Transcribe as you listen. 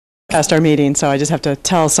past our meeting, so I just have to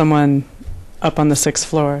tell someone up on the 6th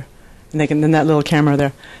floor, and they can, then that little camera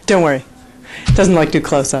there. Don't worry, it doesn't like do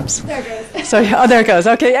close-ups. There it goes. So, oh, there it goes.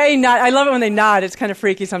 Okay, hey, nod. I love it when they nod. It's kind of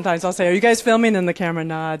freaky sometimes. I'll say, "Are you guys filming?" And the camera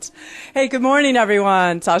nods. Hey, good morning,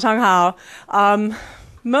 everyone. 早上好.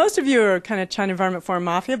 Most of you are kind of China Environment Forum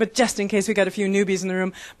Mafia, but just in case we got a few newbies in the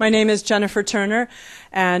room, my name is Jennifer Turner,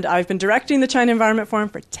 and I've been directing the China Environment Forum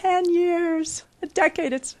for 10 years. A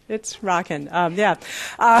decade. It's rocking. And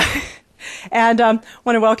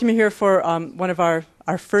want to welcome you here for one of our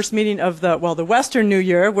first meeting of the Western New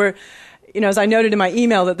Year. We're, as I noted in my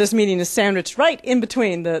email, that this meeting is sandwiched right in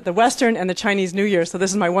between the Western and the Chinese New Year. So this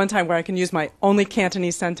is my one time where I can use my only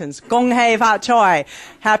Cantonese sentence. Gong hei fa choi.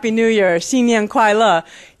 Happy New Year. Xin nian kuai le.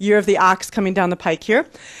 Year of the Ox coming down the pike here.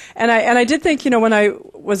 And I did think, when I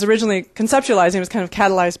was originally conceptualizing, it was kind of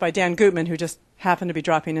catalyzed by Dan Guttman, who just happened to be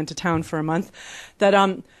dropping into town for a month, that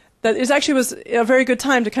it actually was a very good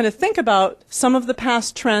time to kind of think about some of the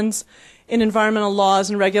past trends in environmental laws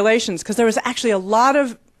and regulations, because there was actually a lot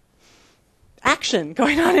of action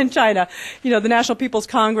going on in China. The National People's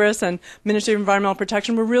Congress and Ministry of Environmental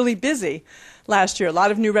Protection were really busy last year. A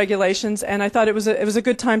lot of new regulations, and I thought it was a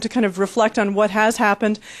good time to kind of reflect on what has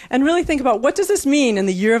happened and really think about what does this mean in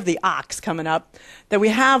the year of the ox coming up, that we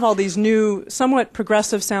have all these new, somewhat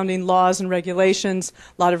progressive-sounding laws and regulations,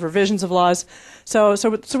 a lot of revisions of laws. So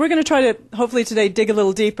we're going to try to, hopefully today, dig a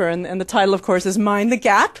little deeper, and the title, of course, is Mind the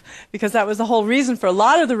Gap, because that was the whole reason for a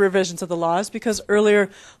lot of the revisions of the laws, because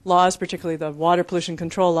earlier laws, particularly the water pollution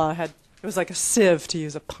control law, it was like a sieve, to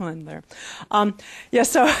use a pun there. And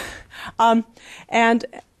also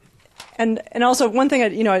one thing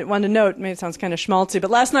I wanted to note, maybe it sounds kind of schmaltzy,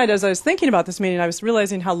 but last night as I was thinking about this meeting, I was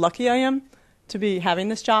realizing how lucky I am to be having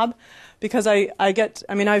this job, because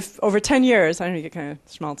I've over 10 years, I don't know, you get kind of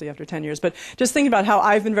schmaltzy after 10 years, but just thinking about how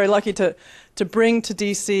I've been very lucky to bring to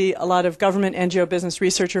DC a lot of government, NGO, business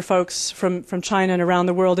researcher folks from China and around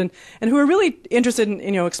the world, and who are really interested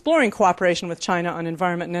in exploring cooperation with China on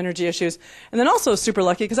environment and energy issues. And then also super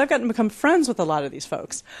lucky because I've gotten to become friends with a lot of these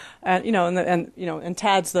folks, and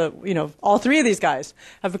Tad's all three of these guys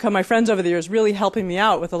have become my friends over the years, really helping me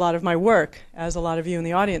out with a lot of my work, as a lot of you in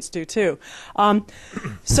the audience do too.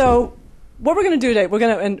 So what we're going to do today, we're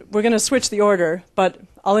going to switch the order, but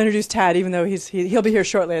I'll introduce Tad, even though he'll be here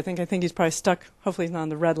shortly. I think he's probably stuck. Hopefully he's not on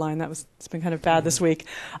the red line. It's been kind of bad this week.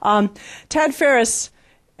 Tad Ferris,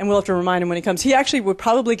 and we'll have to remind him when he comes. He actually would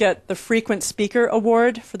probably get the Frequent Speaker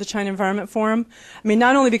Award for the China Environment Forum. I mean,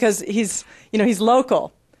 not only because he's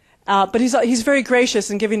local, but he's very gracious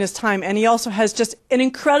in giving his time, and he also has just an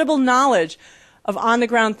incredible knowledge of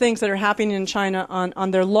on-the-ground things that are happening in China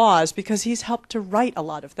on their laws, because he's helped to write a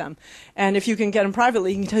lot of them. And if you can get him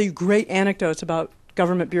privately, he can tell you great anecdotes about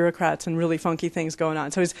government bureaucrats and really funky things going on.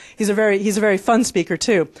 So he's a very fun speaker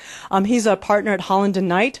too. He's a partner at Holland and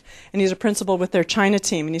Knight, and he's a principal with their China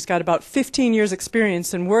team, and he's got about 15 years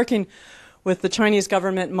experience in working with the Chinese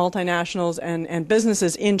government, multinationals, and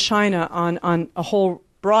businesses in China on a whole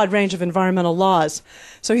broad range of environmental laws.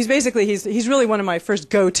 So he's really one of my first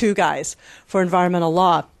go-to guys for environmental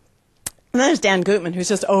law. And then there's Dan Guttman, who's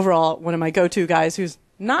just overall one of my go-to guys, who's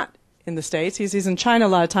not in the States. He's in China a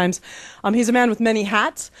lot of times. He's a man with many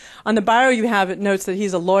hats. On the bio you have, it notes that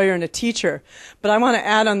he's a lawyer and a teacher. But I want to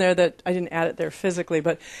add on there that I didn't add it there physically,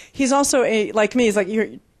 but he's also like me. He's like,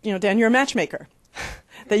 Dan, you're a matchmaker.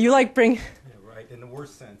 That you bring. In the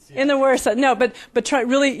worst sense. Yeah. In the worst sense. No, but try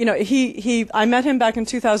really, I met him back in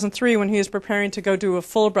 2003 when he was preparing to go do a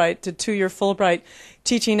Fulbright, to 2-year Fulbright,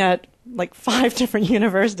 teaching at 5 different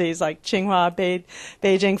universities, like Tsinghua,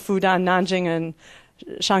 Beijing, Fudan, Nanjing, and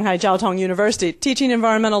Shanghai Jiao Tong University, teaching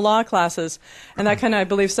environmental law classes. And that kind of, I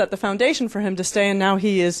believe, set the foundation for him to stay. And now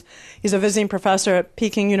he's a visiting professor at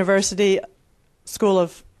Peking University School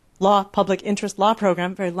of Law, Public Interest Law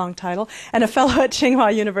Program, very long title, and a fellow at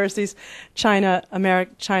Tsinghua University's China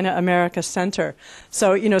America Center.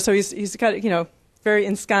 So, he's got, very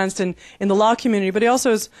ensconced in the law community, but he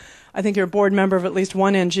also is, I think you're a board member of at least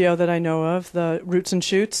one NGO that I know of, the Roots and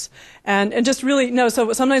Shoots, and just really,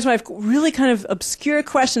 so sometimes when I have really kind of obscure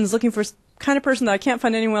questions looking for kind of person that I can't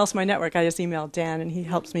find anywhere else in my network, I just email Dan and he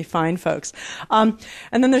helps me find folks. And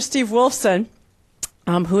then there's Steve Wolfsen,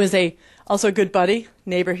 who is also a good buddy,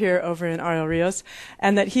 neighbor here over in Ariel Rios,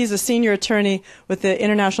 and that he's a senior attorney with the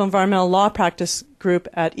International Environmental Law Practice Group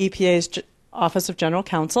at EPA's Office of General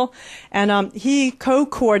Counsel, and he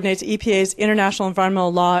co-coordinates EPA's International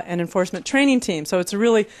Environmental Law and Enforcement Training Team. So it's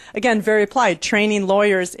really, again, very applied, training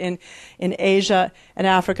lawyers in Asia and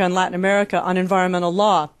Africa and Latin America on environmental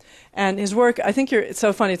law. And his work, I think it's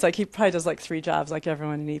so funny. It's like he probably does like 3 jobs, like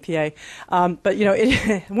everyone in EPA. But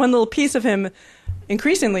one little piece of him,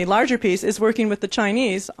 increasingly larger piece, is working with the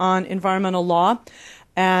Chinese on environmental law,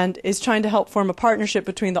 and is trying to help form a partnership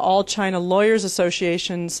between the All China Lawyers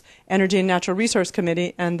Association's Energy and Natural Resource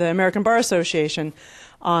Committee and the American Bar Association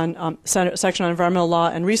on section on environmental law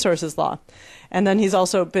and resources law. And then he's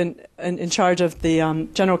also been in charge of the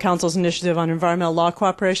General Counsel's initiative on environmental law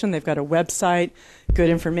cooperation. They've got a website, good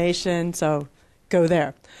information, so go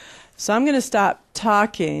there. So I'm going to stop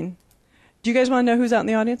talking. Do you guys want to know who's out in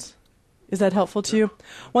the audience? Is that helpful to you?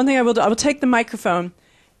 One thing I will do, I will take the microphone,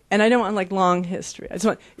 and I don't want like long history. I just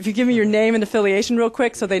want, if you give me your name and affiliation real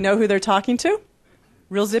quick so they know who they're talking to,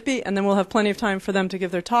 real zippy, and then we'll have plenty of time for them to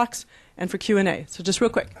give their talks and for Q&A. So just real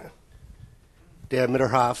quick. Dan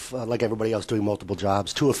Mitterhoff, like everybody else, doing multiple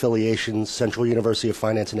jobs. 2 affiliations, Central University of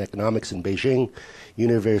Finance and Economics in Beijing,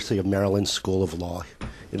 University of Maryland School of Law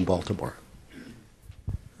in Baltimore.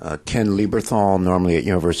 Ken Lieberthal, normally at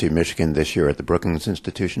University of Michigan, this year at the Brookings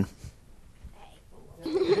Institution.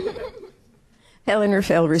 Helen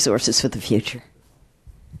Raphael, Resources for the Future.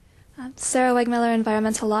 Sarah Wegmiller,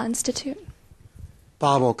 Environmental Law Institute.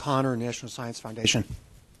 Bob O'Connor, National Science Foundation.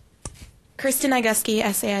 Kristen Igeski,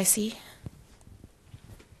 SAIC.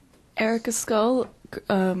 Erica Skull,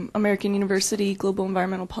 American University Global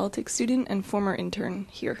Environmental Politics student and former intern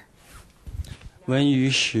here. Wenyu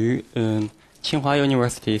Xu, Tsinghua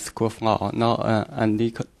University School of Law, now a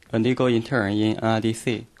legal intern in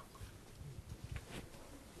NIDC.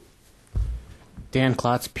 Dan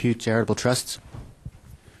Klotz, Pew Charitable Trusts.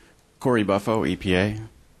 Corey Buffo, EPA.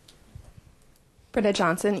 Britta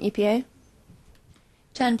Johnson, EPA.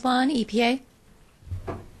 Jen Blon, EPA.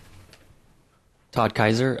 Todd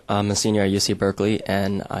Kaiser, I'm a senior at UC Berkeley,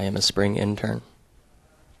 and I am a spring intern.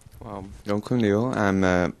 Dongku Liu, I'm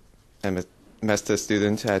a master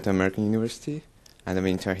student at American University, and I'm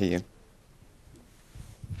an intern here.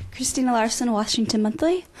 Christina Larson, Washington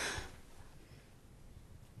Monthly.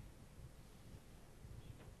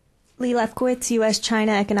 Lee Lefkowitz,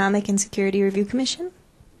 U.S.-China Economic and Security Review Commission.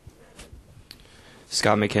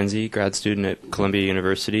 Scott McKenzie, grad student at Columbia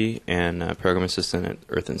University and program assistant at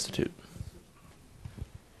Earth Institute.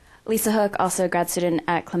 Lisa Hook, also a grad student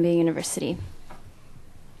at Columbia University.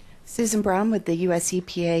 Susan Brown with the U.S.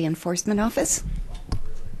 EPA Enforcement Office.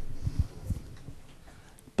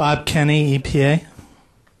 Bob Kenny, EPA.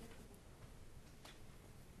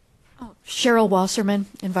 Cheryl Wasserman,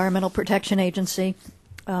 Environmental Protection Agency,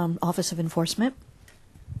 Office of Enforcement.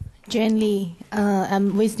 Jen Lee,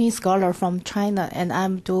 I'm visiting scholar from China, and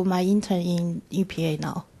I'm doing my intern in EPA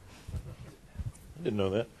now. I didn't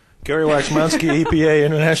know that. Gary Waxmansky, EPA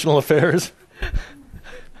International Affairs.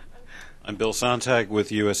 I'm Bill Sontag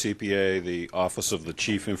with US EPA, the Office of the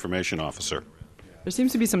Chief Information Officer. There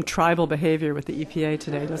seems to be some tribal behavior with the EPA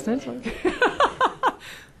today, doesn't it?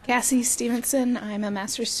 Cassie Stevenson, I'm a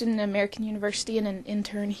master's student at American University and an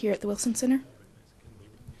intern here at the Wolfsen Center.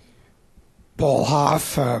 Paul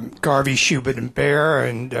Hoff, Garvey, Schubert, and Bear,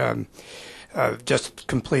 and just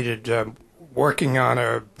completed working on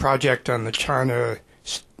a project on the China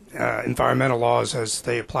environmental laws as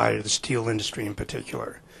they apply to the steel industry in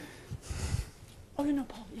particular. Oh, no,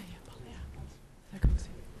 Paul. Yeah.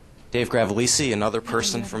 Dave Gravelisi, another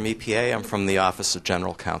person from EPA. I'm from the Office of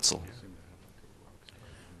General Counsel.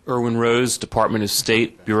 Erwin Rose, Department of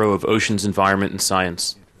State, Bureau of Oceans, Environment, and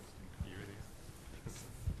Science.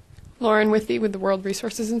 Lauren Withy with the World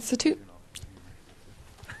Resources Institute.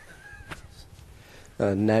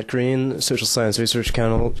 Nat Green, Social Science Research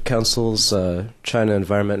Council's China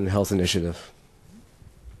Environment and Health Initiative.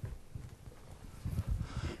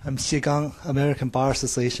 I'm Xie Gang, American Bar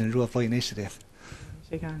Association Rule of Law Initiative.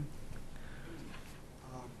 Xie Gang.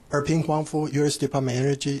 Erping Huangfu, U.S. Department of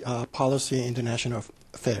Energy, Policy and International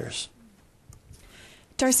Affairs.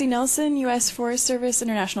 Darcy Nelson, U.S. Forest Service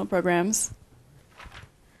International Programs.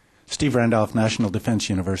 Steve Randolph, National Defense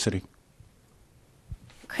University.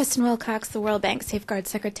 Kristen Wilcox, the World Bank Safeguard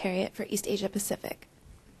Secretariat for East Asia Pacific.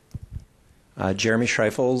 Jeremy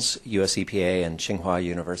Schreifels, US EPA and Tsinghua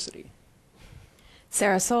University.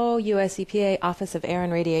 Sarah Soul, US EPA Office of Air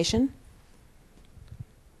and Radiation.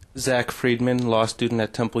 Zach Friedman, law student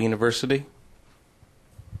at Temple University.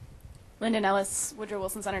 Lyndon Ellis, Woodrow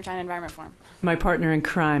Wilson Center China Environment Forum. My partner in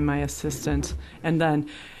crime, my assistant. And then,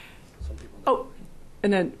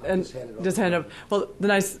 just hand up. Well, the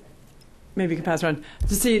nice, maybe you can pass around.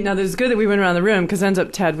 To see, now it's good that we went around the room, because ends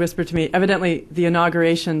up Ted whispered to me, evidently the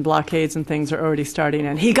inauguration blockades and things are already starting,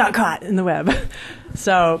 and he got caught in the web.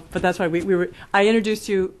 So, but that's why I introduced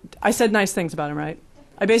you, I said nice things about him, right?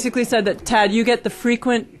 I basically said that, Tad, you get the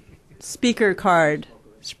frequent speaker card.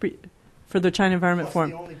 for the China Environment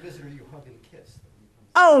Forum. The only visitor you hug and kiss.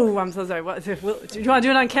 Oh, I'm so sorry. What, do you want to do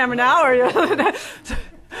it on camera now? Or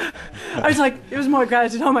I was like, it was more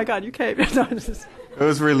gratitude. Oh my God, you came. No, it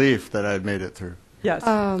was relief that I'd made it through. Yes.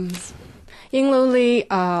 Ying Li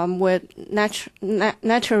with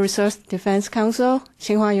Natural Resource Defense Council,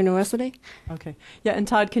 Tsinghua University. Okay. Yeah, and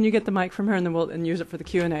Todd, can you get the mic from her and then we'll use it for the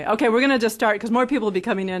Q&A. Okay, we're going to just start because more people will be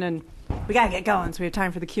coming in and we got to get going so we have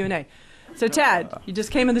time for the Q&A. So Tad, you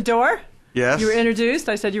just came in the door. Yes. You were introduced.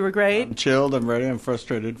 I said you were great. I'm chilled. I'm ready. I'm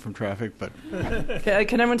frustrated from traffic, but. Okay,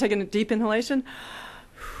 can everyone take a deep inhalation?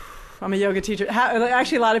 I'm a yoga teacher.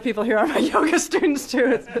 Actually, a lot of people here are my yoga students too.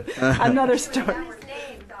 It's another story.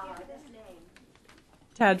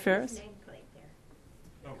 Tad Ferris.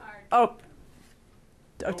 Oh,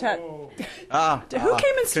 Tad. Who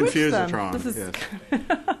came and switched confused them? It wrong. This is yes. Here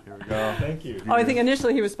we go. Thank you. Oh, I think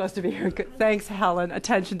initially he was supposed to be here. Thanks, Helen.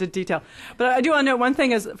 Attention to detail. But I do want to note one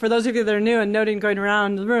thing is, for those of you that are new and noting going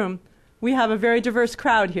around the room, we have a very diverse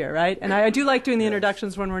crowd here, right? And I do like doing the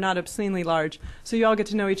introductions when we're not obscenely large, so you all get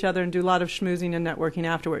to know each other and do a lot of schmoozing and networking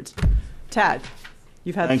afterwards. Tad,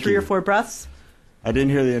 you've had Thank three you. or four breaths. I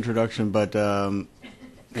didn't hear the introduction, but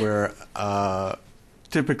we're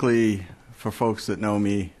typically, for folks that know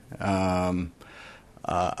me, I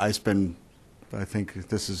think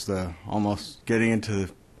this is almost getting into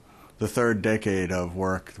the third decade of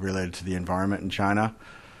work related to the environment in China.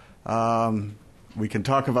 We can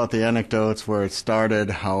talk about the anecdotes where it started,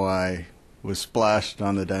 how I was splashed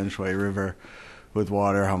on the Danshui River with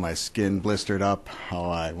water, how my skin blistered up, how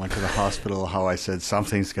I went to the hospital, how I said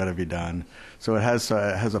something's got to be done. So it has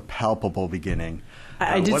a palpable beginning.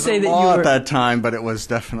 I did wasn't say that law you were at that time, but it was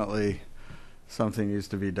definitely something needs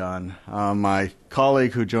to be done. My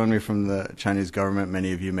colleague who joined me from the Chinese government,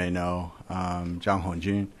 many of you may know, Zhang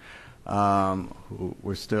Hongjun, who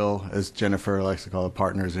we're still, as Jennifer likes to call it,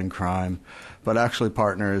 partners in crime, but actually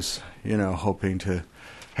partners, hoping to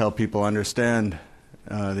help people understand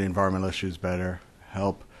the environmental issues better,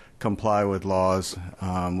 help comply with laws,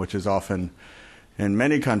 which is often in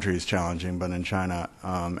many countries challenging, but in China,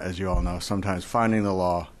 as you all know, sometimes finding the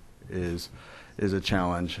law is a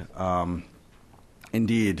challenge.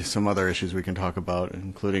 Indeed, some other issues we can talk about,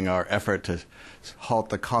 including our effort to halt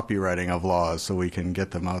the copywriting of laws so we can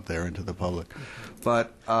get them out there into the public.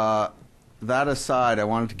 But that aside, I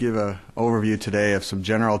wanted to give an overview today of some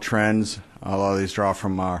general trends. A lot of these draw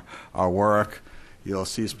from our work. You'll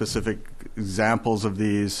see specific examples of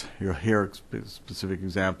these. You'll hear specific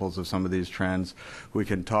examples of some of these trends. We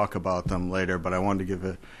can talk about them later, but I wanted to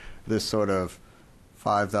give this sort of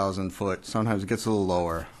 5,000-foot, sometimes it gets a little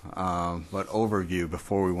lower, but overview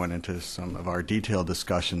before we went into some of our detailed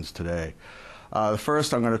discussions today.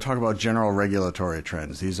 First, I'm going to talk about general regulatory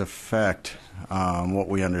trends. These affect what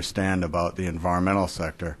we understand about the environmental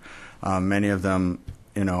sector. Many of them,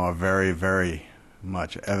 are very, very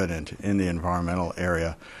much evident in the environmental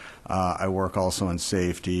area. I work also in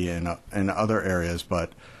safety and other areas,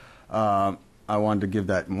 but I wanted to give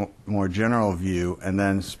that more general view and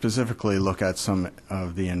then specifically look at some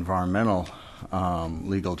of the environmental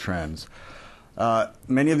legal trends.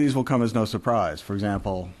 Many of these will come as no surprise. For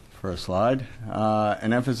example, first slide,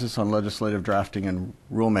 an emphasis on legislative drafting and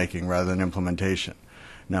rulemaking rather than implementation.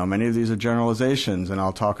 Now, many of these are generalizations, and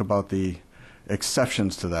I'll talk about the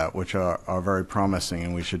exceptions to that, which are very promising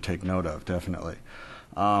and we should take note of, definitely.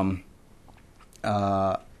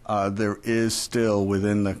 There is still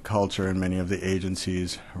within the culture in many of the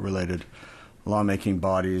agencies related lawmaking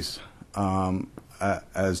bodies,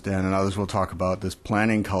 as Dan and others will talk about, this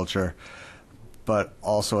planning culture, but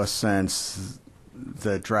also a sense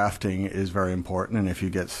that drafting is very important, and if you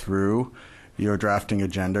get through your drafting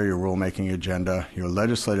agenda, your rulemaking agenda, your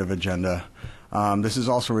legislative agenda, this is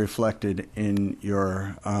also reflected in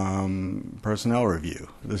your personnel review.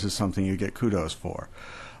 This is something you get kudos for.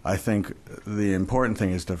 I think the important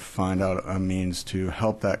thing is to find out a means to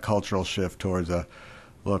help that cultural shift towards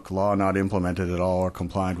law not implemented at all or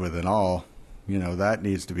complied with at all. That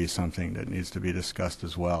needs to be something that needs to be discussed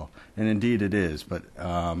as well. And indeed it is, but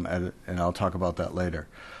and I'll talk about that later.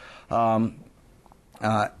 And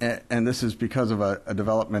this is because of a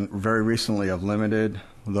development very recently of limited,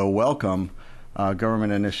 though welcome,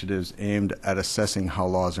 government initiatives aimed at assessing how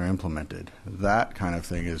laws are implemented. That kind of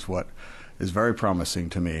thing is what is very promising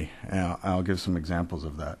to me, and I'll give some examples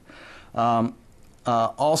of that.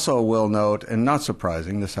 Also will note, and not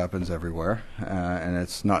surprising, this happens everywhere, and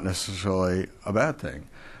it's not necessarily a bad thing,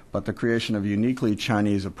 but the creation of uniquely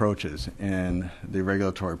Chinese approaches in the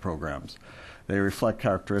regulatory programs. They reflect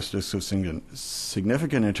characteristics of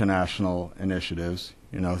significant international initiatives,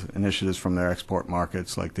 initiatives from their export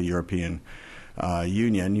markets like the European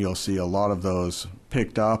Union, you'll see a lot of those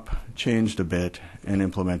picked up, changed a bit, and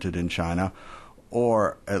implemented in China,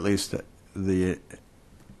 or at least at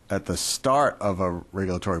the start of a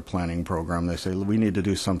regulatory planning program, they say we need to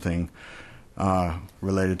do something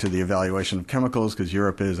related to the evaluation of chemicals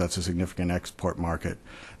because that's a significant export market.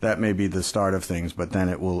 That may be the start of things, but then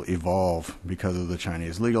it will evolve because of the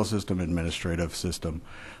Chinese legal system, administrative system,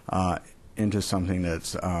 into something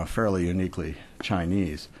that's fairly uniquely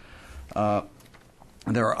Chinese.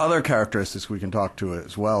 There are other characteristics we can talk to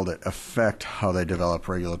as well that affect how they develop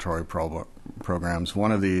regulatory programs.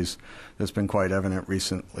 One of these that's been quite evident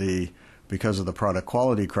recently because of the product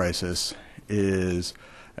quality crisis is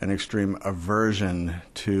an extreme aversion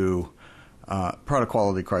to product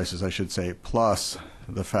quality crisis, I should say, plus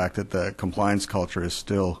the fact that the compliance culture is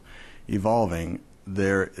still evolving.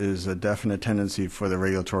 There is a definite tendency for the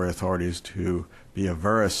regulatory authorities to be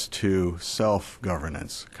averse to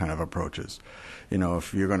self-governance kind of approaches. You know,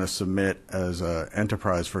 if you're going to submit as an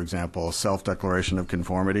enterprise, for example, a self-declaration of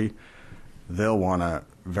conformity, they'll want to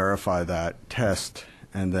verify that, test,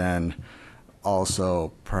 and then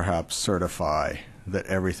also perhaps certify that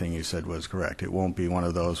everything you said was correct. It won't be one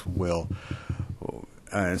of those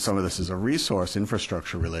and some of this is a resource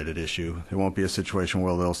infrastructure related issue. It won't be a situation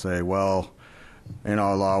where they'll say, well, in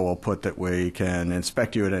our law we'll put that we can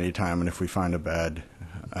inspect you at any time, and if we find a bad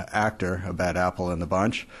actor, a bad apple in the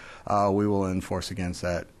bunch, we will enforce against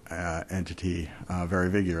that entity very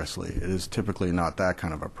vigorously. It is typically not that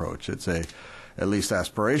kind of approach. It's at least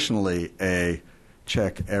aspirationally, a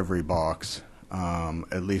check every box,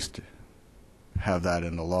 at least have that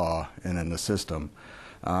in the law and in the system.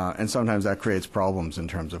 And sometimes that creates problems in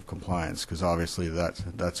terms of compliance because obviously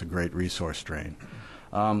that's a great resource drain.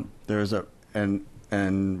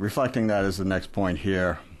 And reflecting that is the next point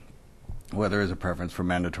here, where there is a preference for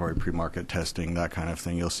mandatory pre-market testing, that kind of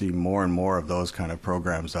thing. You'll see more and more of those kind of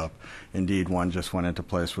programs up. Indeed, one just went into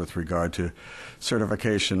place with regard to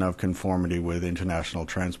certification of conformity with international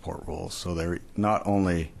transport rules. So they're not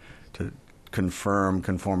only to confirm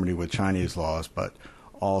conformity with Chinese laws, but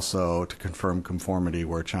also to confirm conformity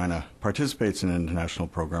where China participates in an international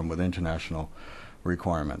program with international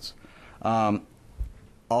requirements.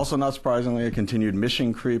 Also, not surprisingly, a continued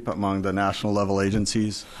mission creep among the national level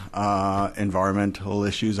agencies. Environmental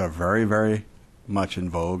issues are very, very much in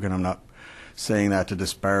vogue, and I'm not saying that to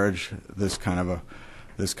disparage this kind of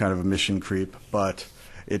a mission creep, but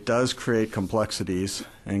it does create complexities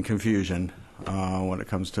and confusion when it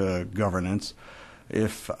comes to governance.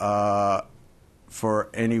 If for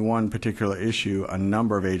any one particular issue, a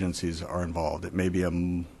number of agencies are involved. It may be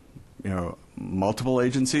multiple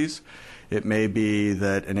agencies. It may be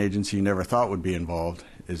that an agency you never thought would be involved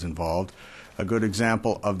is involved. A good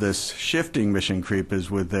example of this shifting mission creep is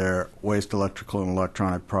with their waste electrical and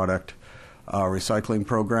electronic product recycling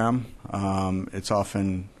program. It's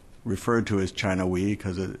often referred to as China We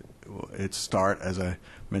because its start, as I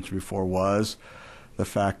mentioned before, was the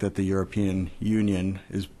fact that the European Union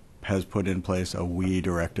has put in place a We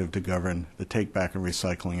directive to govern the take-back and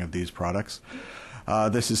recycling of these products.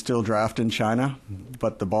 This is still draft in China,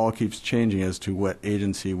 but the ball keeps changing as to what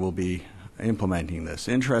agency will be implementing this.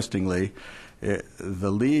 Interestingly,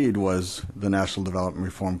 the lead was the National Development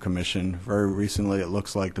Reform Commission. Very recently, it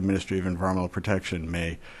looks like the Ministry of Environmental Protection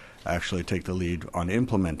may actually take the lead on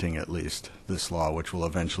implementing at least this law, which will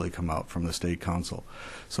eventually come out from the State Council.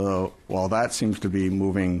 So while that seems to be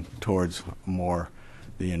moving towards more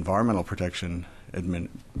the Environmental Protection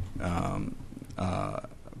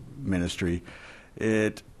Ministry,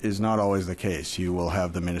 it is not always the case. You will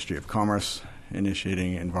have the Ministry of Commerce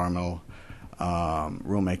initiating environmental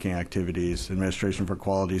rulemaking activities, Administration for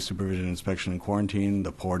Quality, Supervision, Inspection, and Quarantine,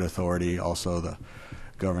 the Port Authority, also the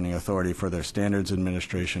governing authority for their standards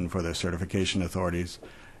administration, for their certification authorities,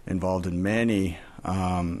 involved in many,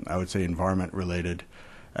 I would say, environment-related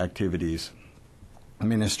activities.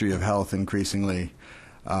 Ministry of Health, increasingly,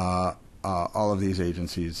 all of these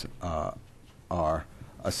agencies are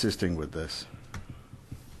assisting with this.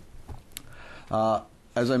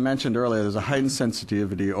 As I mentioned earlier, there's a heightened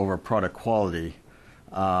sensitivity over product quality.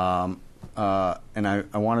 And I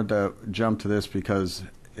wanted to jump to this because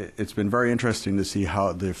it's been very interesting to see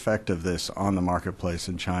how the effect of this on the marketplace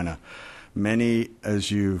in China. Many, as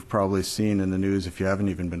you've probably seen in the news, if you haven't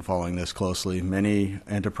even been following this closely, many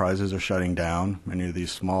enterprises are shutting down. Many of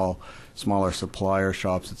these smaller supplier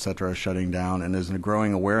shops, et cetera, are shutting down. And there's a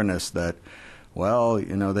growing awareness that, well, they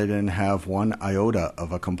didn't have one iota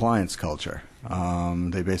of a compliance culture.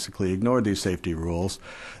 They basically ignored these safety rules.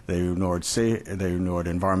 They ignored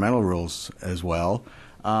environmental rules as well.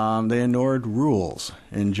 They ignored rules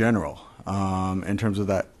in general in terms of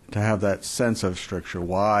that to have that sense of stricture.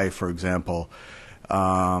 Why, for example,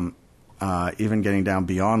 even getting down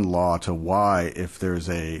beyond law to why, if there's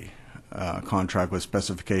a contract with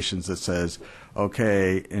specifications that says,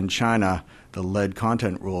 okay, in China, the lead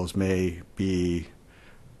content rules may be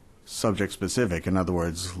subject specific. In other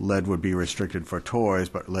words, lead would be restricted for toys,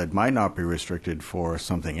 but lead might not be restricted for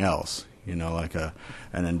something else, like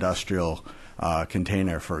an industrial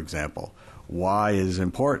container, for example. Why is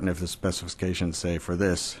important if the specifications say for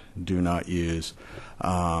this, do not use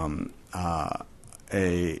a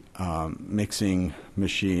mixing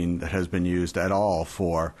machine that has been used at all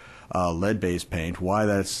for lead-based paint, why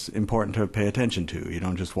that's important to pay attention to. You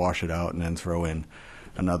don't just wash it out and then throw in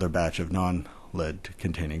another batch of non-lead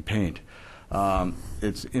containing paint.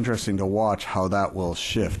 It's interesting to watch how that will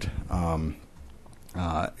shift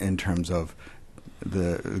in terms of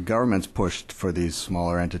the government's pushed for these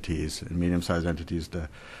smaller entities and medium-sized entities to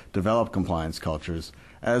develop compliance cultures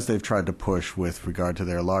as they've tried to push with regard to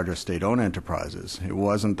their larger state-owned enterprises. It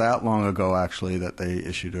wasn't that long ago, actually, that they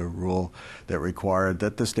issued a rule that required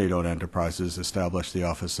that the state-owned enterprises establish the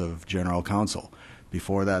Office of General Counsel.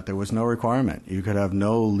 Before that, there was no requirement. You could have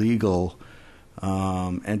no legal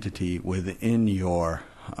entity within your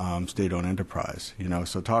state-owned enterprise.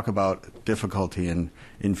 So talk about difficulty in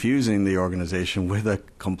infusing the organization with a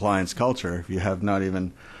compliance culture if you have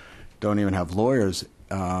don't even have lawyers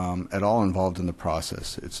at all involved in the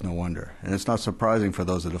process. It's no wonder. And it's not surprising for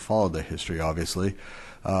those that have followed the history, obviously,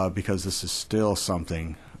 because this is still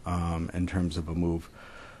something in terms of a move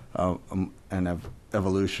and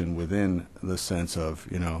evolution within the sense of,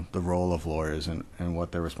 the role of lawyers and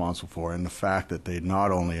what they're responsible for, and the fact that they're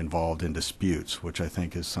not only involved in disputes, which I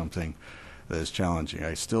think is something that is challenging.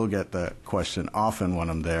 I still get the question often when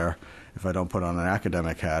I'm there, if I don't put on an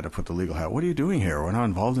academic hat or put the legal hat, what are you doing here? We're not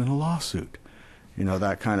involved in a lawsuit.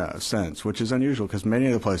 That kind of sense, which is unusual because many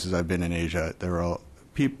of the places I've been in Asia, there are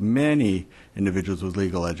many individuals with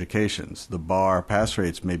legal educations. The bar pass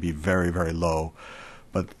rates may be very, very low,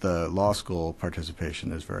 but the law school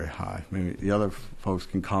participation is very high. Maybe the other folks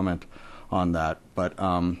can comment on that. But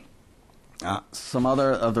some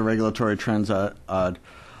other of the regulatory trends I'd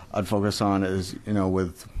focus on is,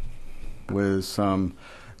 with some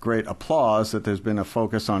great applause, that there's been a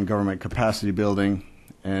focus on government capacity building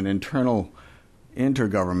and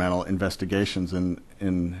intergovernmental investigations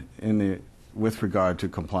with regard to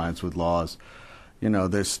compliance with laws.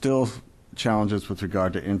 There's still challenges with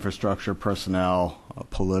regard to infrastructure, personnel,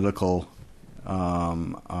 political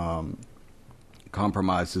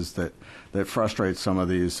compromises that frustrate some of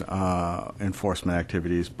these enforcement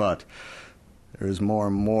activities, but there is more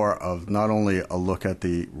and more of not only a look at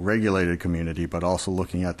the regulated community, but also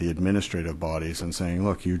looking at the administrative bodies and saying,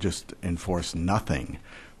 look, you just enforce nothing.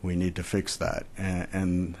 We need to fix that.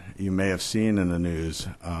 And you may have seen in the news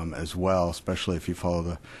as well, especially if you follow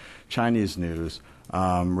the Chinese news,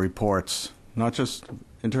 reports, not just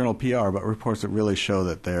internal PR, but reports that really show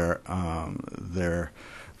that they're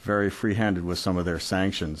very free-handed with some of their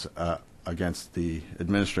sanctions against the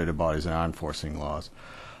administrative bodies that are enforcing laws.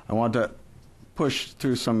 I want to push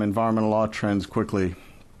through some environmental law trends quickly,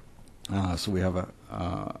 so we have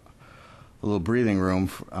a little breathing room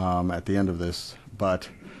at the end of this. But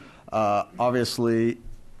obviously,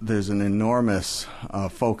 there's an enormous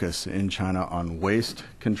focus in China on waste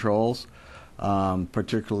controls,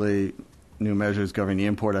 particularly new measures governing the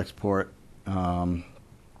import, export, and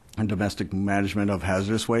domestic management of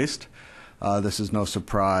hazardous waste. This is no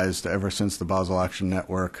surprise. Ever since the Basel Action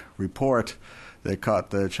Network report, they caught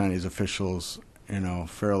the Chinese officials,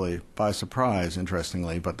 fairly by surprise,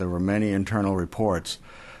 interestingly. But there were many internal reports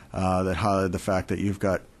that highlighted the fact that you've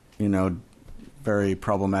got, very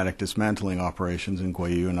problematic dismantling operations in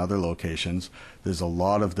Guiyu and other locations. There's a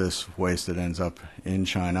lot of this waste that ends up in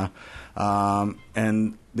China.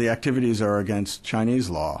 And the activities are against Chinese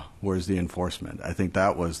law. Where's the enforcement? I think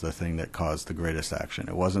that was the thing that caused the greatest action.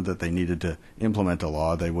 It wasn't that they needed to implement a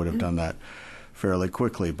law. They would have done that fairly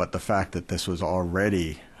quickly. But the fact that this was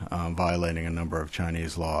already violating a number of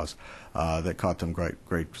Chinese laws that caught them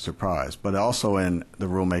great surprise. But also in the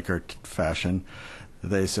rulemaker fashion,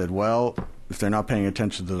 they said, well, if they're not paying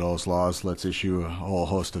attention to those laws, let's issue a whole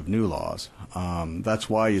host of new laws. That's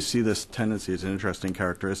why you see this tendency. It's an interesting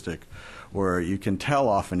characteristic where you can tell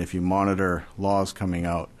often if you monitor laws coming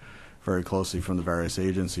out very closely from the various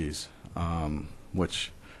agencies,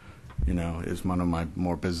 which, is one of my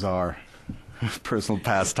more bizarre personal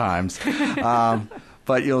pastimes. But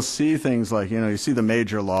But you'll see things like, you see the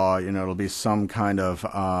major law, it'll be some kind of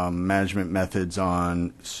management methods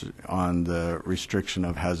on the restriction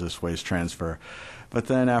of hazardous waste transfer. But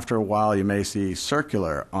then after a while, you may see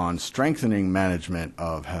circular on strengthening management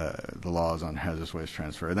of the laws on hazardous waste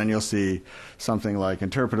transfer. And then you'll see something like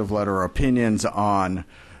interpretive letter or opinions on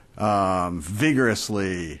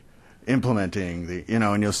vigorously implementing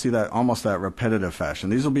and you'll see that almost that repetitive fashion.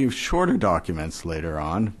 These will be shorter documents later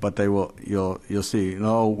on, but you'll see,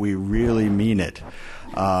 no, we really mean it.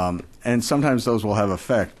 And sometimes those will have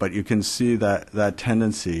effect, but you can see that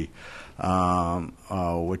tendency,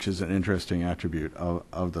 which is an interesting attribute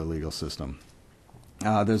of the legal system.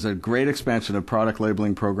 There's a great expansion of product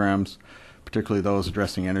labeling programs, particularly those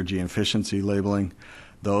addressing energy efficiency labeling.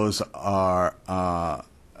 Those are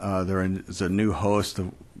there is a new host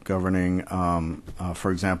of governing,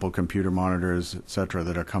 for example, computer monitors, et cetera,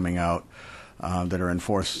 that are coming out that are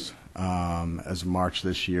enforced as of March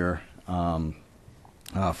this year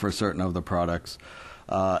for certain of the products.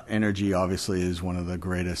 Energy, obviously, is one of the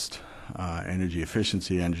greatest energy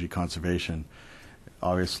efficiency, energy conservation.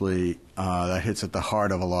 Obviously, that hits at the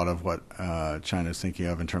heart of a lot of what China is thinking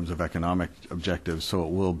of in terms of economic objectives, so it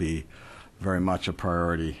will be very much a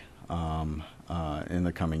priority in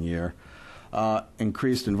the coming year.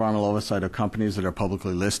 Increased environmental oversight of companies that are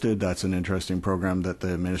publicly listed. That's an interesting program that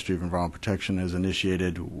the Ministry of Environmental Protection has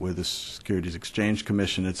initiated with the Securities Exchange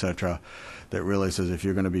Commission, et cetera, that really says if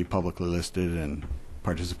you're going to be publicly listed and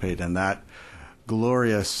participate in that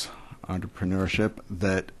glorious entrepreneurship,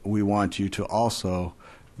 that we want you to also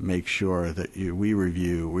make sure that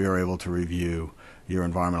we are able to review your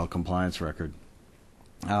environmental compliance record.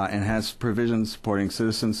 Enhanced provisions supporting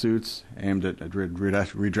citizen suits aimed at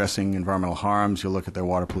redressing environmental harms. You'll look at their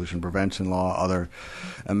water pollution prevention law, other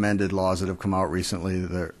amended laws that have come out recently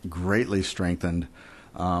that are greatly strengthened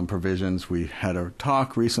provisions. We had a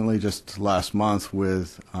talk recently, just last month,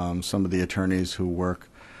 with some of the attorneys who work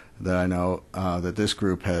that I know that this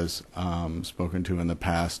group has spoken to in the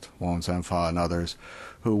past, Wolfsen and others,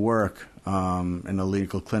 who work in a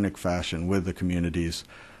legal clinic fashion with the communities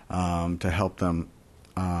to help them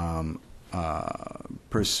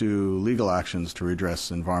pursue legal actions to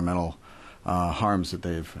redress environmental harms that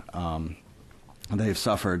they've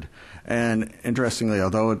suffered. And interestingly,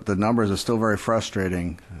 although the numbers are still very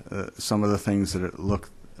frustrating, some of the things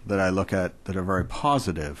that I look at that are very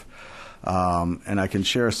positive, and I can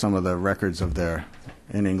share some of the records of their,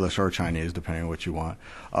 in English or Chinese, depending on what you want,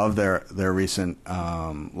 of their recent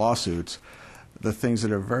lawsuits. The things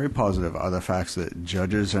that are very positive are the facts that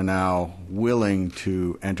judges are now willing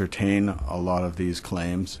to entertain a lot of these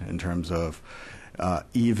claims in terms of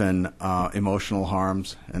even emotional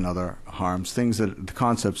harms and other harms, the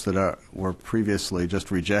concepts that were previously just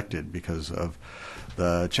rejected because of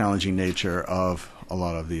the challenging nature of a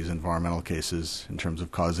lot of these environmental cases in terms of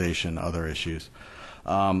causation, other issues.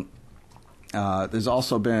 There's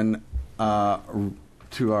also been,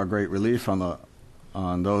 to our great relief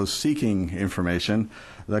on those seeking information,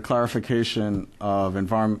 the clarification of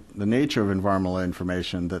the nature of environmental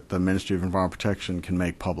information that the Ministry of Environmental Protection can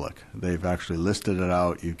make public. They've actually listed it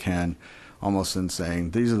out. You can, almost in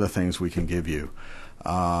saying, these are the things we can give you.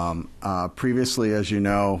 Previously, as you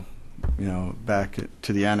know, back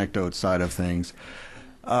to the anecdote side of things,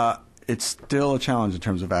 it's still a challenge in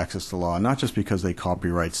terms of access to law, not just because they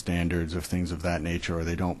copyright standards or things of that nature, or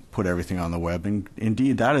they don't put everything on the web. And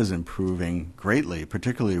indeed, that is improving greatly,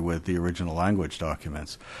 particularly with the original language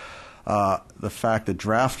documents. The fact that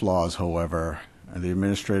draft laws, however, the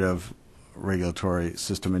administrative regulatory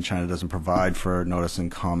system in China doesn't provide for notice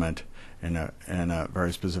and comment in a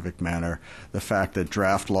very specific manner. The fact that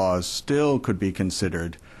draft laws still could be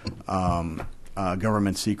considered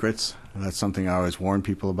government secrets. That's something I always warn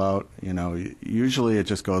people about. Usually it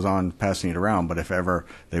just goes on passing it around, but if ever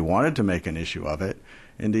they wanted to make an issue of it,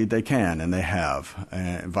 indeed they can, and they have.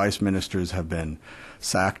 Vice ministers have been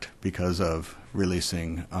sacked because of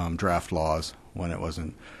releasing draft laws when it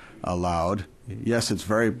wasn't allowed. Yes, it's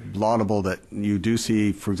very laudable that you do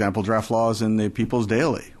see, for example, draft laws in the People's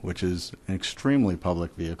Daily, which is an extremely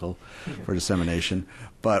public vehicle for dissemination.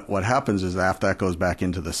 But what happens is after that goes back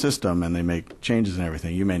into the system and they make changes and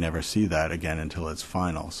everything, you may never see that again until it's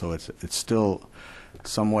final. So it's still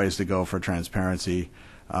some ways to go for transparency.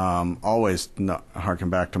 Always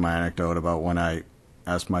harken back to my anecdote about when I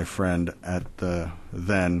asked my friend at the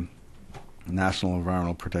then National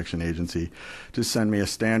Environmental Protection Agency to send me a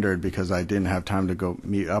standard because I didn't have time to go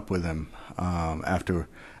meet up with him after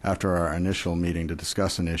our initial meeting to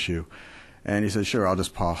discuss an issue. And he said, sure, I'll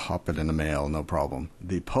just hop it in the mail, no problem.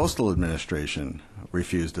 The Postal Administration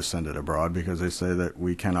refused to send it abroad because they say that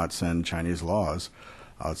we cannot send Chinese laws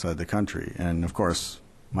outside the country. And of course,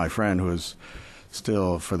 my friend, who is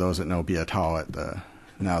still, for those that know, Biatao at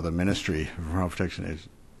the Ministry of Environmental Protection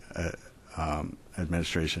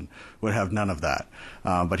Administration, would have none of that.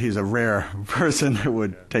 But he's a rare person that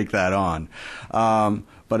would take that on.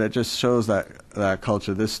 But it just shows that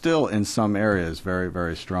culture. There's still, in some areas, very,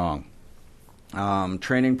 very strong.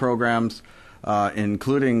 Training programs,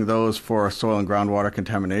 including those for soil and groundwater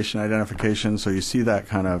contamination identification. So you see that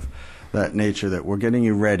kind of that nature that we're getting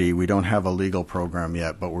you ready. We don't have a legal program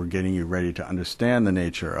yet, but we're getting you ready to understand the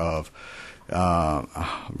nature of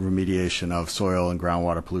remediation of soil and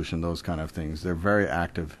groundwater pollution, those kind of things. They're very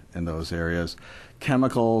active in those areas.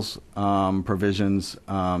 Chemicals provisions,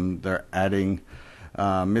 they're adding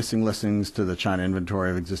missing listings to the China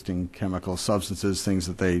inventory of existing chemical substances, things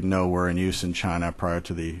that they know were in use in China prior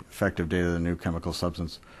to the effective date of the new chemical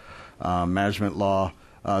substance management law.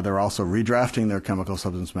 They're also redrafting their chemical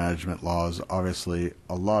substance management laws. Obviously,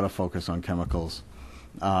 a lot of focus on chemicals.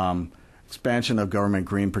 Expansion of government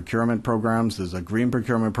green procurement programs. There's a green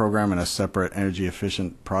procurement program and a separate energy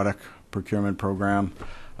efficient product procurement program,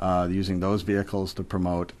 using those vehicles to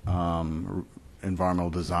promote environmental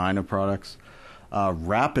design of products.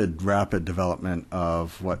 Rapid development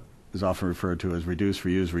of what is often referred to as reduce,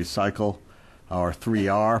 reuse, recycle, or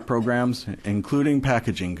 3R programs, including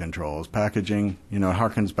packaging controls. Packaging,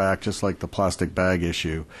 harkens back just like the plastic bag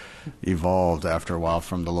issue evolved after a while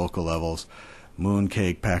from the local levels.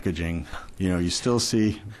 Mooncake packaging, you still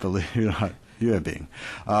see, believe it or not, you have been.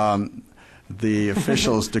 The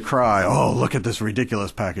officials decry, oh, look at this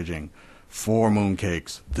ridiculous packaging. 4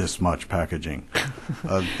 mooncakes, this much packaging.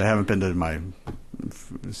 They haven't been to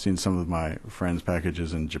seen some of my friends'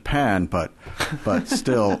 packages in Japan, but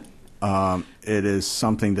still, it is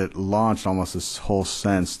something that launched almost this whole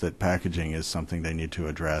sense that packaging is something they need to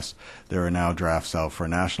address. There are now drafts out for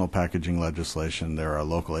national packaging legislation. There are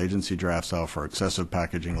local agency drafts out for excessive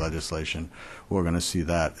packaging legislation. We're going to see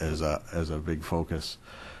that as a big focus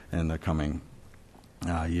in the coming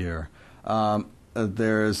year.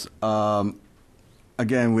 There's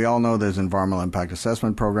again, we all know there's environmental impact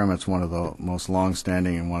assessment program. It's one of the most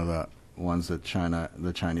long-standing and one of the ones that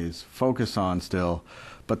the Chinese focus on still.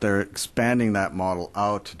 But they're expanding that model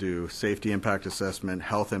out to do safety impact assessment,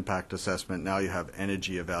 health impact assessment. Now you have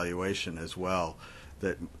energy evaluation as well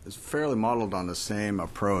that is fairly modeled on the same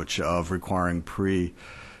approach of requiring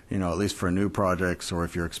at least for new projects, or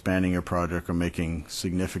if you're expanding your project or making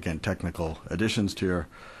significant technical additions to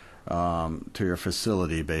your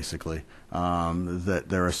facility, basically, that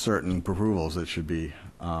there are certain approvals that should be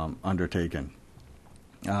undertaken.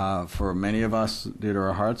 For many of us, dear to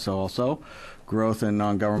our hearts, also growth in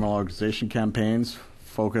non-governmental organization campaigns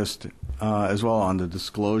focused as well on the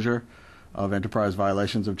disclosure of enterprise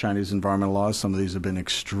violations of Chinese environmental laws. Some of these have been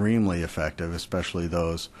extremely effective, especially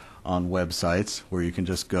those on websites where you can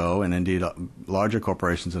just go, and indeed larger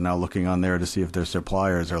corporations are now looking on there to see if their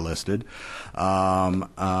suppliers are listed,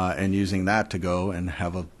 and using that to go and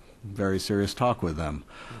have a very serious talk with them.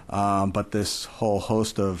 But this whole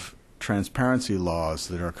host of transparency laws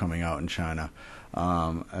that are coming out in China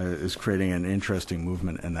is creating an interesting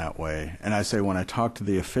movement in that way. And I say when I talk to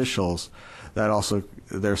the officials, that also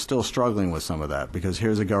they're still struggling with some of that, because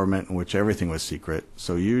here's a government in which everything was secret.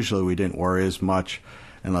 So usually we didn't worry as much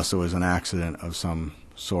unless it was an accident of some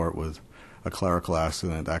sort, with a clerical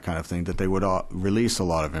accident, that kind of thing, that they would release a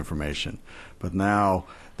lot of information. But now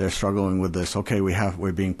they're struggling with this, okay,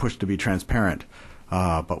 we're being pushed to be transparent,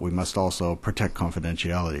 but we must also protect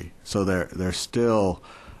confidentiality. So they're still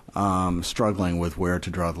struggling with where to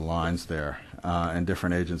draw the lines there, and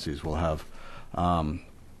different agencies will have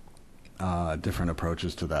different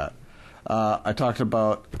approaches to that. I talked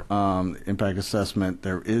about impact assessment.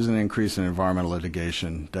 There is an increase in environmental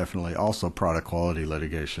litigation, definitely. Also product quality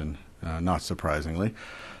litigation, not surprisingly.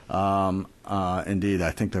 Indeed,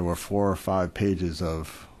 I think there were 4 or 5 pages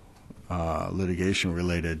of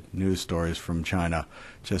litigation-related news stories from China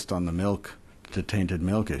just on the tainted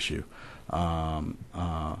milk issue.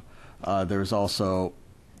 There's also,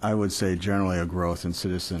 I would say, generally a growth in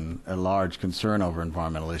citizen at large concern over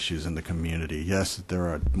environmental issues in the community. Yes, there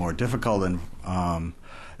are more difficult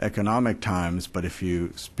economic times, but if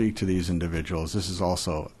you speak to these individuals, this is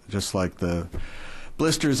also just like the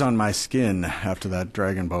blisters on my skin after that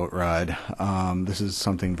dragon boat ride. This is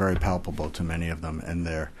something very palpable to many of them, and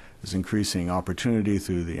there is increasing opportunity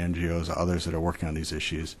through the NGOs, others that are working on these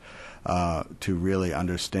issues, to really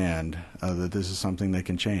understand that this is something they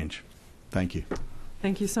can change. Thank you.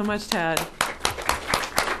 Thank you so much, Tad.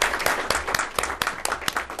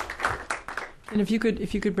 And if you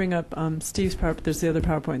could bring up Steve's PowerPoint, there's the other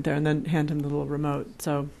PowerPoint there, and then hand him the little remote.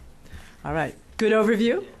 So, all right. Good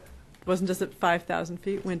overview. Wasn't just at 5,000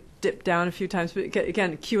 feet. Went dipped down a few times. But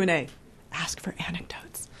again, Q&A. Ask for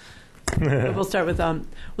anecdotes. We'll start with, we'll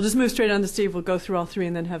just move straight on to Steve. We'll go through all three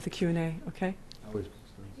and then have the Q&A, okay?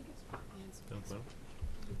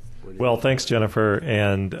 Well, thanks, Jennifer,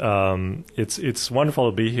 and it's wonderful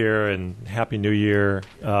to be here, and Happy New Year.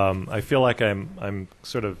 I feel like I'm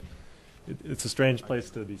sort of, it's a strange place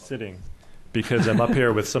to be sitting because I'm up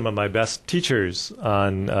here with some of my best teachers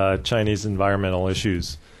on Chinese environmental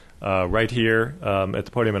issues, right here at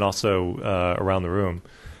the podium and also around the room.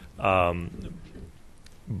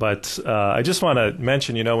 But I just want to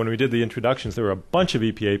mention, when we did the introductions, there were a bunch of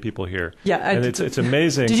EPA people here. Yeah, and it's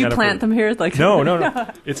amazing. Did you Jennifer, plant them here?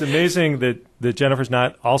 No. It's amazing that Jennifer's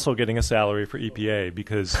not also getting a salary for EPA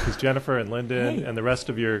because Jennifer and Lyndon and the rest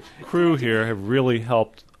of your crew here have really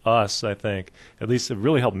helped us, I think, at least have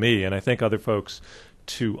really helped me, and I think other folks,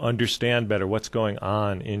 to understand better what's going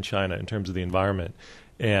on in China in terms of the environment.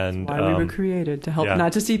 And why we were created, to help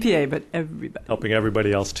not just EPA, but everybody. Helping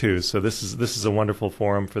everybody else, too. So this is a wonderful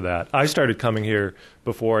forum for that. I started coming here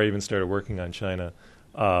before I even started working on China,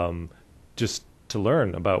 just to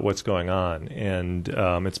learn about what's going on. And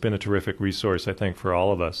it's been a terrific resource, I think, for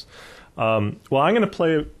all of us. Well, I'm going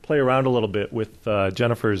to play around a little bit with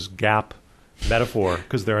Jennifer's gap metaphor,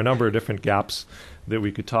 because there are a number of different gaps that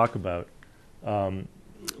we could talk about.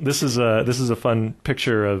 This is a fun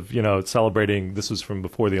picture of celebrating. This was from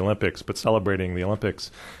before the Olympics, but celebrating the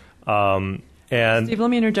Olympics. And Steve,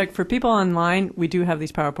 let me interject. For people online, we do have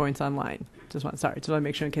these PowerPoints online. Just want to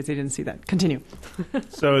make sure in case they didn't see that. Continue.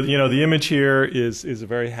 So the image here is a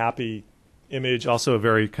very happy image, also a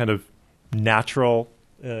very kind of natural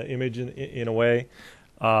image in a way,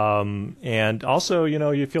 and also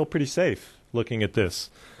you feel pretty safe looking at this.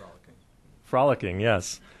 Frolicking,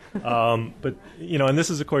 yes. But and this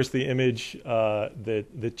is of course the image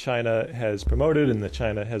that China has promoted and that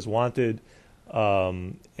China has wanted,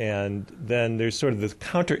 and then there's sort of this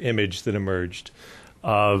counter image that emerged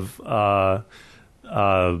of when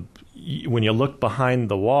you look behind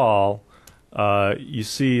the wall, you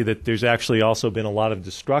see that there's actually also been a lot of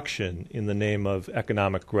destruction in the name of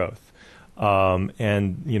economic growth.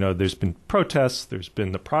 And there's been protests, there's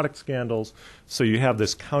been the product scandals, so you have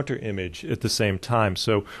this counter image at the same time.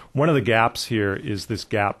 So one of the gaps here is this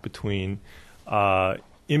gap between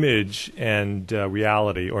image and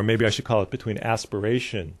reality, or maybe I should call it between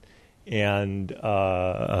aspiration and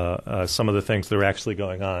some of the things that are actually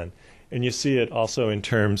going on. And you see it also in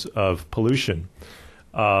terms of pollution,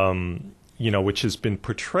 which has been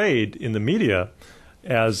portrayed in the media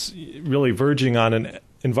as really verging on an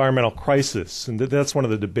environmental crisis, and that's one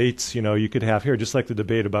of the debates you could have here, just like the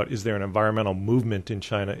debate about is there an environmental movement in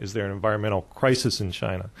China, is there an environmental crisis in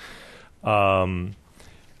China. So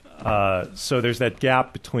there's that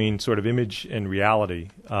gap between sort of image and reality.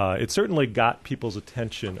 It certainly got people's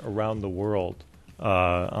attention around the world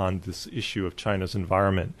on this issue of China's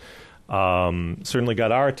environment. Certainly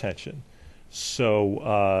got our attention.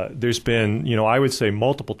 So there's been, I would say,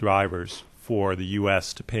 multiple drivers for the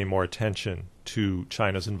U.S. to pay more attention to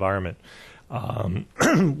China's environment.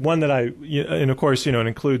 One that and of course, it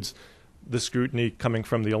includes the scrutiny coming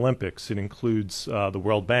from the Olympics. It includes the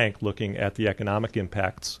World Bank looking at the economic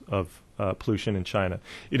impacts of pollution in China.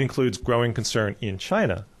 It includes growing concern in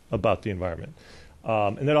China about the environment.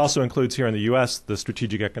 And that also includes here in the U.S. the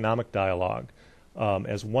strategic economic dialogue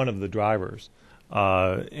as one of the drivers.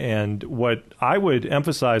 And what I would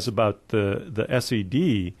emphasize about the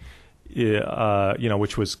SED,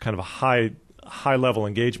 which was kind of a high-level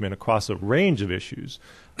engagement across a range of issues,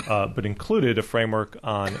 but included a framework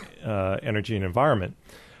on energy and environment.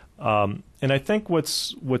 And I think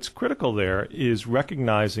what's critical there is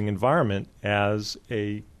recognizing environment as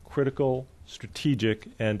a critical strategic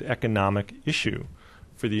and economic issue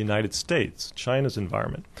for the United States, China's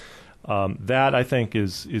environment. That, I think,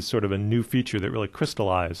 is sort of a new feature that really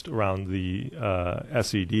crystallized around the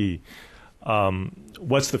SED.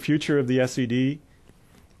 What's the future of the SED?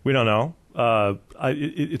 We don't know.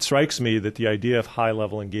 It strikes me that the idea of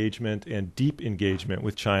high-level engagement and deep engagement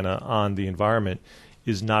with China on the environment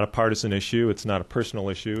is not a partisan issue. It's not a personal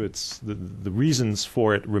issue. It's the reasons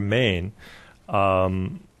for it remain.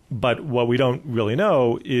 But what we don't really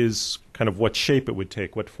know is kind of what shape it would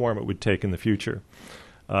take, what form it would take in the future.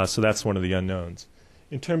 So that's one of the unknowns.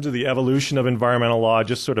 In terms of the evolution of environmental law,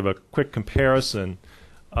 just sort of a quick comparison.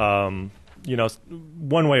 One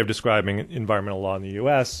way of describing environmental law in the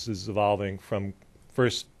U.S. is evolving from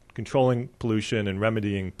first controlling pollution and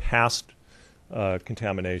remedying past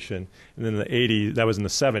contamination, and then in the 80s, that was in the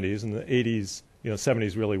 70s, and the 80s,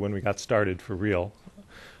 70s really when we got started for real.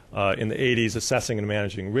 In the 80s, assessing and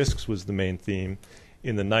managing risks was the main theme.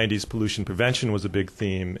 In the 90s, pollution prevention was a big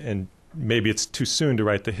theme. And maybe it's too soon to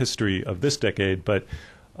write the history of this decade, but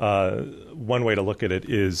one way to look at it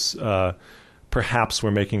is perhaps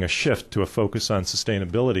we're making a shift to a focus on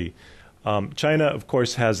sustainability. China, of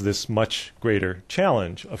course, has this much greater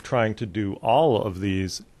challenge of trying to do all of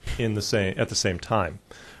these at the same time.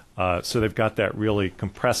 So they've got that really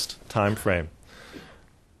compressed time frame.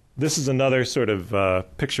 This is another sort of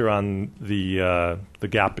picture on the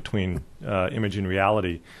gap between image and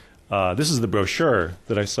reality. This is the brochure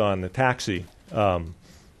that I saw in the taxi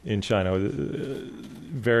in China.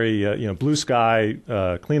 Very, blue sky,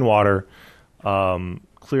 clean water.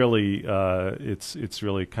 Clearly, it's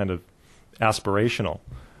really kind of aspirational.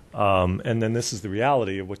 And then this is the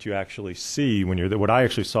reality of what you actually see when you're there, what I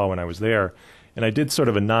actually saw when I was there. And I did sort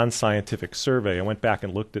of a non-scientific survey. I went back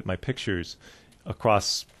and looked at my pictures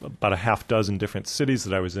across about a half dozen different cities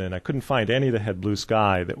that I was in. I couldn't find any that had blue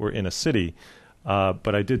sky that were in a city,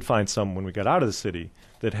 but I did find some when we got out of the city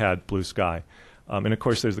that had blue sky. And of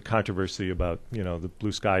course, there's the controversy about the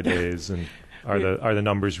blue sky days and are the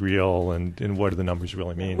numbers real and what do the numbers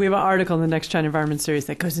really mean? We have an article in the Next China Environment series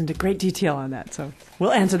that goes into great detail on that, so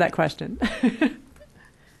we'll answer that question.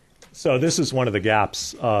 So this is one of the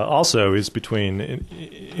gaps also is between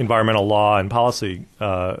environmental law and policy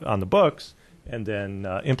on the books and then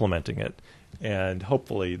implementing it. And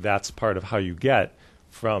hopefully that's part of how you get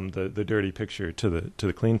from the dirty picture to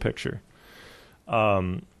the clean picture.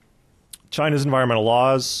 China's environmental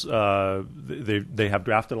laws, they have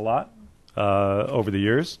drafted a lot over the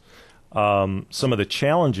years. Some of the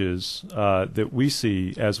challenges that we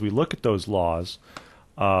see as we look at those laws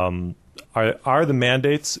are the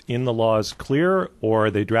mandates in the laws clear, or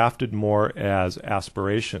are they drafted more as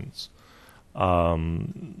aspirations?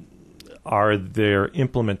 Are there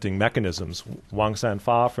implementing mechanisms? Wang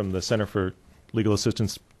Sanfa from the Center for Legal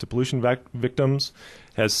Assistance to Pollution Victims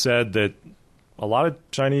has said that a lot of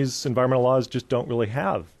Chinese environmental laws just don't really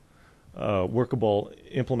have workable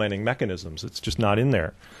implementing mechanisms. It's just not in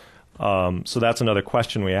there. So that's another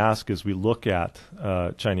question we ask as we look at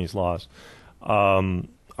Chinese laws.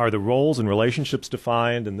 Are the roles and relationships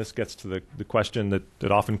defined? And this gets to the question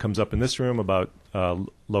that often comes up in this room about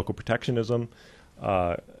local protectionism.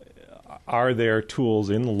 Are there tools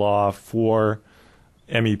in the law for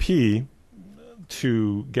MEP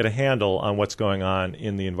to get a handle on what's going on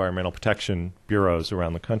in the environmental protection bureaus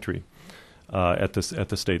around the country at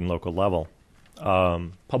the state and local level?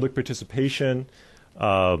 Public participation,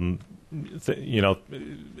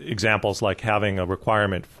 examples like having a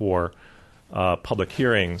requirement for public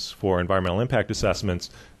hearings for environmental impact assessments,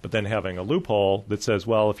 but then having a loophole that says,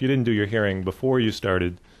 well, if you didn't do your hearing before you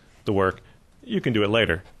started the work, you can do it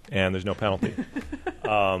later, and there's no penalty.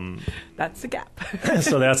 That's a gap.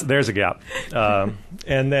 So there's a gap.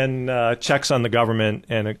 And then checks on the government,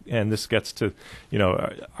 and this gets to,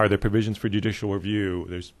 are there provisions for judicial review?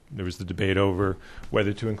 There was the debate over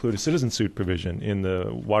whether to include a citizen suit provision in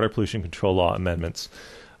the water pollution control law amendments.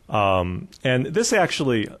 And this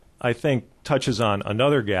actually, I think, touches on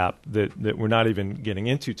another gap that we're not even getting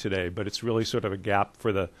into today, but it's really sort of a gap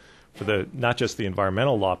for the not just the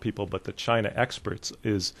environmental law people, but the China experts,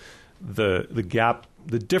 is the gap,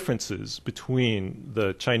 the differences between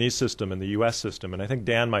the Chinese system and the U.S. system. And I think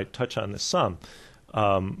Dan might touch on this some.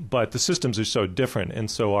 But the systems are so different, and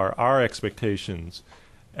so are our expectations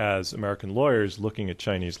as American lawyers looking at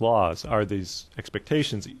Chinese laws. Are these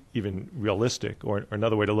expectations even realistic? Or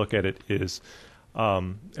another way to look at it is,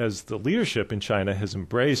 as the leadership in China has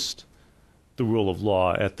embraced the rule of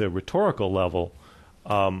law at the rhetorical level,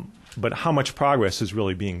 but how much progress is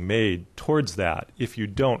really being made towards that? If you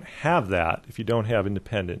don't have that, if you don't have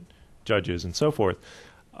independent judges and so forth,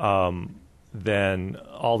 then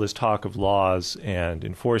all this talk of laws and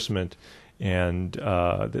enforcement and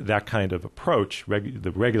that kind of approach,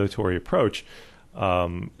 the regulatory approach,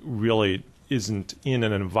 really isn't in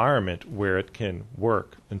an environment where it can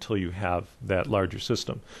work until you have that larger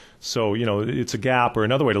system. So, it's a gap, or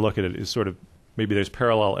another way to look at it is sort of maybe there's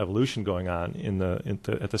parallel evolution going on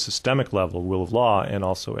at the systemic level, rule of law, and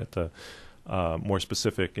also at the more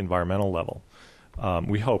specific environmental level.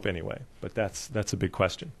 We hope anyway, but that's a big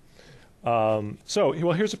question.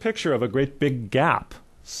 Here's a picture of a great big gap.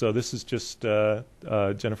 So this is just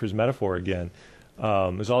Jennifer's metaphor again.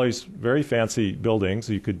 There's all these very fancy buildings.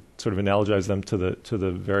 You could sort of analogize them to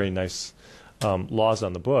the very nice laws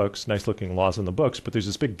on the books, nice-looking laws on the books, but there's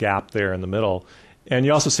this big gap there in the middle. And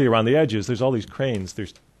you also see around the edges, there's all these cranes. They're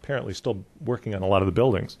apparently still working on a lot of the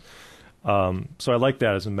buildings. So I like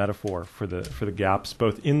that as a metaphor for the gaps,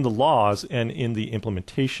 both in the laws and in the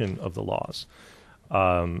implementation of the laws.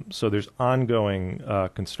 So there's ongoing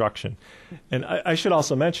construction. And I should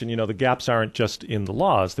also mention, the gaps aren't just in the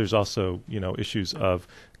laws. There's also, issues of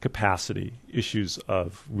capacity, issues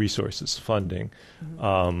of resources, funding.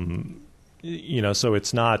 So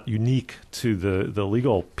it's not unique to the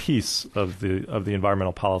legal piece of the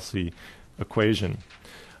environmental policy equation.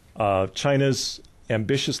 China's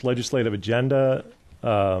ambitious legislative agenda,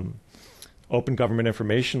 open government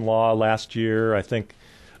information law last year, I think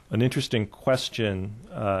an interesting question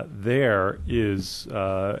there is,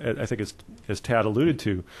 I think as Tad alluded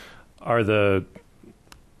to, are the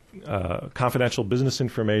confidential business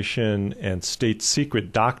information and state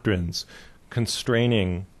secret doctrines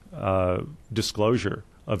constraining disclosure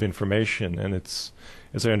of information? And it's,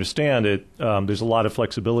 as I understand it, there's a lot of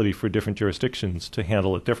flexibility for different jurisdictions to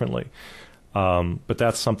handle it differently. But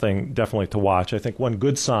that's something definitely to watch. I think one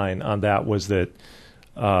good sign on that was that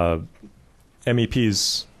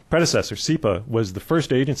MEP's predecessor, SEPA, was the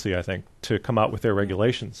first agency, I think, to come out with their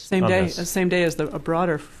regulations. Same day as a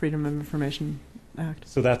broader Freedom of Information Act.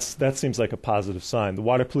 So that seems like a positive sign. The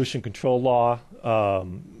water pollution control law,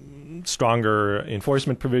 stronger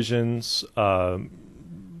enforcement provisions.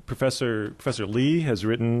 Professor Lee has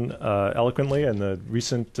written eloquently in the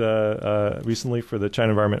recently for the China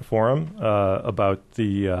Environment Forum about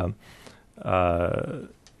the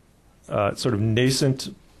sort of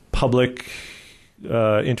nascent public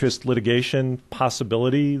interest litigation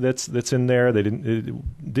possibility that's in there.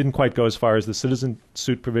 It didn't quite go as far as the citizen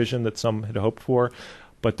suit provision that some had hoped for,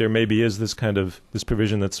 but there maybe is this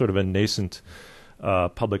provision that's sort of a nascent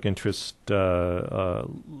public interest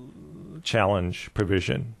challenge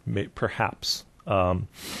provision, perhaps.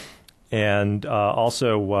 And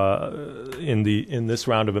also in this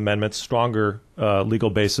round of amendments, stronger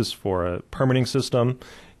legal basis for a permitting system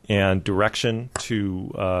and direction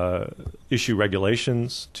to issue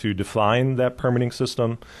regulations to define that permitting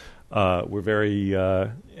system. We're very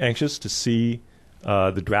anxious to see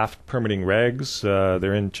the draft permitting regs.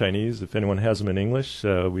 They're in Chinese. If anyone has them in English,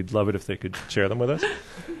 we'd love it if they could share them with us.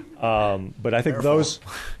 But I think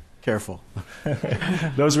Careful.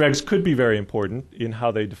 Those regs could be very important in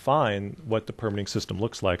how they define what the permitting system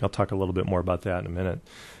looks like. I'll talk a little bit more about that in a minute.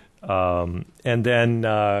 And then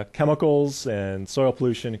chemicals and soil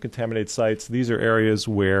pollution and contaminated sites. These are areas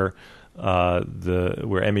where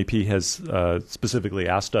MEP has specifically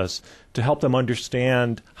asked us to help them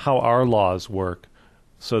understand how our laws work,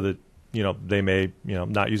 so that they may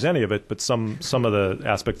not use any of it, but some of the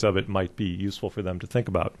aspects of it might be useful for them to think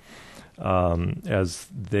about as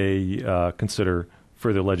they consider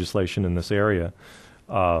further legislation in this area.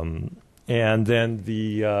 And then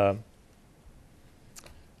the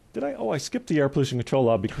I skipped the air pollution control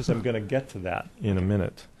law because I'm going to get to that in a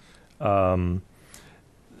minute.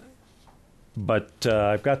 But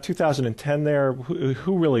I've got 2010 there.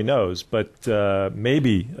 Who really knows? But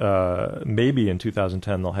maybe in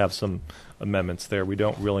 2010 they'll have some amendments there. We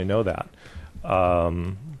don't really know that.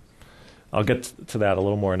 I'll get to that a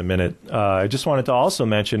little more in a minute. I just wanted to also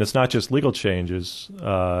mention it's not just legal changes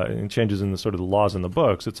and changes in the sort of the laws in the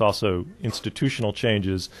books. It's also institutional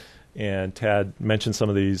changes. And Tad mentioned some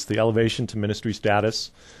of these: the elevation to ministry status,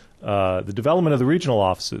 the development of the regional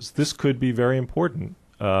offices. This could be very important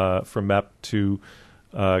for MEP to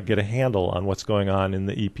get a handle on what's going on in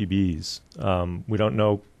the EPBs. We don't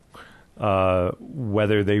know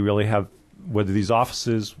whether they really have, whether these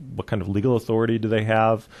offices, what kind of legal authority do they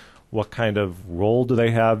have, what kind of role do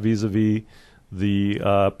they have vis-a-vis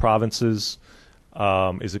the provinces.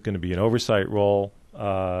 Is it going to be an oversight role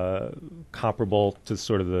comparable to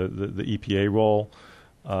sort of the EPA role?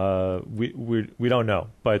 We don't know,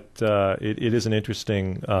 but it is an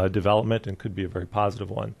interesting development and could be a very positive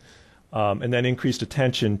one. And then increased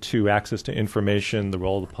attention to access to information, the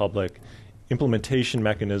role of the public, implementation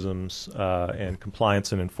mechanisms, and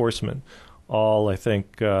compliance and enforcement. All I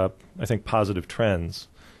think positive trends.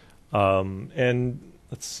 And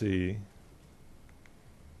let's see.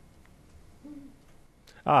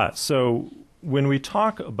 So when we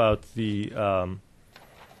talk about the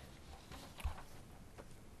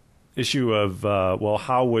issue of,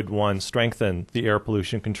 how would one strengthen the air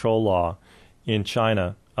pollution control law in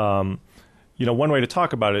China? One way to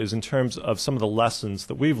talk about it is in terms of some of the lessons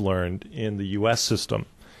that we've learned in the U.S. system,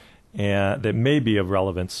 and that may be of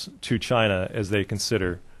relevance to China as they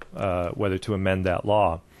consider whether to amend that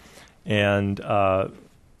law. And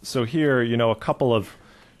so here, a couple of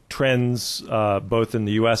trends, both in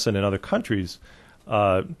the U.S. and in other countries,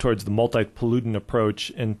 towards the multi-pollutant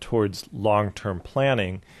approach and towards long-term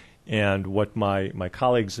planning, and what my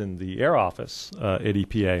colleagues in the Air Office at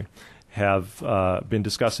EPA have been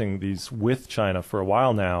discussing these with China for a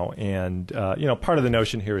while now, and part of the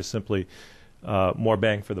notion here is simply more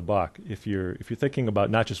bang for the buck. If you're thinking about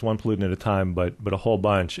not just one pollutant at a time, but a whole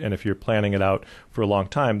bunch, and if you're planning it out for a long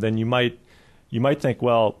time, then you might think,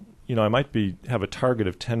 well, I might have a target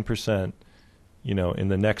of 10%, in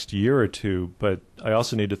the next year or two, but I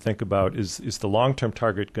also need to think about is the long-term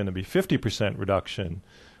target going to be 50% reduction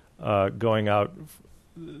going out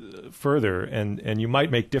further, and you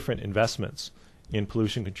might make different investments in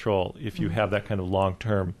pollution control if you have that kind of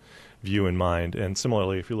long-term view in mind. And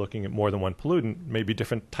similarly, if you're looking at more than one pollutant, maybe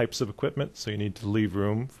different types of equipment, so you need to leave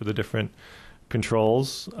room for the different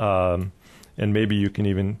controls, and maybe you can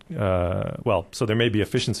even, so there may be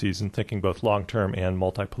efficiencies in thinking both long-term and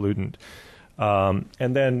multi-pollutant.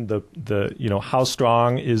 And then how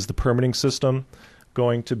strong is the permitting system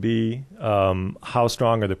going to be? How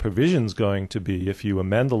strong are the provisions going to be? If you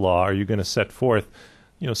amend the law, are you going to set forth,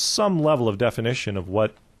 some level of definition of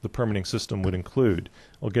what the permitting system would include?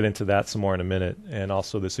 We'll get into that some more in a minute, and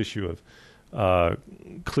also this issue of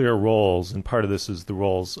clear roles. And part of this is the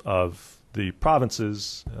roles of the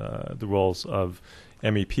provinces, the roles of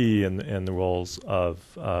MEP, and the roles of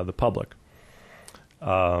the public.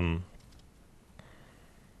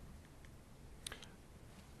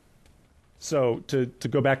 So to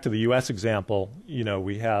go back to the U.S. example,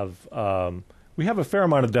 we have a fair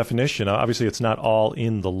amount of definition. Obviously, it's not all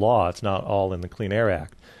in the law. It's not all in the Clean Air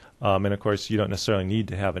Act. And of course, you don't necessarily need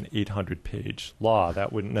to have an 800-page law.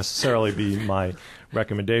 That wouldn't necessarily be my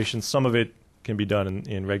recommendation. Some of it can be done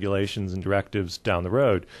in regulations and directives down the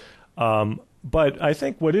road. But I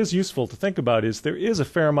think what is useful to think about is there is a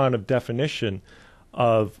fair amount of definition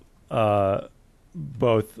of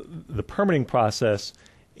both the permitting process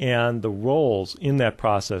and the roles in that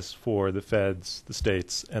process for the feds, the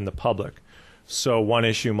states, and the public. So one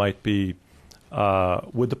issue might be,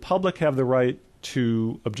 would the public have the right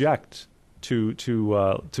to object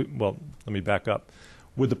well, let me back up.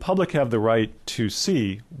 Would the public have the right to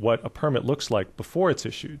see what a permit looks like before it's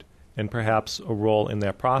issued, and perhaps a role in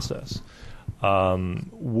that process?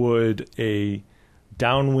 Would a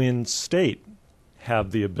downwind state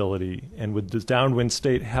have the ability, and would the downwind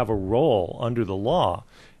state have a role under the law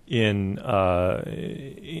in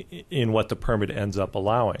what the permit ends up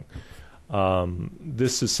allowing?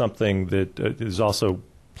 This is something that is also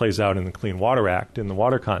plays out in the Clean Water Act in the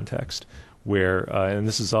water context, where and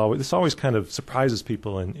this always kind of surprises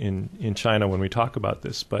people in China when we talk about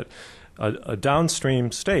this, but a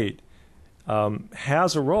downstream state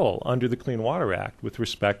has a role under the Clean Water Act with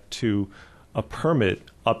respect to a permit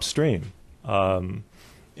upstream,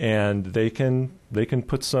 and they can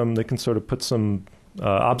put some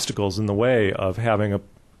obstacles in the way of having a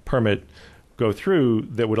permit go through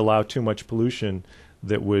that would allow too much pollution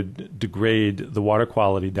that would degrade the water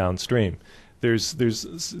quality downstream.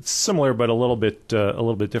 It's similar, but a little bit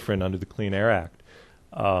different under the Clean Air Act.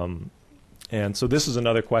 And so this is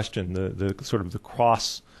another question. The sort of the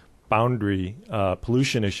cross-boundary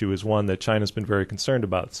pollution issue is one that China's been very concerned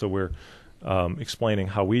about. So we're explaining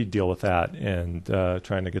how we deal with that and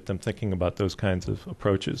trying to get them thinking about those kinds of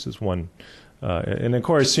approaches is one. And of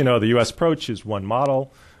course, the U.S. approach is one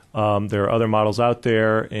model. There are other models out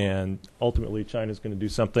there, and ultimately China's going to do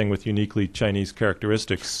something with uniquely Chinese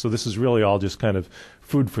characteristics. So this is really all just kind of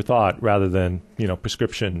food for thought rather than,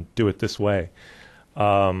 prescription, do it this way.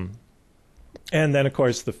 And then, of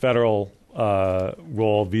course, the federal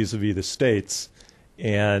role vis-a-vis the states.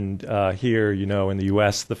 And here, in the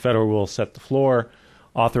U.S., the federal will set the floor,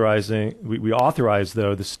 we authorize,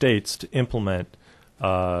 though, the states to implement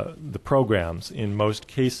the programs in most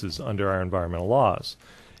cases under our environmental laws.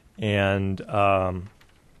 And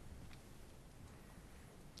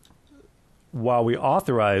while we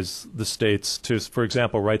authorize the states to, for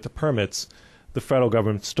example, write the permits, the federal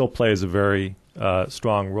government still plays a very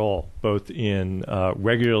strong role, both in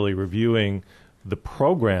regularly reviewing the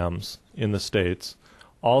programs in the states,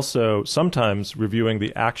 also sometimes reviewing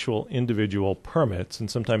the actual individual permits,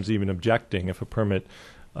 and sometimes even objecting if a permit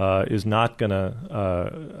is not going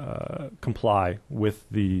to comply with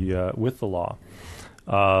the law.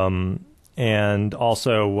 And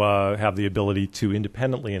also have the ability to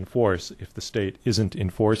independently enforce if the state isn't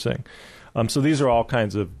enforcing. So these are all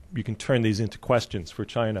kinds of, you can turn these into questions for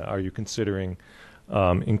China. Are you considering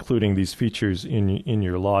including these features in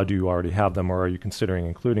your law? Do you already have them, or are you considering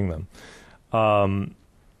including them?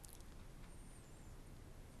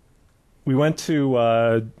 We went to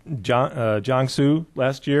Jiangsu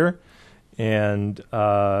last year, and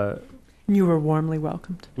you were warmly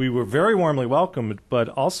welcomed. We were very warmly welcomed, but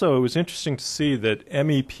also it was interesting to see that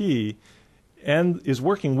MEP and is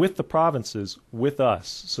working with the provinces with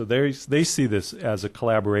us. So they see this as a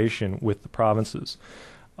collaboration with the provinces.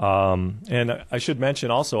 And I should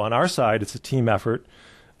mention also on our side, it's a team effort,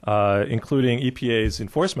 including EPA's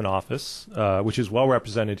Enforcement Office, which is well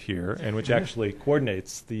represented here and which actually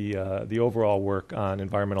coordinates the overall work on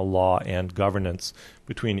environmental law and governance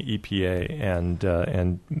between EPA and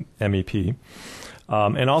MEP.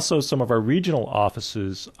 And also some of our regional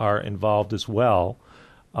offices are involved as well.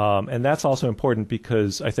 And that's also important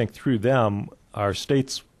because I think through them,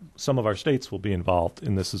 some of our states will be involved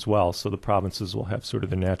in this as well. So the provinces will have sort of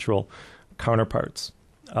their natural counterparts.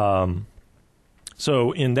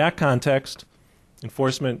 So in that context,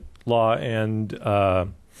 enforcement law and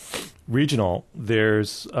regional,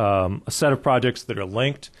 there's a set of projects that are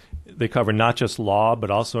linked. They cover not just law, but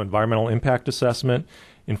also environmental impact assessment,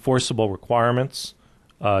 enforceable requirements,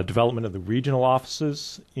 development of the regional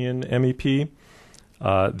offices in MEP,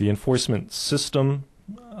 the enforcement system,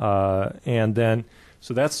 and then,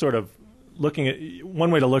 so that's sort of looking at,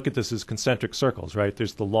 one way to look at this is concentric circles, right?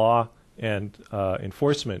 There's the law and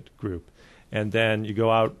enforcement group, and then you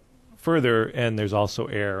go out further, and there's also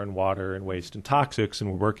air and water and waste and toxics,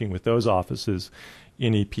 and we're working with those offices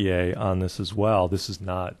in EPA on this as well. This is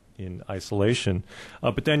not in isolation.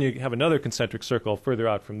 But then you have another concentric circle further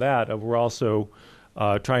out from that. We're also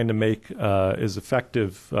trying to make as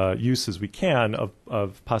effective use as we can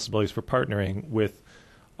of possibilities for partnering with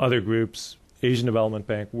other groups, Asian Development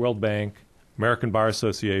Bank, World Bank, American Bar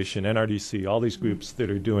Association, NRDC, all these groups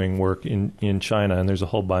that are doing work in China, and there's a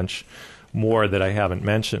whole bunch more that I haven't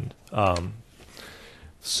mentioned.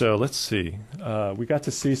 So let's see. We got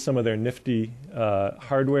to see some of their nifty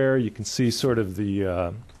hardware. You can see sort of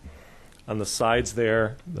the on the sides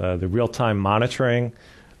there, the real-time monitoring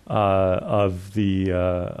of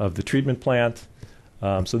the treatment plant.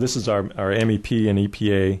 So this is our MEP and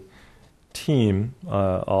EPA team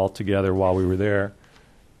all together while we were there.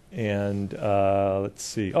 And let's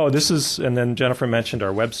see. Oh, this is, and then Jennifer mentioned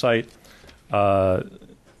our website,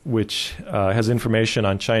 which has information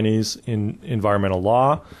on Chinese environmental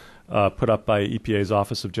law, put up by EPA's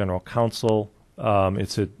Office of General Counsel.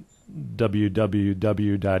 It's at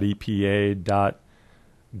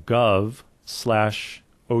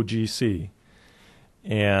www.epa.gov/OGC.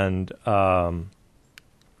 And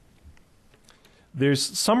there's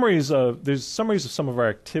summaries of some of our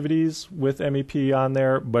activities with MEP on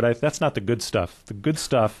there, but that's not the good stuff. The good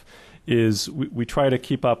stuff is we try to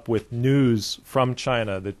keep up with news from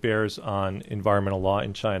China that bears on environmental law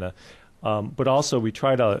in China, but also we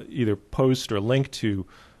try to either post or link to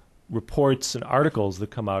reports and articles that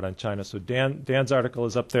come out on China. So Dan's article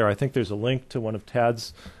is up there. I think there's a link to one of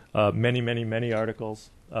Tad's many articles.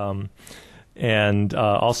 And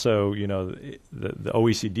also, you know, the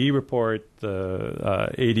OECD report, the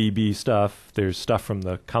ADB stuff. There's stuff from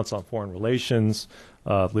the Council on Foreign Relations,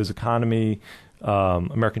 Liz Economy,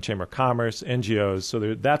 American Chamber of Commerce, NGOs.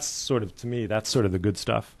 So that's sort of, to me, that's sort of the good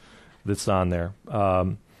stuff that's on there.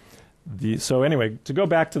 So anyway, to go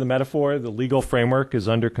back to the metaphor, the legal framework is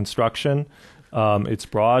under construction. It's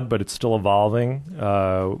broad, but it's still evolving.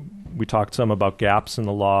 We talked some about gaps in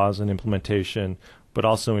the laws and implementation, but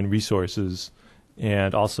also in resources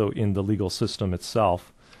and also in the legal system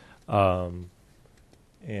itself. And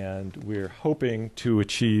we're hoping to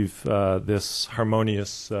achieve this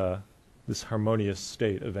harmonious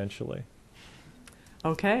state eventually.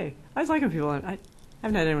 Okay. I was liking people. I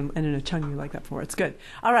haven't had anyone in a chungy like that before. It's good.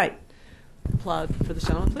 All right. Applaud for the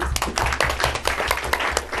gentleman, please.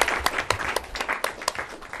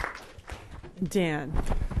 Dan.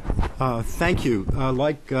 Thank you.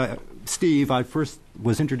 Like Steve, I first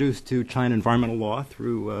was introduced to China environmental law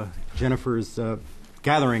through Jennifer's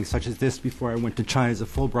gatherings such as this before I went to China as a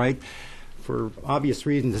Fulbright. For obvious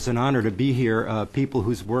reasons, it's an honor to be here. People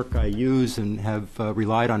whose work I use and have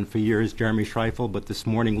relied on for years, Jeremy Schreifel, but this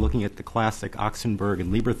morning looking at the classic Oxenberg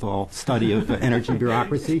and Lieberthal study of energy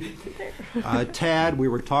bureaucracy. Tad, we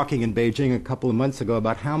were talking in Beijing a couple of months ago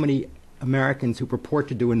about how many Americans who purport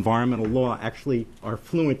to do environmental law actually are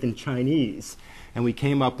fluent in Chinese. And we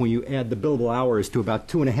came up, when you add the billable hours, to about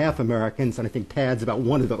 2.5 Americans, and I think Tad's about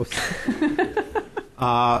one of those.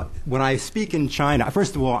 When I speak in China,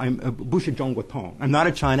 first of all, I'm a Bushi Zhongguotong. I'm not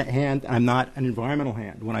a China hand, I'm not an environmental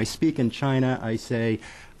hand. When I speak in China, I say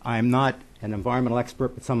I'm not an environmental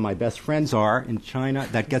expert, but some of my best friends are in China.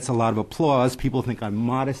 That gets a lot of applause. People think I'm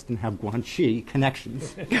modest and have Guanxi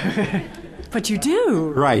connections. But you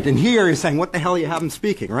do. Right, and here you're saying, what the hell you have them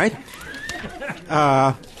speaking, right?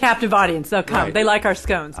 Captive audience, they'll come. Right. They like our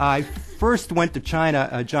scones. I first went to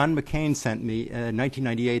China, John McCain sent me in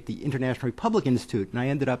 1998 the International Republic Institute, and I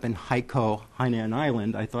ended up in Haikou, Hainan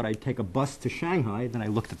Island. I thought I'd take a bus to Shanghai, then I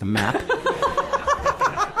looked at the map.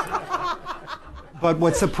 But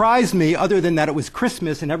what surprised me, other than that it was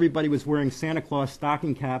Christmas and everybody was wearing Santa Claus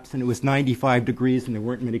stocking caps and it was 95 degrees and there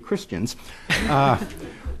weren't many Christians,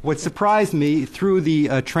 what surprised me through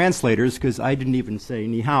the translators, because I didn't even say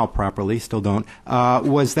ni hao properly, still don't,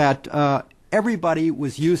 was that everybody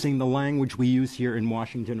was using the language we use here in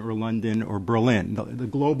Washington or London or Berlin, the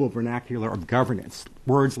global vernacular of governance.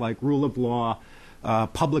 Words like rule of law,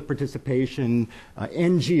 public participation,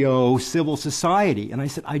 NGO, civil society. And I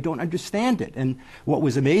said, I don't understand it. And what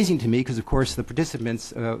was amazing to me, because of course the participants,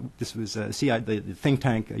 this was the think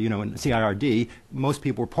tank, in CIRD, most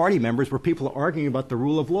people were party members, where people are arguing about the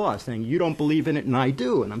rule of law, saying, you don't believe in it and I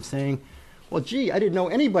do. And I'm saying, well, gee, I didn't know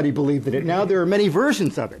anybody believed in it. Now there are many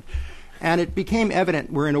versions of it. And it became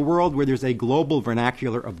evident we're in a world where there's a global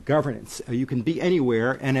vernacular of governance. You can be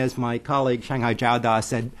anywhere, and as my colleague Shanghai Jiaoda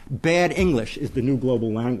said, bad English is the new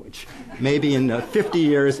global language. Maybe in 50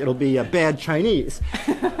 years it'll be bad Chinese.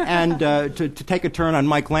 And to take a turn on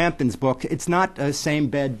Mike Lampton's book, it's not same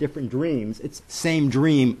bed, different dreams. It's same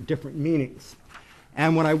dream, different meanings.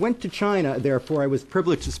 And when I went to China, therefore, I was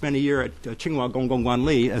privileged to spend a year at Tsinghua Gonggonguan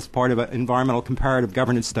Li as part of an environmental comparative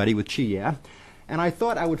governance study with Qi Ye. And I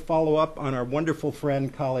thought I would follow up on our wonderful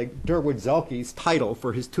friend, colleague Durwood Zelke's title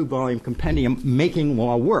for his 2-volume compendium, Making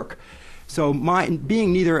Law Work. So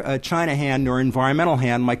being neither a China hand nor environmental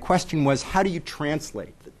hand, my question was, how do you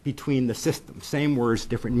translate between the systems? Same words,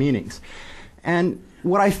 different meanings. And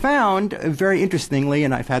what I found, very interestingly,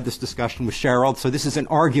 and I've had this discussion with Cheryl, so this is an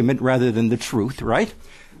argument rather than the truth, right,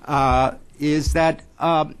 is that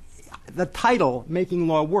the title, Making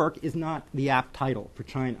Law Work, is not the apt title for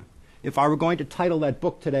China. If I were going to title that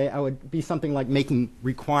book today, I would be something like Making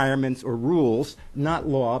Requirements or Rules, not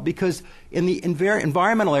Law, because in the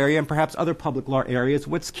environmental area and perhaps other public law areas,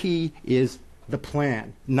 what's key is the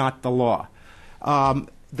plan, not the law.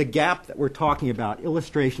 The gap that we're talking about,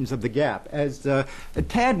 illustrations of the gap. As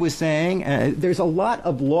Tad was saying, there's a lot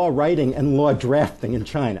of law writing and law drafting in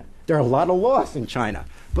China. There are a lot of laws in China,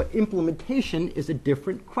 but implementation is a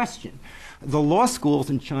different question. The law schools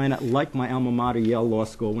in China, like my alma mater, Yale Law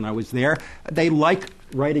School, when I was there, they like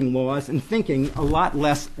writing laws and thinking, a lot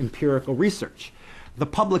less empirical research. The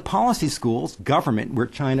public policy schools, government, where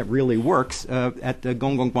China really works, at the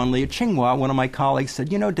Gonggonguan Li at Tsinghua, one of my colleagues said,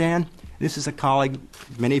 Dan, this is a colleague,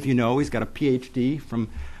 many of you know, he's got a PhD from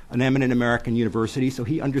an eminent American university, so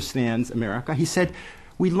he understands America. He said,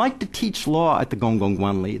 we like to teach law at the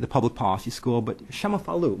Gonggonguan Li, the public policy school, but Shema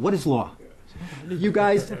Falu, what is law? You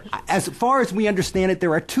guys, as far as we understand it,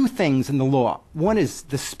 there are two things in the law. One is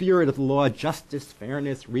the spirit of the law, justice,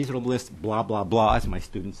 fairness, reasonableness, blah, blah, blah, as my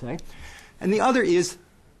students say. And the other is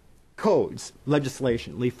codes,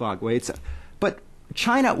 legislation, Li Fagwei. But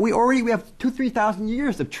China, we have 2,000-3,000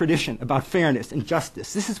 years of tradition about fairness and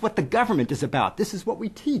justice. This is what the government is about. This is what we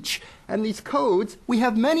teach. And these codes, we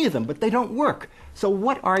have many of them, but they don't work. So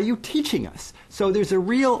what are you teaching us? So there's a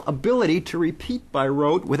real ability to repeat by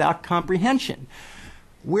rote without comprehension.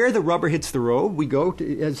 Where the rubber hits the road, we go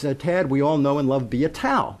to, as Tad, we all know and love Bia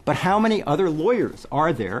Tao. But how many other lawyers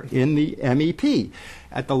are there in the MEP?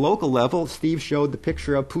 At the local level, Steve showed the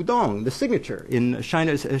picture of Pudong, the signature, in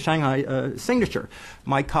Shanghai signature.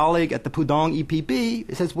 My colleague at the Pudong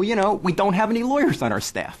EPB says, well, we don't have any lawyers on our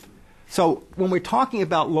staff. So when we're talking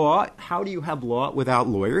about law, how do you have law without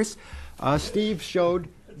lawyers? Steve showed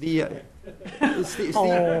the... Well,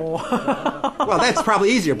 that's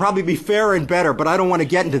probably easier. Probably be fairer and better, but I don't want to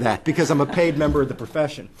get into that because I'm a paid member of the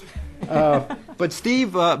profession. But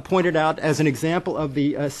Steve pointed out as an example of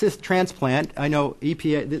the cyst transplant, I know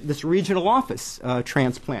EPA, this regional office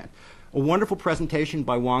transplant. A wonderful presentation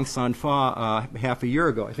by Wang Sanfa half a year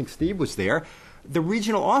ago. I think Steve was there. The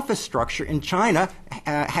regional office structure in China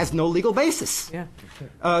has no legal basis. Yeah.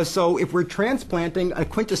 So if we're transplanting a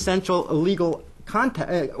quintessential legal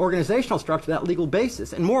organizational structure, that legal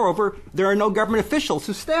basis, and moreover, there are no government officials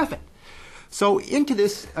who staff it. So into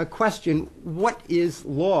this question, what is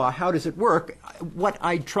law? How does it work? What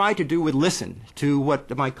I try to do would listen to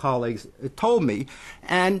what my colleagues told me.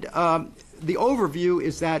 And the overview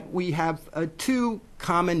is that we have two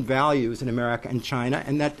common values in America and China,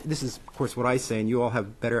 and that this is, of course, what I say, and you all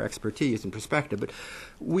have better expertise and perspective, but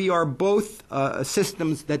we are both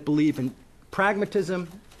systems that believe in pragmatism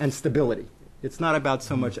and stability. It's not about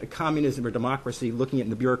so much a communism or democracy looking at it in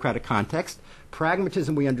the bureaucratic context.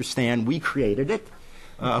 Pragmatism, we understand. We created it.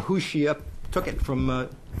 Hu Xia took it from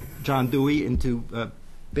John Dewey into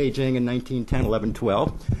Beijing in 1910, 11,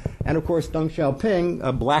 12. And of course, Deng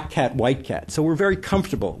Xiaoping, black cat, white cat. So we're very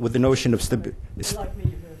comfortable with the notion of stability.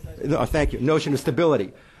 Thank you. Notion of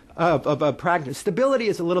stability. Stability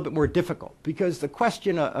is a little bit more difficult because the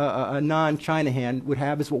question a non-China hand would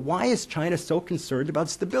have is, well, why is China so concerned about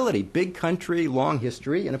stability? Big country, long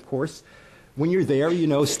history, and of course, when you're there, you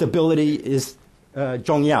know stability is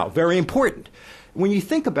重要, very important. When you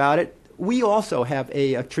think about it, we also have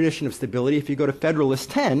a tradition of stability. If you go to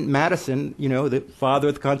Federalist 10, Madison, you know, the father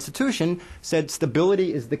of the Constitution, said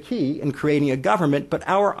stability is the key in creating a government, but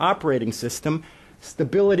our operating system,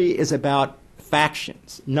 stability is about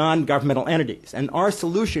factions, non-governmental entities. And our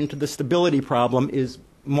solution to the stability problem is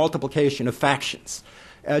multiplication of factions.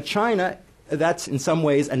 China, that's in some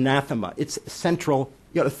ways anathema. It's central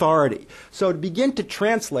authority. So to begin to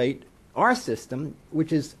translate our system,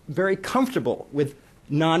 which is very comfortable with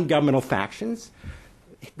non-governmental factions,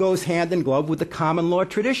 goes hand in glove with the common law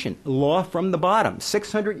tradition, law from the bottom,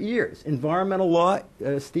 600 years. Environmental law,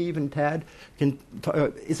 Steve and Tad,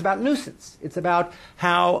 is about nuisance. It's about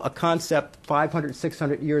how a concept 500,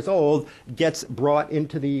 600 years old gets brought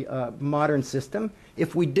into the modern system.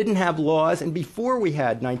 If we didn't have laws, and before we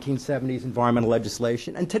had 1970s environmental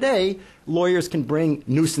legislation, and today lawyers can bring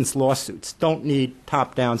nuisance lawsuits, don't need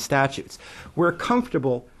top-down statutes. We're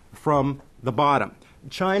comfortable from the bottom.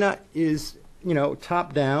 China is, you know,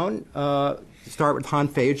 top-down, start with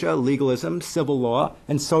Hanfeja, legalism, civil law,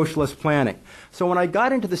 and socialist planning. So when I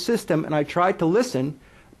got into the system and I tried to listen,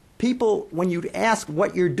 people, when you ask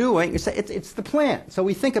what you're doing, you say it's the plan. So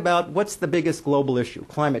we think about what's the biggest global issue,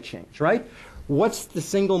 climate change, right? What's the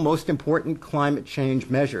single most important climate change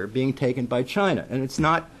measure being taken by China? And it's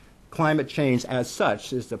not climate change as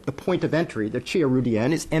such. Is the point of entry, the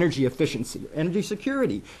Chia-Rudian, is energy efficiency, energy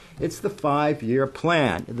security. It's the 5-year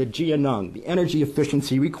plan, the Jianeng, the energy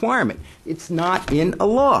efficiency requirement. It's not in a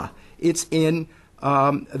law. It's in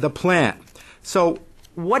the plan. So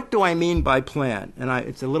what do I mean by plan? And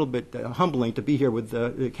it's a little bit humbling to be here with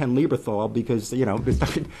Ken Lieberthal because, you know,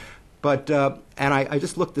 but and I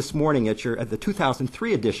just looked this morning at the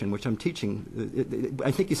 2003 edition, which I'm teaching. I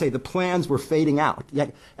think you say the plans were fading out,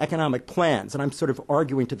 yet economic plans, and I'm sort of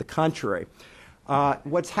arguing to the contrary.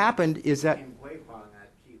 What's happened is that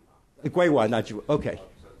Guiwan, not you. Okay.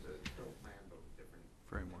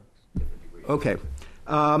 Okay.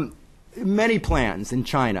 Many plans in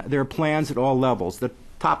China. There are plans at all levels. The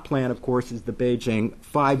top plan, of course, is the Beijing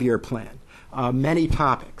 5-year plan. Many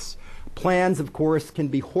topics. Plans, of course, can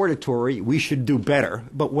be hortatory. We should do better.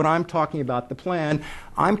 But when I'm talking about the plan,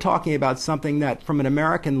 I'm talking about something that, from an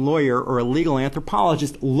American lawyer or a legal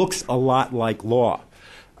anthropologist, looks a lot like law,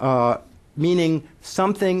 meaning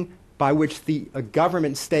something by which the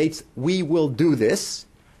government states, we will do this,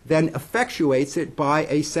 then effectuates it by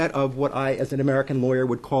a set of what I, as an American lawyer,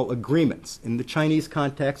 would call agreements. In the Chinese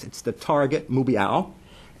context, it's the target, mubiao.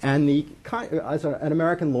 And as an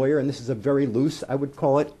American lawyer, and this is a very loose, I would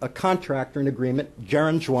call it a contract or an agreement,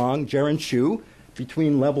 Jiren Zhuang, Jiren Shu,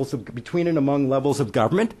 between and among levels of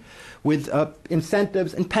government, with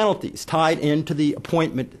incentives and penalties tied into the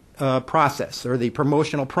appointment process or the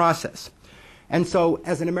promotional process. And so,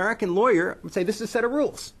 as an American lawyer, I would say this is a set of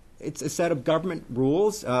rules. It's a set of government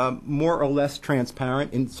rules, more or less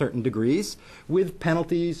transparent in certain degrees, with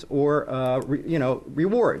penalties or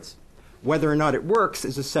rewards. Whether or not it works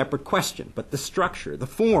is a separate question, but the structure, the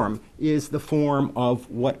form, is the form of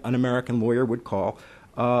what an American lawyer would call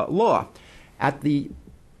law. At the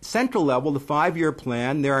central level, the 5-year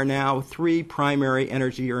plan, there are now 3 primary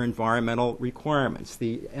energy or environmental requirements.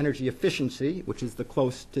 The energy efficiency, which is the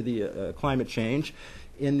close to the climate change.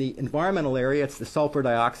 In the environmental area, it's the sulfur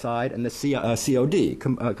dioxide and the COD,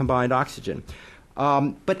 combined oxygen.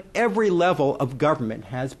 But every level of government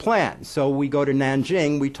has plans. So we go to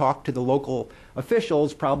Nanjing, we talk to the local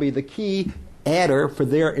officials. Probably the key adder for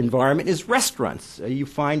their environment is restaurants. You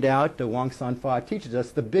find out, Wang Sanfa teaches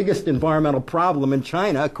us, the biggest environmental problem in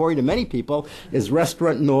China, according to many people, is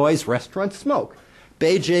restaurant noise, restaurant smoke.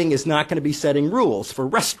 Beijing is not going to be setting rules for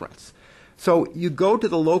restaurants. So you go to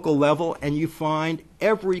the local level and you find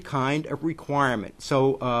every kind of requirement.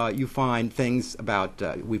 So you find things about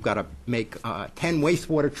we've got to make 10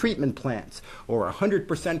 wastewater treatment plants or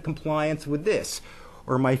 100% compliance with this.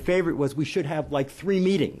 Or my favorite was we should have like 3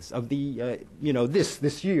 meetings of the,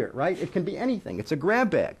 this year, right? It can be anything. It's a grab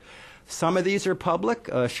bag. Some of these are public.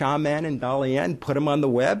 Xiamen and Dalian put them on the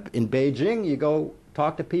web. In Beijing, you go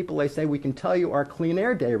talk to people, they say, we can tell you our clean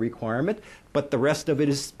air day requirement, but the rest of it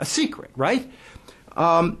is a secret, right?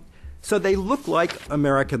 So they look like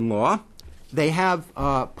American law. They have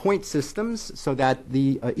point systems so that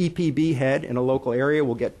the EPB head in a local area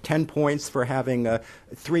will get 10 points for having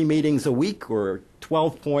 3 meetings a week, or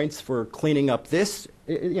 12 points for cleaning up this.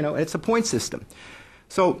 It's a point system.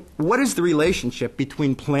 So what is the relationship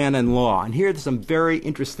between plan and law? And here are some very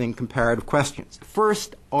interesting comparative questions.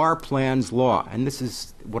 First, are plans law? And this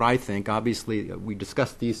is what I think. Obviously, we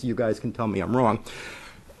discussed these. You guys can tell me I'm wrong.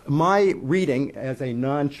 My reading as a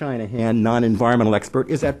non-China hand, non-environmental expert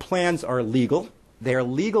is that plans are legal. They are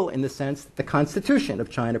legal in the sense that the Constitution of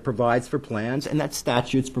China provides for plans, and that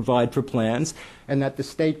statutes provide for plans, and that the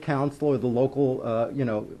State Council or the local,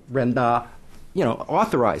 Renda,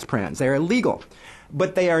 authorize plans. They are legal.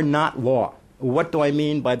 But they are not law. What do I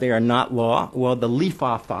mean by they are not law? Well, the Li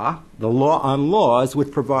Fa Fa, the law on laws,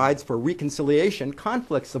 which provides for reconciliation,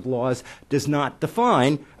 conflicts of laws, does not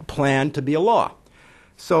define a plan to be a law.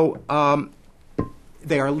 So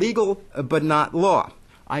they are legal but not law.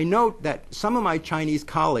 I note that some of my Chinese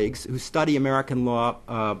colleagues who study American law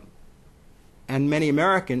and many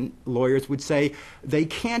American lawyers would say they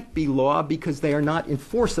can't be law because they are not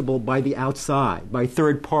enforceable by the outside, by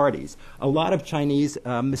third parties. A lot of Chinese,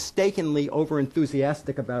 mistakenly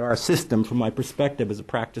over-enthusiastic about our system, from my perspective as a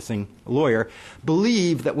practicing lawyer,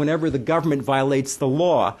 believe that whenever the government violates the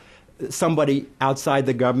law, somebody outside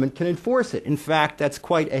the government can enforce it. In fact, that's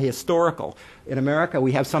quite ahistorical. In America,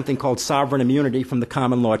 we have something called sovereign immunity from the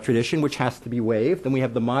common law tradition, which has to be waived, and we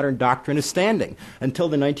have the modern doctrine of standing. Until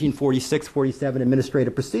the 1946-47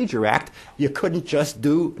 Administrative Procedure Act, you couldn't just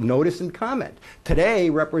do notice and comment. Today,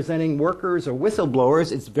 representing workers or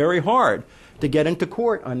whistleblowers, it's very hard to get into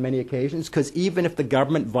court on many occasions, because even if the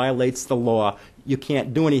government violates the law, you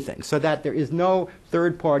can't do anything. So that there is no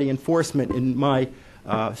third-party enforcement in my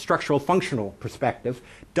structural functional perspective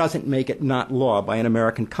doesn't make it not law by an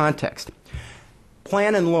American context.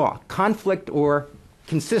 Plan and law, conflict or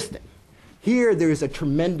consistent. Here there's a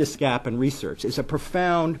tremendous gap in research. It's a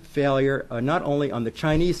profound failure not only on the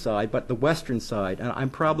Chinese side but the Western side. And I'm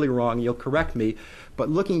probably wrong, you'll correct me, but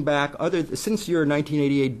looking back, since your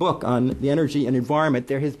 1988 book on the energy and environment,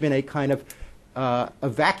 there has been a kind of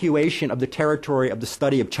evacuation of the territory of the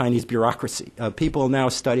study of Chinese bureaucracy. People are now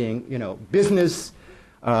studying, business.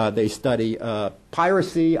 They study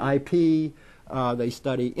piracy, IP. They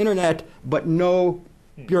study internet, but no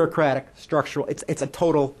bureaucratic structural. It's a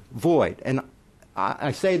total void. And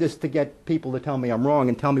I say this to get people to tell me I'm wrong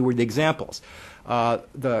and tell me where the examples.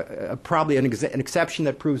 Probably an exception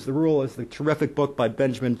that proves the rule is the terrific book by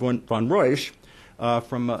Benjamin von Reusch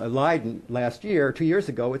from Leiden last year, 2 years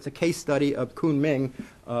ago. It's a case study of Kunming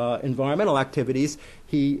environmental activities.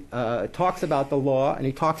 He talks about the law and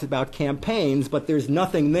he talks about campaigns, but there's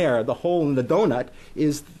nothing there. The hole in the donut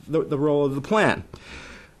is the role of the plan.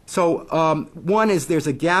 So one is there's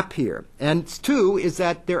a gap here. And two is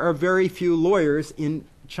that there are very few lawyers in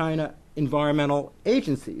China environmental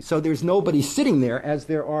agencies. So there's nobody sitting there, as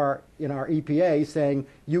there are in our EPA, saying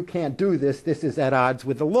you can't do this, this is at odds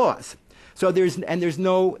with the laws. So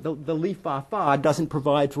the Li Fa Fa doesn't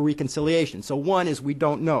provide for reconciliation. So one is we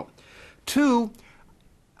don't know. Two,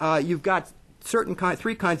 you've got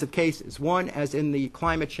three kinds of cases. One, as in the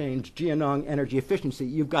climate change, Jianong energy efficiency,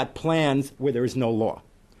 you've got plans where there is no law.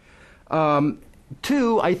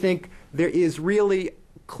 Two, I think there is really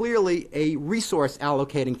clearly a resource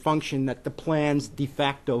allocating function that the plans de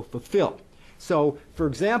facto fulfill. So, for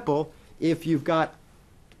example, if you've got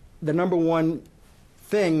the number one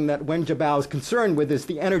thing that Wen Jiabao is concerned with is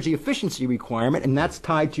the energy efficiency requirement, and that's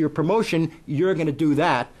tied to your promotion, you're going to do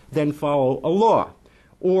that, then follow a law.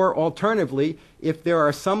 Or alternatively, if there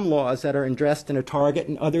are some laws that are addressed in a target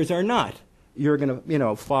and others are not, you're going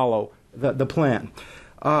to follow the plan.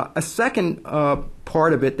 A second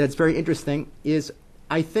part of it that's very interesting is,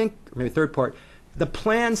 I think, maybe a third part, the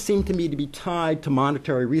plans seem to me to be tied to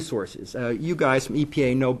monetary resources. You guys from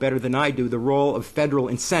EPA know better than I do the role of federal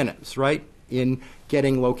incentives, right, in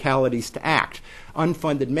getting localities to act.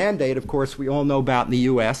 Unfunded mandate, of course, we all know about in the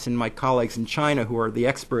U.S., and my colleagues in China who are the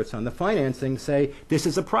experts on the financing say this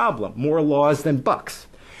is a problem, more laws than bucks.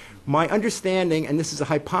 My understanding, and this is a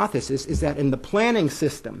hypothesis, is that in the planning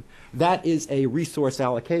system, that is a resource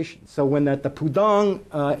allocation. So when the Pudong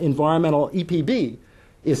environmental EPB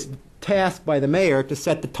is tasked by the mayor to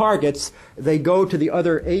set the targets, they go to the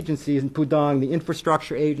other agencies in Pudong, the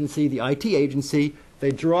infrastructure agency, the IT agency,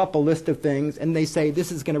 they draw up a list of things, and they say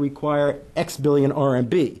this is going to require X billion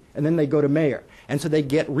RMB, and then they go to mayor. And so they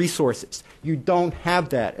get resources. You don't have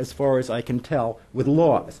that, as far as I can tell, with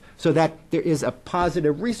laws, so that there is a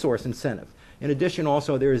positive resource incentive. In addition,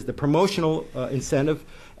 also, there is the promotional incentive,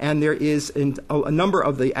 and there is a number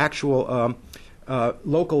of the actual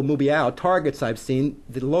local Mubiao targets I've seen,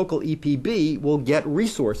 the local EPB will get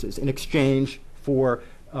resources in exchange for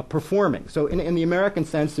performing. So in the American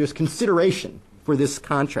sense, there's consideration for this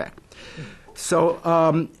contract.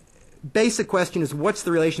 So basic question is, what's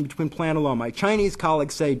the relation between plan and law? My Chinese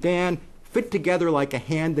colleagues say, Dan, fit together like a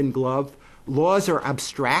hand and glove. Laws are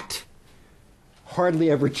abstract, hardly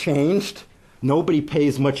ever changed. Nobody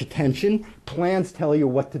pays much attention. Plans tell you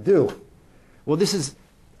what to do. Well, this is,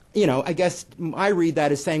 I guess I read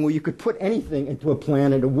that as saying, well, you could put anything into a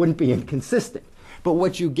plan and it wouldn't be inconsistent. But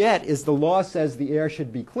what you get is the law says the air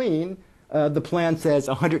should be clean. The plan says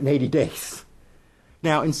 180 days.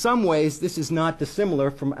 Now, in some ways, this is not dissimilar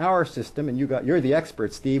from our system, and you're the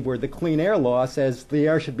expert, Steve, where the clean air law says the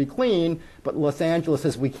air should be clean, but Los Angeles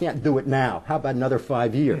says we can't do it now. How about another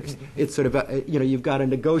 5 years? It's sort of, you've got a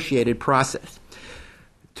negotiated process.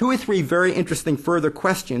 2 or 3 very interesting further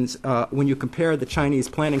questions when you compare the Chinese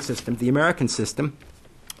planning system to the American system.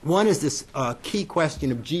 One is this key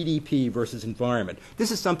question of GDP versus environment. This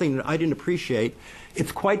is something that I didn't appreciate.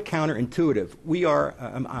 It's quite counterintuitive.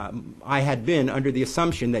 I had been under the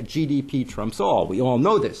assumption that GDP trumps all. We all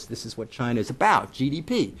know this. This is what China is about,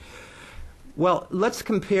 GDP. Well, let's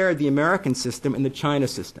compare the American system and the China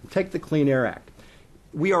system. Take the Clean Air Act.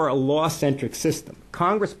 We are a law-centric system.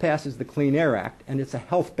 Congress passes the Clean Air Act, and it's a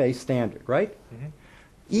health-based standard, right? Mm-hmm.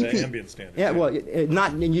 The ambient standard. Yeah, well,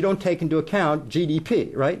 and you don't take into account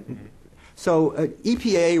GDP, right? Mm-hmm. So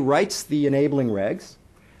EPA writes the enabling regs.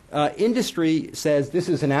 Industry says this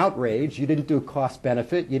is an outrage. You didn't do cost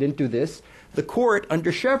benefit. You didn't do this. The court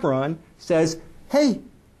under Chevron says, hey,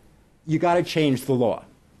 you got to change the law.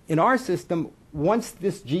 In our system, once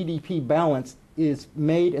this GDP balance is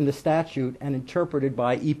made in the statute and interpreted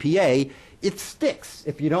by EPA, it sticks.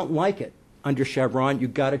 If you don't like it under Chevron,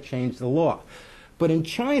 you've got to change the law. But in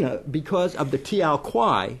China, because of the Tiao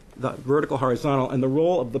Kuai, the vertical horizontal, and the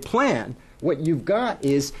role of the plan, what you've got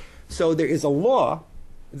is, so there is a law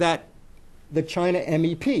that the China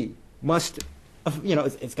MEP must,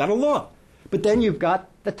 it's got a law. But then you've got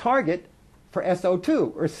the target for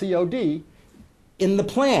SO2 or COD in the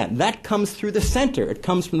plan. That comes through the center. It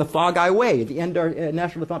comes from the Fagai Way, the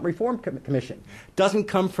National Development Reform Commission. It doesn't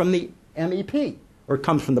come from the MEP, or it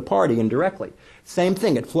comes from the party indirectly. Same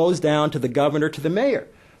thing. It flows down to the governor, to the mayor,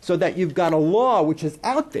 so that you've got a law which is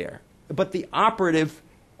out there, but the operative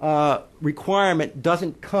requirement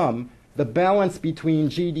doesn't come. The balance between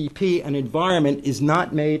GDP and environment is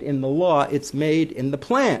not made in the law. It's made in the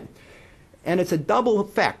plan. And it's a double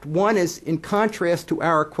effect. One is, in contrast to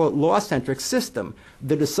our, quote, law-centric system,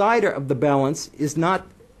 the decider of the balance is not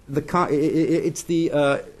it's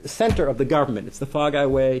the center of the government. It's the Fagai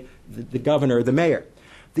Way, the governor, the mayor.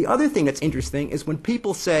 The other thing that's interesting is when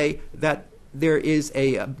people say that there is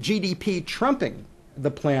a GDP trumping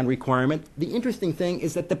the plan requirement, the interesting thing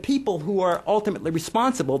is that the people who are ultimately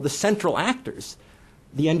responsible, the central actors,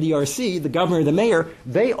 the NDRC, the governor, the mayor,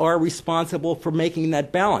 they are responsible for making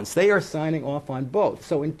that balance. They are signing off on both.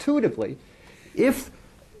 So intuitively, if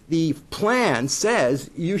the plan says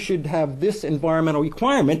you should have this environmental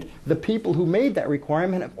requirement, the people who made that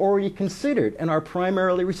requirement have already considered and are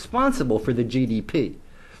primarily responsible for the GDP.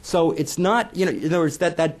 So it's not, in other words,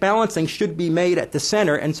 that balancing should be made at the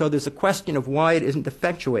center, and so there's a question of why it isn't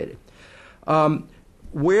effectuated. Two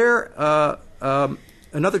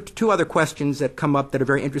other questions that come up that are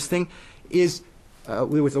very interesting is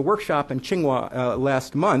there was a workshop in Tsinghua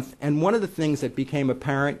last month, and one of the things that became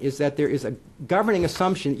apparent is that there is a governing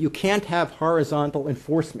assumption that you can't have horizontal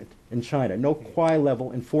enforcement in China, no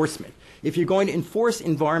Kuai-level enforcement. If you're going to enforce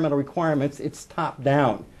environmental requirements, it's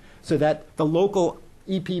top-down, so that the local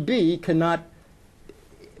EPB cannot,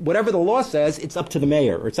 whatever the law says, it's up to the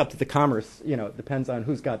mayor, or it's up to the commerce, it depends on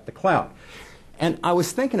who's got the clout. And I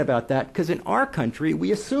was thinking about that because in our country,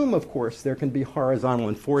 we assume, of course, there can be horizontal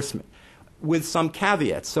enforcement with some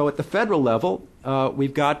caveats. So at the federal level,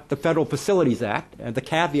 we've got the Federal Facilities Act, and the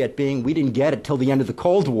caveat being we didn't get it till the end of the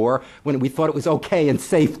Cold War when we thought it was okay and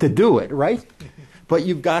safe to do it, right? But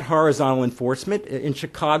you've got horizontal enforcement. In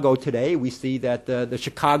Chicago today, we see that the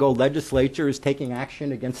Chicago legislature is taking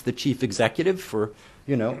action against the chief executive for,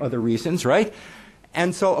 other reasons, right?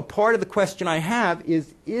 And so a part of the question I have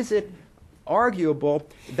is it arguable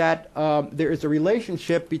that there is a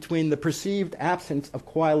relationship between the perceived absence of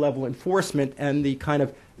Kuai-level enforcement and the kind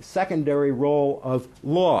of secondary role of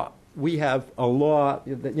law? We have a law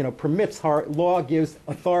that, law gives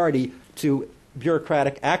authority to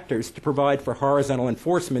bureaucratic actors to provide for horizontal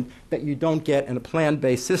enforcement that you don't get in a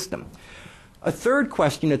plan-based system. A third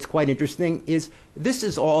question that's quite interesting is this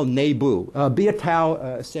is all Neibu.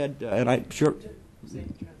 Biatao said, and I'm sure,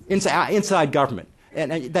 inside government.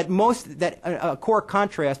 And a core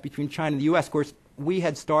contrast between China and the U.S., of course, we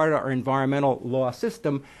had started our environmental law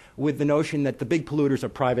system with the notion that the big polluters are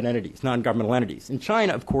private entities, non-governmental entities. In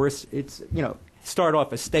China, of course, it's, start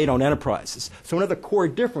off as state-owned enterprises. So another core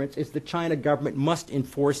difference is the China government must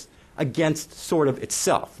enforce against sort of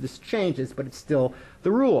itself. This changes, but it's still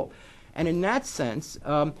the rule. And in that sense,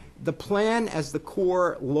 the plan as the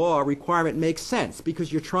core law requirement makes sense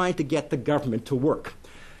because you're trying to get the government to work.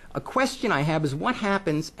 A question I have is what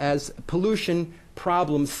happens as pollution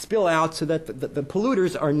problems spill out so that the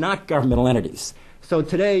polluters are not governmental entities. So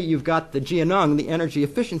today you've got the Jianeng, the energy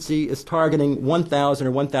efficiency, is targeting 1,000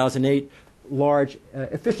 or 1,008 large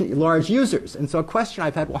users. And so a question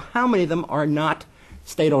I've had, well, how many of them are not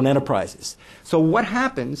state-owned enterprises? So what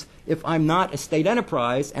happens if I'm not a state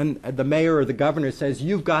enterprise and the mayor or the governor says,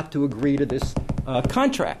 you've got to agree to this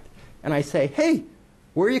contract? And I say, hey,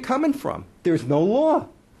 where are you coming from? There's no law.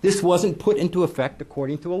 This wasn't put into effect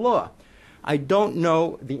according to a law. I don't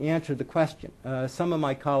know the answer to the question. Some of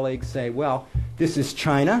my colleagues say, well, this is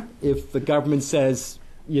China. If the government says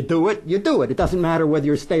you do it, you do it. It doesn't matter whether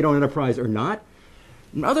you're a state-owned enterprise or not.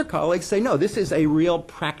 And other colleagues say, no, this is a real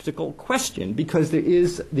practical question because there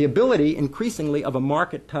is the ability increasingly of a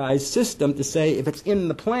marketized system to say if it's in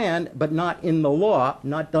the plan but not in the law,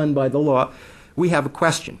 not done by the law, we have a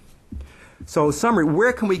question. So summary,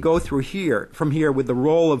 where can we go from here with the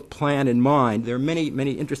role of plan in mind? There are many,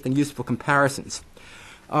 many interesting, useful comparisons.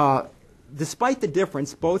 Despite the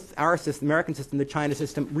difference, both our system, the American system, the China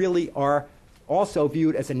system, really are also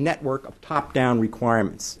viewed as a network of top-down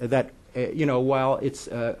requirements. That, while it's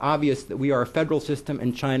obvious that we are a federal system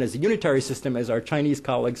and China is a unitary system, as our Chinese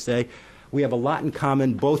colleagues say, we have a lot in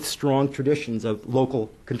common, both strong traditions of local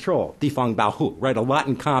control, Difang Baohu, right? A lot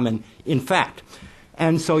in common, in fact.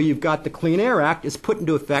 And so you've got the Clean Air Act is put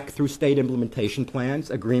into effect through state implementation plans,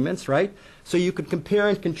 agreements, right? So you could compare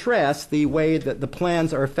and contrast the way that the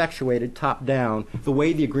plans are effectuated top-down, the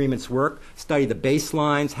way the agreements work, study the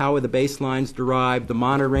baselines, how are the baselines derived, the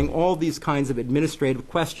monitoring, all these kinds of administrative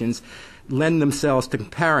questions lend themselves to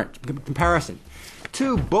comparison.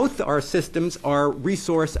 Two, both our systems are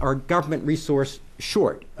government resource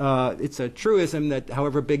short. It's a truism that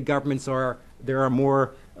however big governments are, there are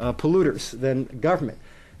more polluters than government.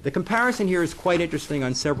 The comparison here is quite interesting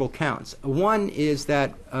on several counts. One is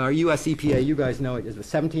that our U.S. EPA, you guys know it, is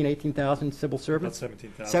 17,000, 18,000 civil servants? About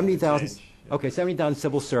 17,000. 17,000. Okay, 70,000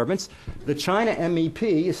 civil servants. The China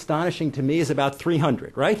MEP, astonishing to me, is about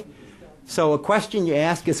 300, right? So a question you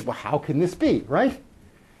ask is, well, how can this be, right?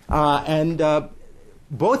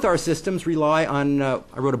 Both our systems rely on, I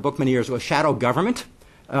wrote a book many years ago, shadow government.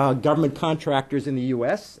 Government contractors in the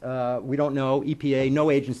U.S. We don't know, EPA, no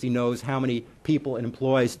agency knows how many people it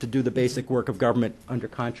employs to do the basic work of government under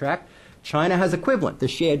contract. China has equivalent, the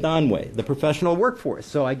Xie the professional workforce.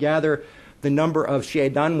 So I gather the number of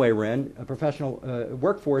Xie Ren, professional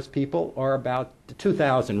workforce people, are about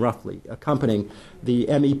 2,000 roughly, accompanying the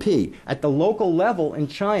MEP. At the local level in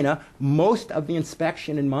China, most of the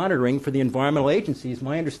inspection and monitoring for the environmental agencies,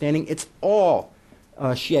 my understanding, it's all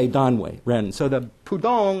Xie Ren. So the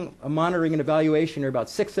Pudong monitoring and evaluation are about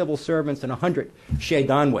 6 civil servants and 100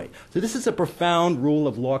 Xie. So this is a profound rule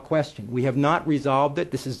of law question. We have not resolved it.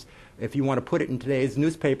 This is, if you want to put it in today's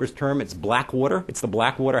newspaper's term, it's Blackwater. It's the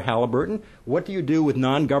Blackwater Halliburton. What do you do with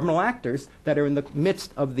non-governmental actors that are in the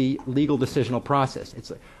midst of the legal decisional process?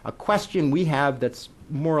 It's a question we have that's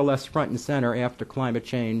more or less front and center after climate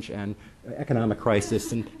change and economic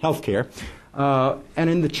crisis and healthcare. And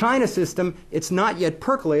in the China system, it's not yet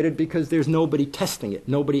percolated because there's nobody testing it.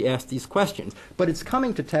 Nobody asked these questions. But it's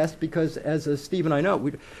coming to test because, as Steve and I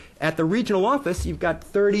know, at the regional office, you've got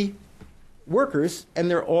 30 workers,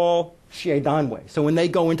 and they're all Xie. So when they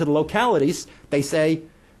go into the localities, they say,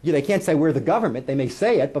 they can't say we're the government. They may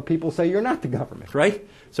say it, but people say you're not the government, right?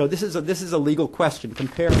 So this is a legal question,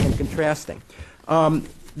 comparing and contrasting.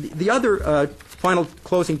 The other final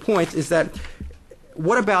closing point is that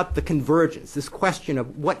what about the convergence, this question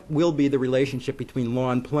of what will be the relationship between law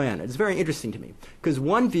and plan? It's very interesting to me because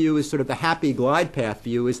one view is sort of the happy glide path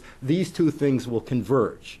view is these two things will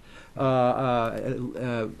converge. Lanny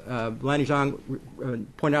Zhang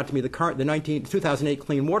pointed out to me the 2008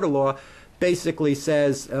 Clean Water Law basically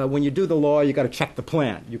says when you do the law, you've got to check the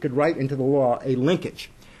plan. You could write into the law a linkage.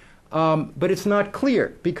 But it's not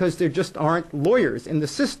clear because there just aren't lawyers in the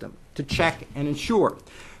system to check and ensure.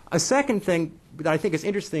 A second thing that I think is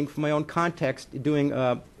interesting from my own context doing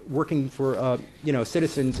working for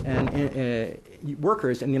citizens and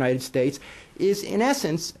workers in the United States is, in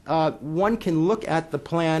essence, one can look at the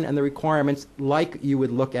plan and the requirements like you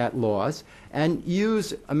would look at laws and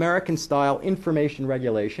use American-style information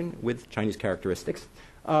regulation with Chinese characteristics.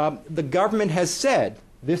 The government has said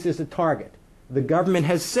this is a target. The government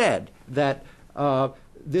has said that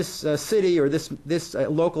this city or this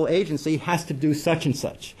local agency has to do such and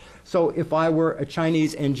such. So if I were a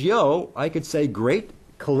Chinese NGO, I could say, great,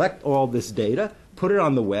 collect all this data, put it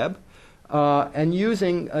on the web, and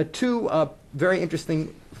using two very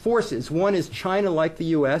interesting forces. One is China, like the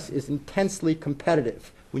U.S., is intensely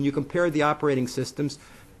competitive. When you compare the operating systems,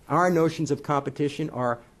 our notions of competition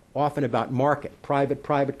are often about market,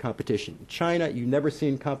 private competition. In China, you've never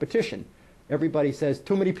seen competition. Everybody says,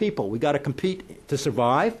 too many people. We got to compete to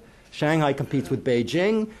survive. Shanghai competes with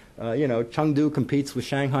Beijing. Chengdu competes with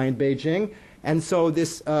Shanghai and Beijing. And so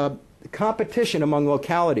this competition among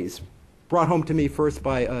localities, brought home to me first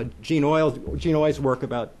by Gene Oi's work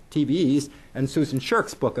about TVEs and Susan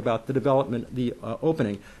Shirk's book about the development, the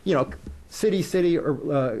opening. City or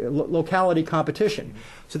locality competition,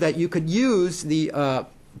 so that you could use the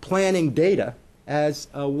planning data as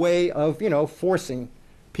a way of forcing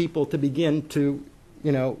people to begin to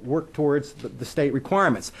work towards the state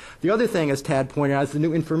requirements. The other thing, as Tad pointed out, is the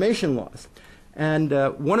new information laws. And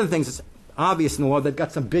one of the things that's obvious in the law, they've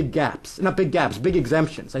got some big gaps, not big gaps, big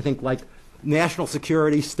exemptions. I think like national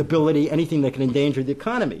security, stability, anything that can endanger the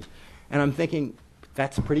economy. And I'm thinking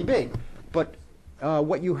that's pretty big. But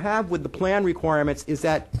what you have with the plan requirements is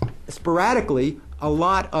that sporadically a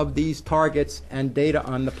lot of these targets and data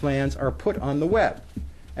on the plans are put on the web.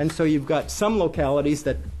 And so you've got some localities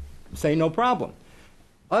that say no problem.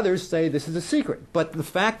 Others say this is a secret. But the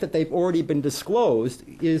fact that they've already been disclosed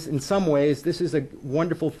is, in some ways, this is a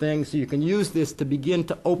wonderful thing. So you can use this to begin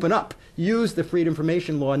to open up. Use the Freedom of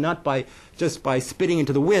Information Law not just by spitting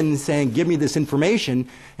into the wind saying, give me this information,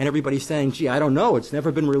 and everybody's saying, gee, I don't know. It's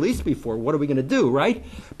never been released before. What are we going to do, right?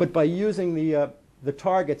 But by using the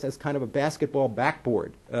targets as kind of a basketball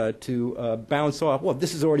backboard to bounce off, well,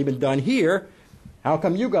 this has already been done here. How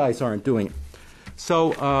come you guys aren't doing it?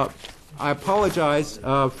 So I apologize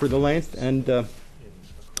for the length, and the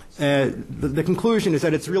conclusion is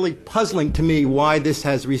that it's really puzzling to me why this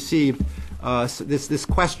has received, this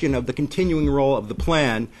question of the continuing role of the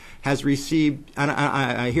plan has received, and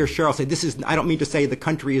I hear Cheryl say, this is, I don't mean to say the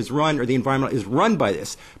country is run or the environment is run by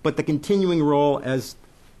this, but the continuing role as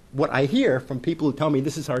what I hear from people who tell me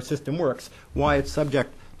this is how our system works, why it's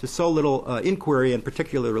subject to so little inquiry and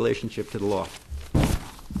particular relationship to the law.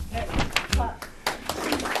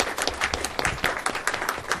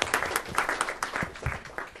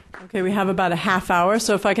 Okay, we have about a half hour,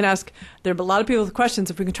 so if I can ask, there are a lot of people with questions.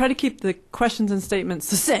 If we can try to keep the questions and statements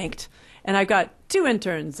succinct. And I've got two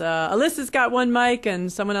interns. Alyssa's got one mic,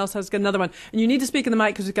 and someone else has got another one. And you need to speak in the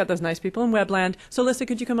mic because we've got those nice people in Webland. So Alyssa,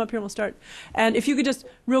 could you come up here and we'll start? And if you could just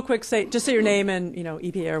real quick say your name and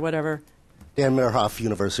EPA or whatever. Dan Meerhoff,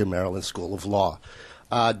 University of Maryland School of Law.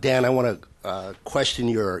 Dan, I want to question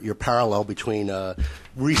your parallel between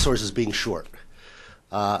resources being short.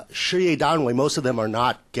 Shiye Danwei, most of them are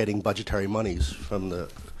not getting budgetary monies from the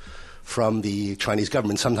Chinese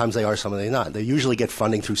government. Sometimes they are, some they not. They usually get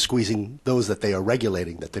funding through squeezing those that they are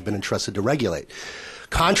regulating, that they've been entrusted to regulate.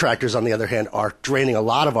 Contractors, on the other hand, are draining a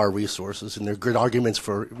lot of our resources, and there are good arguments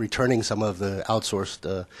for returning some of the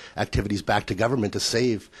outsourced activities back to government to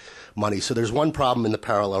save money. So there's one problem in the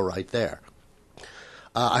parallel right there.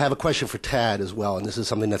 I have a question for Tad as well, and this is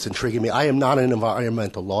something that's intriguing me. I am not an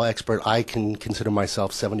environmental law expert. I can consider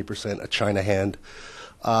myself 70% a China hand.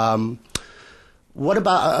 What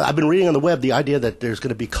about, I've been reading on the web the idea that there's going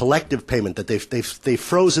to be collective payment, that they've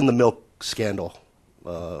frozen the milk scandal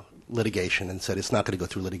litigation and said it's not going to go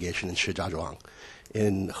through litigation in Shijiazhuang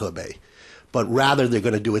in Hebei. But rather they're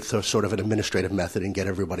going to do it through sort of an administrative method and get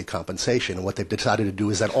everybody compensation. And what they've decided to do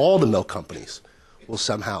is that all the milk companies will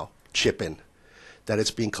somehow chip in, that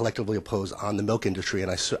it's being collectively imposed on the milk industry.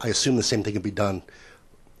 And I assume the same thing can be done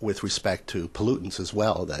with respect to pollutants as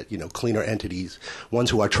well, that, cleaner entities, ones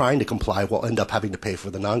who are trying to comply, will end up having to pay for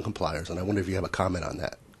the non-compliers. And I wonder if you have a comment on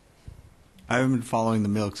that. I haven't been following the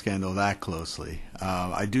milk scandal that closely.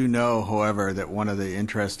 I do know, however, that one of the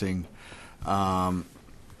interesting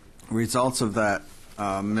results of that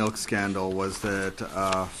milk scandal was that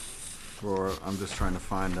I'm just trying to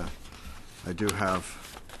find I do have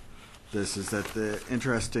this, is that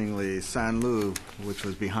interestingly, Sanlu, which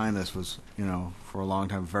was behind this, was, for a long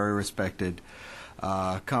time, very respected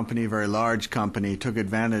company, very large company, took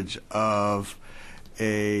advantage of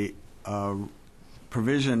a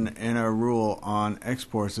provision in a rule on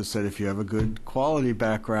exports that said if you have a good quality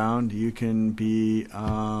background, you can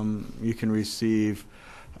receive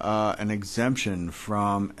an exemption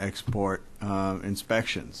from export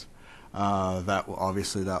inspections.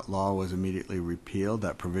 Obviously that law was immediately repealed,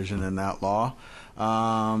 that provision in that law.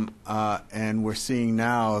 And we're seeing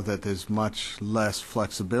now that there's much less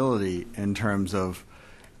flexibility in terms of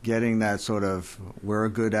getting that sort of we're a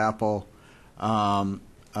good apple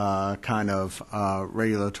kind of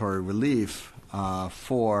regulatory relief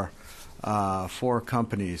for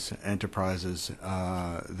companies, enterprises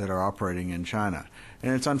that are operating in China.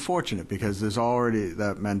 And it's unfortunate because there's already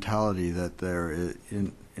that mentality that there is,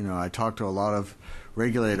 I talk to a lot of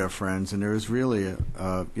regulator friends, and there's really,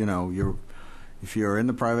 if you're in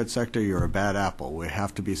the private sector, you're a bad apple. We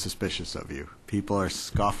have to be suspicious of you. People are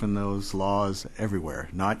scoffing those laws everywhere,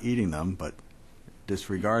 not eating them, but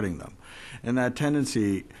disregarding them. And that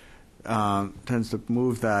tendency tends to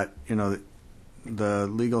move that, the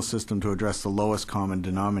legal system to address the lowest common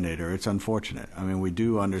denominator. It's unfortunate. I mean, we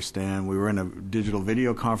do understand. We were in a digital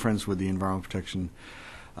video conference with the Environmental Protection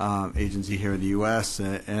Agency here in the U.S.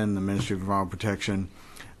 and the Ministry of Environmental Protection.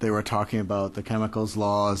 They were talking about the chemicals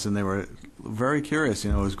laws, and they were very curious.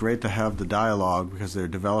 It was great to have the dialogue because they're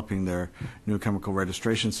developing their new chemical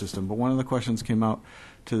registration system. But one of the questions came out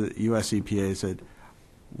to the U.S. EPA said,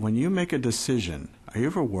 when you make a decision, are you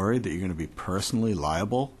ever worried that you're going to be personally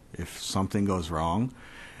liable if something goes wrong?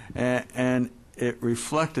 And it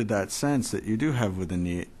reflected that sense that you do have within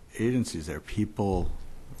the agencies there. People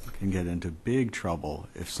can get into big trouble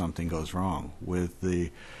if something goes wrong with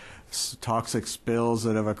the toxic spills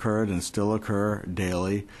that have occurred and still occur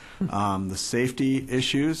daily. The safety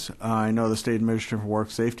issues, I know the State Administration for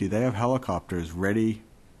Work Safety, they have helicopters ready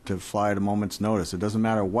to fly at a moment's notice. It doesn't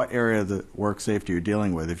matter what area of the work safety you're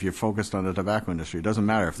dealing with. If you're focused on the tobacco industry, it doesn't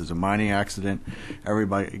matter. If there's a mining accident,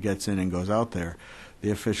 everybody gets in and goes out there. The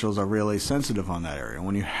officials are really sensitive on that area.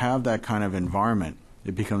 When you have that kind of environment,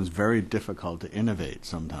 it becomes very difficult to innovate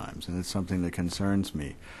sometimes, and it's something that concerns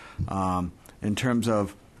me. In terms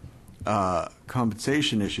of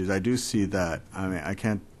compensation issues, I do see that. I mean,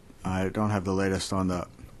 I don't have the latest on the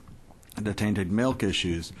tainted milk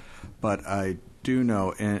issues, but I do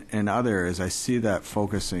know in other areas I see that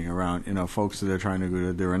focusing around, folks that are trying to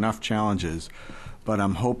go. There are enough challenges, but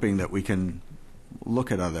I'm hoping that we can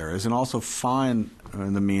look at other areas and also find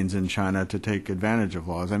the means in China to take advantage of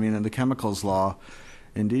laws. I mean, in the chemicals law,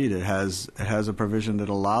 indeed, it has a provision that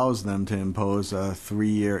allows them to impose a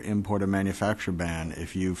 3-year import and manufacture ban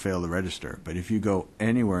if you fail to register. But if you go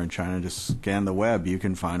anywhere in China, just scan the web, you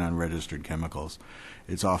can find unregistered chemicals.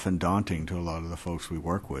 It's often daunting to a lot of the folks we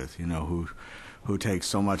work with, who take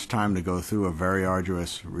so much time to go through a very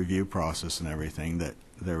arduous review process and everything, that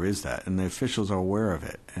there is that. And the officials are aware of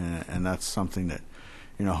it. And that's something that,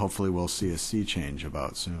 hopefully we'll see a sea change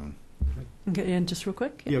about soon. Okay, and just real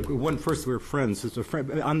quick. Yeah, first, we're friends.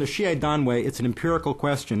 On the Xie Danwei, it's an empirical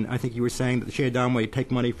question. I think you were saying that the Xie Danwei take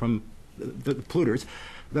money from the polluters.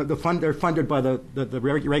 They're funded by the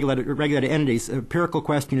regulated entities. The empirical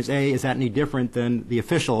question is, A, is that any different than the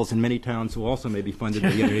officials in many towns who also may be funded by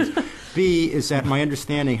the entities? B, is that my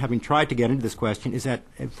understanding, having tried to get into this question, is that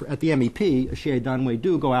at the MEP, Xie Danwei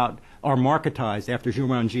do go out, are marketized after Zhu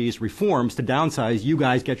Ranji's reforms to downsize, you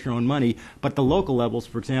guys get your own money, but the local levels,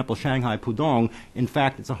 for example, Shanghai, Pudong, in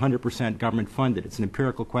fact, it's 100% government funded. It's an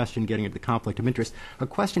empirical question getting at the conflict of interest. A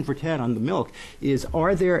question for Ted on the milk is,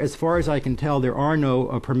 are there, as far as I can tell, there are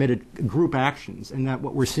no permitted group actions, and that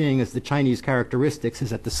what we're seeing as the Chinese characteristics is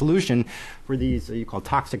that the solution for these, you call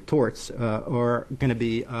toxic torts, are going to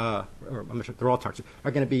be, or I'm not sure they're all toxic, are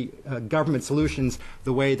going to be government solutions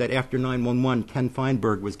the way that after 9/11, Ken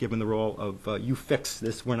Feinberg was given the role of you fix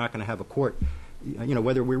this, we're not going to have a court.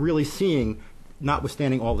 Whether we're really seeing,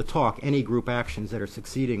 notwithstanding all the talk, any group actions that are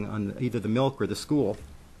succeeding on either the milk or the school.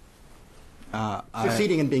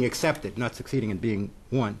 Succeeding in being accepted, not succeeding in being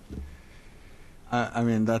won. I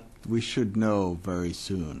mean, that we should know very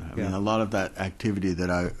soon. I mean, a lot of that activity that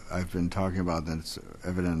I've been talking about that's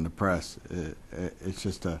evident in the press, it's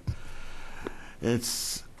just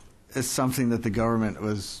it's something that the government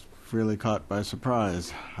was really caught by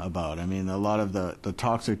surprise about. I mean, a lot of the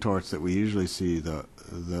toxic torts that we usually see, the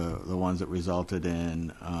ones that resulted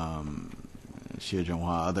in Xie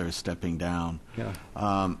Zhenhua, others stepping down,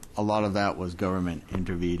 a lot of that was government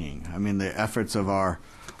intervening. I mean, the efforts of our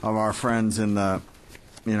friends in the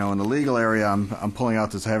in the legal area, I'm pulling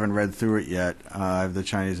out this. I haven't read through it yet. I have the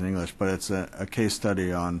Chinese and English, but it's a case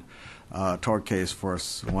study on tort case for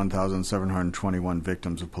 1,721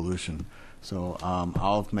 victims of pollution. So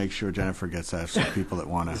I'll make sure Jennifer gets that for people that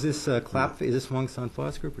want to. Is this CLAP? Is this Wolfsen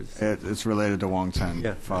Foz Group? Or is it's related to Wolfsen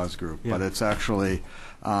Foz Group, but it's actually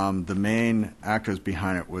the main actors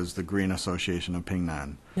behind it was the Green Association of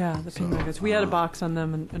Pingnan. Yeah, the Pingnan guys. We had a box on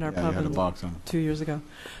them in our pub had a box on 2 years ago.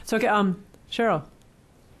 So, okay, Cheryl.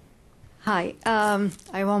 Hi.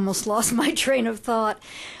 I've almost lost my train of thought.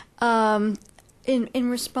 In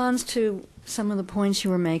response to some of the points you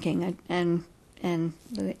were making, and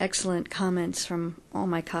the excellent comments from all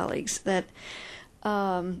my colleagues, that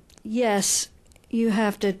yes, you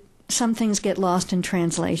have to. Some things get lost in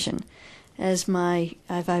translation, as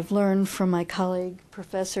I've learned from my colleague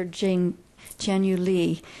Professor Jianyu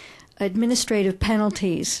Li. Administrative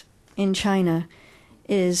penalties in China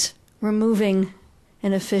is removing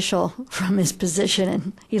an official from his position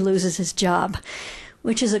and he loses his job,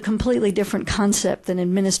 which is a completely different concept than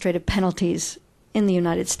administrative penalties in the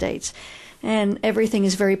United States. And everything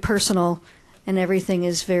is very personal, and everything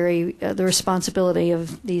is very the responsibility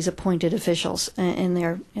of these appointed officials in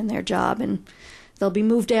their job. And they'll be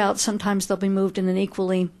moved out. Sometimes they'll be moved in an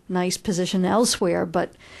equally nice position elsewhere,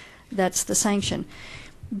 but that's the sanction.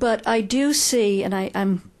 But I do see, and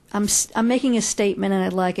I'm making a statement, and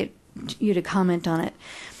I'd like you to comment on it.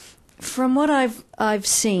 From what I've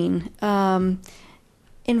seen,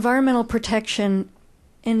 environmental protection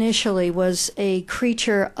initially was a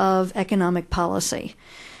creature of economic policy.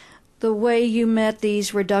 The way you met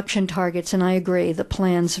these reduction targets, and I agree, the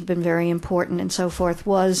plans have been very important and so forth,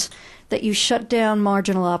 was that you shut down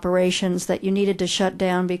marginal operations that you needed to shut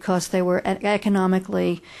down because they were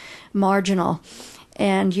economically marginal.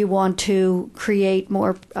 And you want to create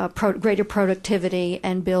more greater productivity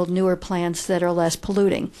and build newer plants that are less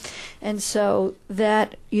polluting. And so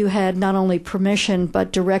that you had not only permission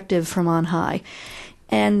but directive from on high.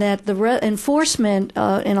 And that the enforcement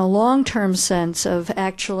in a long-term sense of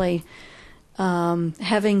actually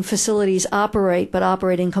having facilities operate but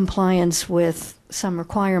operate in compliance with some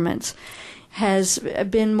requirements has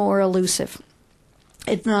been more elusive.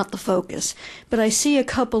 It's not the focus. But I see a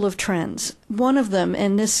couple of trends. One of them,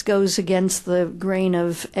 and this goes against the grain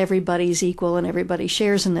of everybody's equal and everybody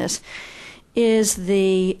shares in this, is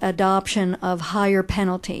the adoption of higher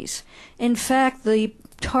penalties. In fact, the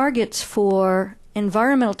targets for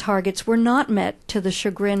environmental targets were not met to the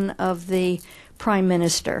chagrin of the Prime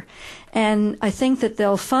Minister. And I think that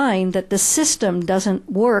they'll find that the system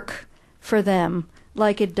doesn't work for them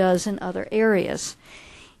like it does in other areas.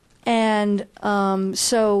 And and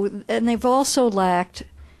they've also lacked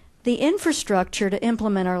the infrastructure to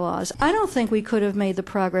implement our laws. I don't think we could have made the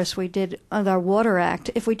progress we did with our Water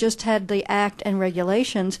Act if we just had the Act and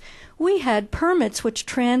regulations. We had permits which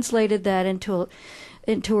translated that into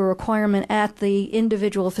a requirement at the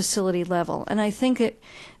individual facility level. And I think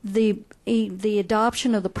the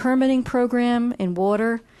adoption of the permitting program in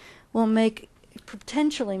water will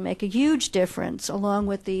potentially make a huge difference, along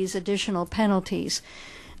with these additional penalties.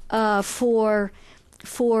 For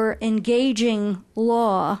engaging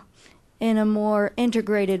law in a more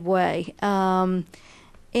integrated way. And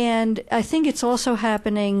I think it's also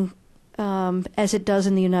happening, as it does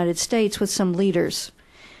in the United States, with some leaders.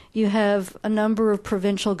 You have a number of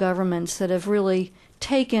provincial governments that have really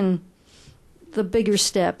taken the bigger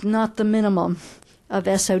step, not the minimum of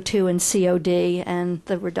SO2 and COD and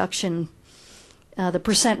the reduction, the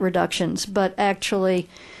percent reductions, but actually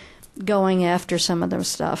going after some of their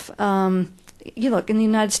stuff. You look, in the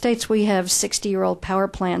United States, we have 60-year-old power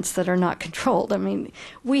plants that are not controlled. I mean,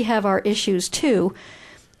 we have our issues too,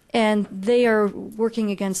 and they are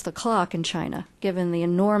working against the clock in China, given the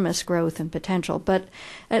enormous growth and potential. But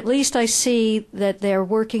at least I see that they're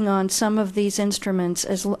working on some of these instruments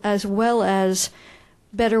as well as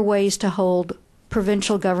better ways to hold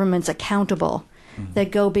provincial governments accountable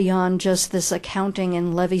that go beyond just this accounting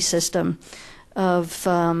and levy system of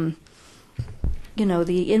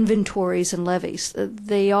the inventories and levies.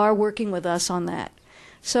 They are working with us on that.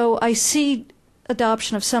 So I see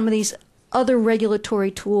adoption of some of these other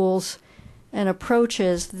regulatory tools and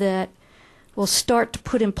approaches that will start to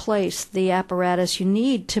put in place the apparatus you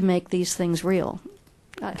need to make these things real.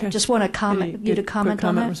 Okay. I just want to comment you to comment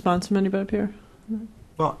on that. Response from anybody up here?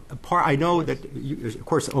 Well, I know that, of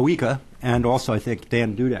course, OECA and also I think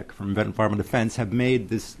Dan Dudek from Environmental Defense have made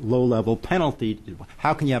this low-level penalty.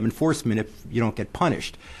 How can you have enforcement if you don't get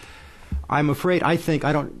punished? I'm afraid,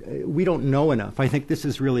 we don't know enough. I think this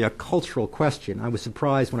is really a cultural question. I was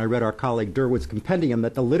surprised when I read our colleague Durwood's compendium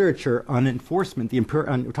that the literature on enforcement, we're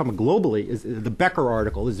talking about globally, is the Becker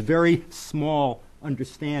article is very small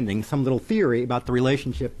understanding, some little theory about the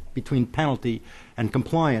relationship between penalty and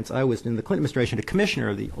compliance. I was in the Clinton administration a commissioner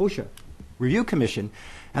of the OSHA Review Commission,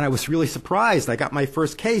 and I was really surprised. I got my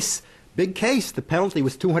first case, big case. The penalty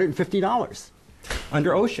was $250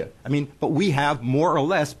 under OSHA. I mean, but we have more or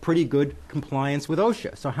less pretty good compliance with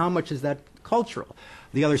OSHA. So how much is that cultural?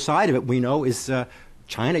 The other side of it, we know, is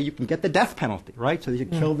China, you can get the death penalty, right? So you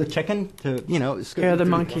kill the chicken to, scare the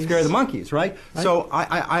monkeys. Scare the monkeys, right? So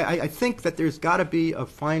I think that there's got to be a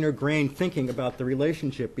finer grain thinking about the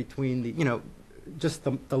relationship between the, just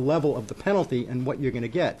the level of the penalty and what you're going to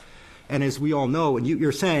get. And as we all know, and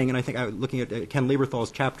you're saying, and I think I was looking at Ken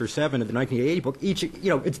Lieberthal's Chapter 7 of the 1980 book, each,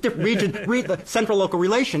 it's different. The central local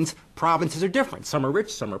relations, provinces are different. Some are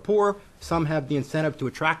rich, some are poor. Some have the incentive to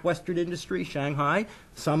attract Western industry, Shanghai.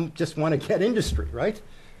 Some just want to get industry, right?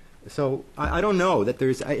 So I don't know that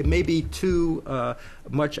there's, it may be too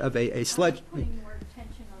much of a sledge.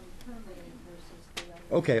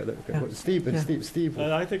 Okay, Steve.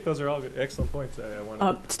 I think those are all good, excellent points.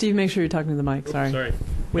 Steve, make sure you're talking to the mic. Sorry.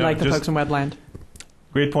 We No, like the folks in Webland.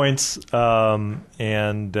 Great points,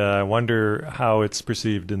 and I wonder how it's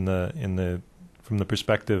perceived from the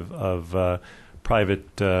perspective of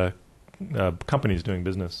private companies doing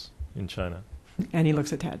business in China. And he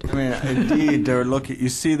looks at Ted. I mean, indeed, you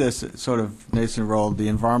see this sort of nascent role, the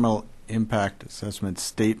environmental impact assessment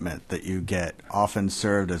statement that you get often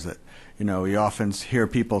served as a, you often hear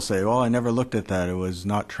people say, "Oh, I never looked at that. It was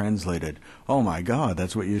not translated." Oh my God,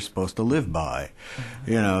 that's what you're supposed to live by,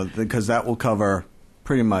 because that will cover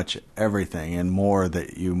pretty much everything and more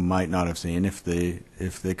that you might not have seen if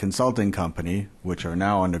the consulting company, which are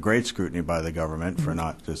now under great scrutiny by the government for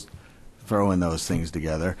not just throwing those things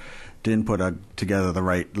together, didn't put together the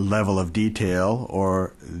right level of detail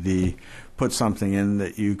or put something in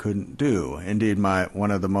that you couldn't do. Indeed, one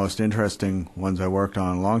of the most interesting ones I worked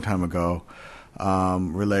on a long time ago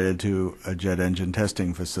related to a jet engine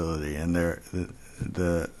testing facility, and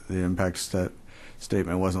the impact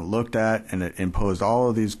statement wasn't looked at, and it imposed all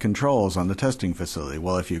of these controls on the testing facility.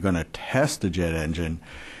 Well, if you're going to test a jet engine,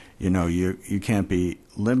 you can't be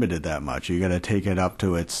limited that much. You got to take it up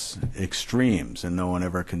to its extremes, and no one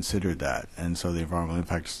ever considered that. And so the environmental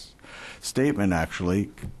impact statement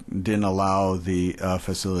actually didn't allow the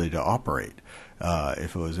facility to operate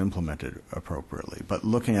if it was implemented appropriately. But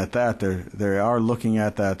looking at that, they are looking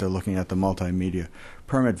at that. They're looking at the multimedia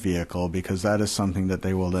permit vehicle, because that is something that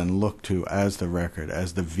they will then look to as the record,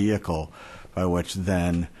 as the vehicle by which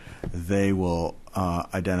then they will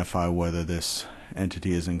identify whether this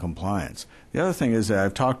entity is in compliance. The other thing is that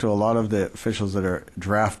I've talked to a lot of the officials that are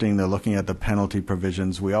drafting. They're looking at the penalty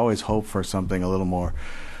provisions. We always hope for something a little more,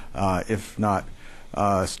 if not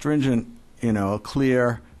stringent,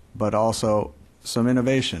 clear, but also some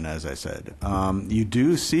innovation, as I said. You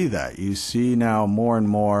do see that. You see now more and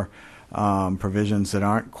more provisions that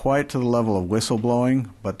aren't quite to the level of whistleblowing,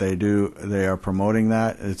 but they are promoting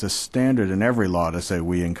that. It's a standard in every law to say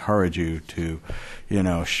we encourage you to,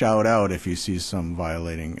 shout out if you see some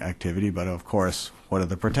violating activity. But of course, what are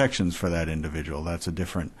the protections for that individual? That's a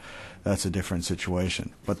different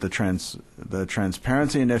situation. But the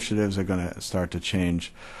transparency initiatives are going to start to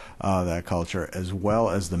change that culture, as well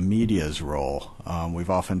as the media's role. We've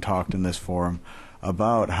often talked in this forum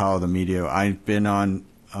about how the media. I've been on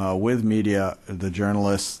with media, the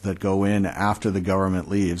journalists that go in after the government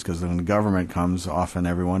leaves, because when the government comes, often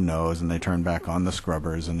everyone knows, and they turn back on the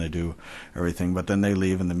scrubbers and they do everything. But then they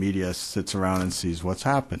leave, and the media sits around and sees what's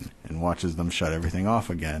happened and watches them shut everything off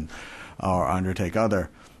again or undertake other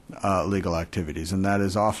legal activities. And that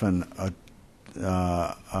is often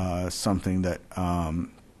something that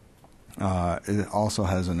it also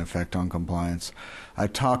has an effect on compliance. I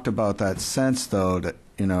talked about that sense, though, that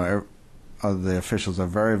the officials are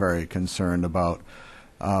very, very concerned about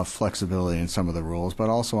flexibility in some of the rules, but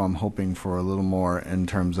also I'm hoping for a little more in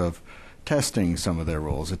terms of testing some of their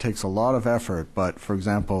rules. It takes a lot of effort, but for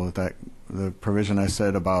example, the provision I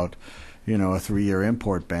said about a 3-year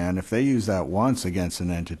import ban, if they use that once against an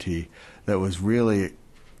entity that was really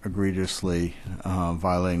egregiously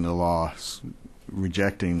violating the law,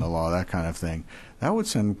 rejecting the law, that kind of thing, that would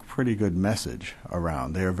send a pretty good message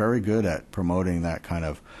around. They are very good at promoting that kind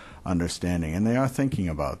of understanding, and they are thinking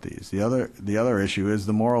about these. The other issue is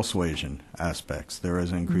the moral suasion aspects. There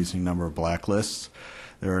is an increasing number of blacklists.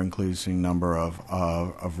 There are an increasing number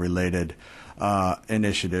of related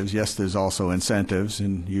initiatives. Yes, there's also incentives,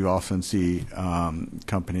 and you often see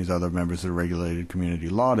companies, other members of the regulated community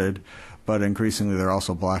lauded, but increasingly there are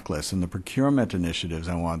also blacklists. And the procurement initiatives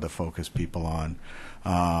I wanted to focus people on.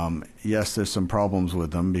 Yes, there's some problems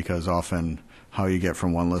with them, because often how you get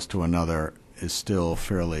from one list to another is still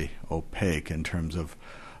fairly opaque in terms of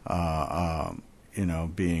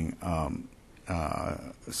being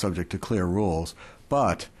subject to clear rules.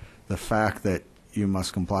 But the fact that you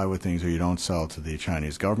must comply with things or you don't sell to the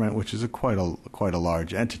Chinese government, which is quite a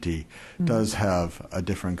large entity, does have a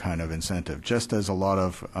different kind of incentive. Just as a lot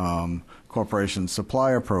of corporation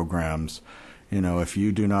supplier programs, if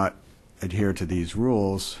you do not adhere to these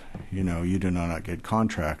rules, you do not get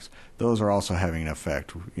contracts. Those are also having an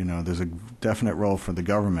effect. There's a definite role for the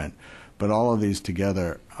government, but all of these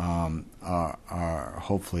together are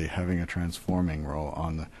hopefully having a transforming role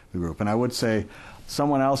on the group. And I would say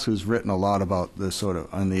someone else who's written a lot about this sort of,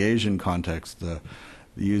 in the Asian context,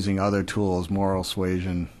 using other tools, moral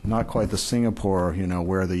suasion, not quite the Singapore,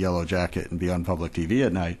 wear the yellow jacket and be on public TV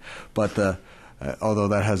at night, but although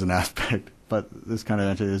that has an aspect, but this kind of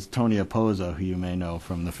entity is Tony Apoza, who you may know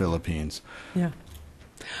from the Philippines. Yeah.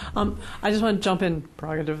 I just want to jump in,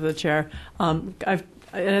 prerogative of the chair. And I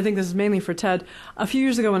think this is mainly for Ted. A few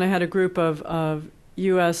years ago when I had a group of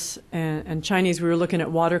U.S. and Chinese, we were looking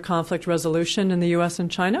at water conflict resolution in the U.S.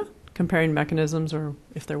 and China, comparing mechanisms or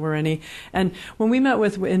if there were any. And when we met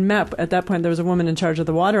in MEP, at that point there was a woman in charge of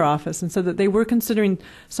the water office and said that they were considering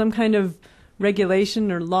some kind of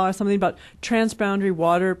regulation or law or something about transboundary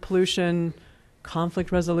water pollution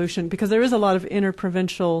conflict resolution, because there is a lot of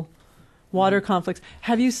interprovincial water conflicts.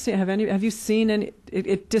 Have you seen any?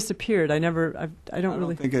 It disappeared. I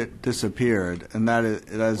don't think it disappeared, and that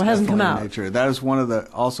is hasn't come out. Nature. That is one of the,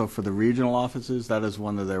 also for the regional offices, that is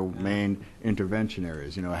one of their main intervention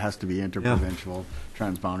areas. It has to be interprovincial,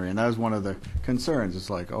 transboundary, and that is one of the concerns. It's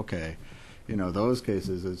like, okay, those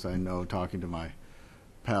cases, as I know, talking to my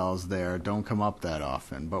pals there, don't come up that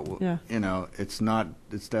often. But it's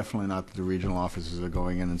definitely not that the regional offices are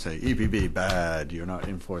going in and say EPB bad, you're not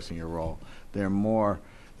enforcing your role. They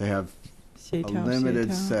have a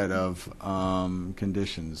limited set of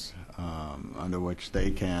conditions under which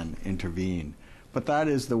they can intervene. But that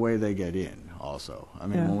is the way they get in also. I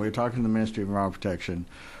mean, when we were talking to the Ministry of Environmental Protection,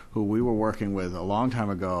 who we were working with a long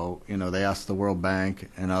time ago, they asked the World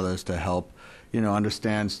Bank and others to help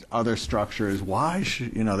understands other structures. Why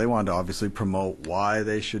should, they wanted to obviously promote why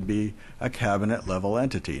they should be a cabinet level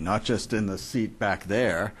entity, not just in the seat back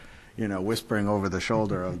there, whispering over the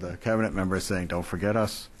shoulder of the cabinet members saying, don't forget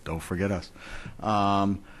us, don't forget us.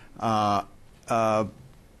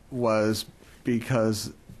 Was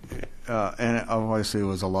because, and obviously there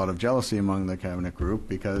was a lot of jealousy among the cabinet group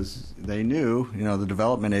because they knew, the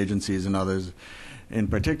development agencies and others in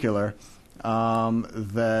particular,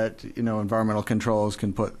 that environmental controls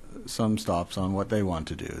can put some stops on what they want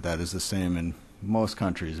to do. That is the same in most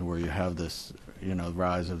countries where you have this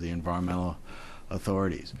rise of the environmental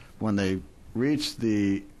authorities. When they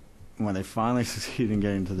finally succeed in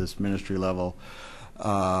getting to this ministry level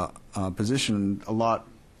position, a lot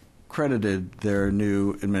credited their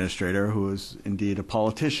new administrator, who was indeed a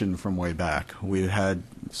politician from way back. We had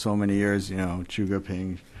so many years, Chu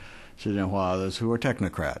Guiping, others who were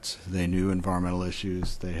technocrats. They knew environmental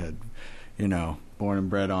issues. They had, born and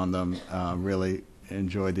bred on them, really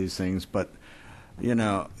enjoyed these things. But,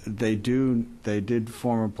 they did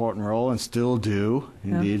form an important role and still do.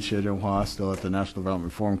 Indeed, Xi Jinping still at the National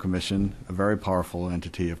Development Reform Commission, a very powerful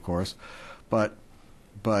entity, of course. But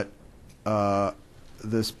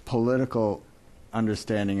this political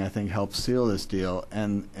understanding, I think, helped seal this deal.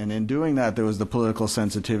 And in doing that, there was the political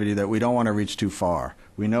sensitivity that we don't want to reach too far.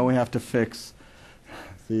 We know we have to fix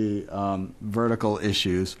the vertical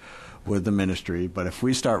issues with the ministry, but if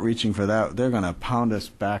we start reaching for that, they're going to pound us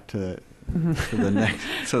back to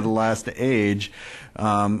the last age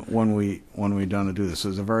when we don't do this. So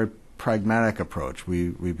it's a very pragmatic approach. We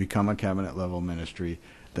become a cabinet level ministry,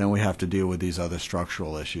 then we have to deal with these other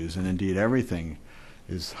structural issues, and indeed everything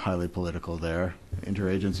is highly political there,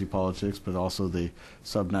 interagency politics, but also the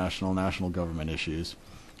subnational, national government issues.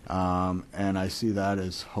 And I see that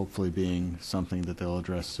as hopefully being something that they'll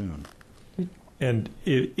address soon. And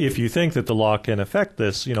if you think that the law can affect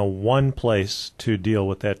this, one place to deal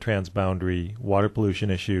with that transboundary water pollution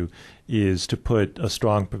issue is to put a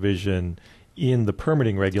strong provision in the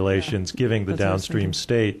permitting regulations, giving the downstream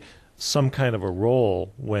state some kind of a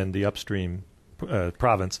role when the upstream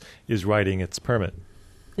province is writing its permit.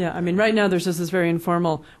 Yeah, I mean, right now there's just this very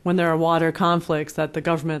informal, when there are water conflicts, that the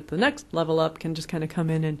government, the next level up, can just kind of come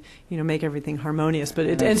in and, make everything harmonious. But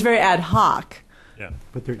it's very ad hoc. Yeah,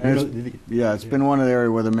 but it's been one of the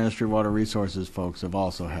areas where the Ministry of Water Resources folks have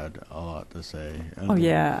also had a lot to say.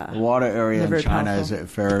 The water area in China is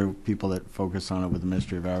fair. People that focus on it with the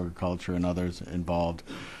Ministry of Agriculture and others involved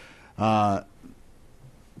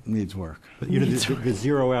needs work. But the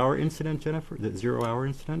 0 hour incident, Jennifer, the 0 hour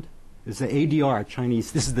incident. It's the ADR,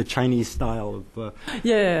 Chinese. This is the Chinese style of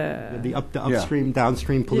the upstream,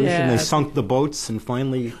 downstream pollution. They sunk the boats, and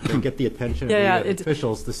finally they get the attention of the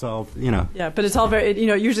officials to solve. Yeah, but it's all very. It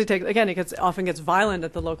usually takes again. Often gets violent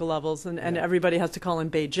at the local levels, and everybody has to call in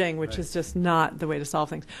Beijing, which is just not the way to solve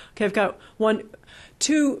things. Okay, I've got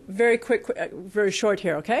two very quick, very short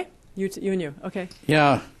here. Okay, you and you. Okay.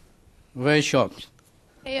 Yeah, very short.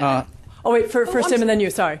 Oh wait, first him and then you.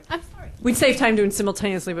 Sorry. I'm sorry. We'd save time doing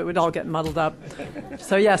simultaneously, but we'd all get muddled up.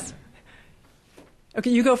 So yes.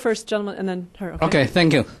 Okay, you go first, gentlemen, and then her. Okay,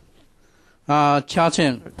 thank you. Chia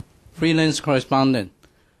Chen, freelance correspondent.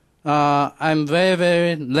 I'm very,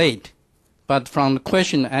 very late, but from the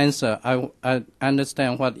question and answer, I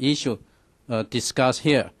understand what issue discussed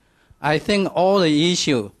here. I think all the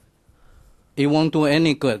issue, it won't do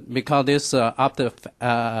any good because it's after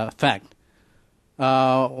fact.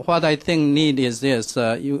 What I think need is this: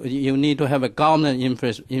 you need to have a government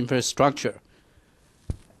infrastructure,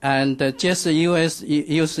 and just use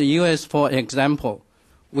the U.S. for example.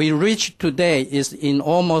 We reached today is in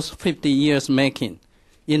almost 50 years making.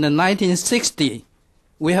 In the 1960s,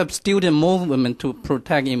 we have student movement to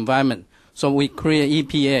protect environment, so we create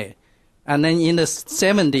EPA, and then in the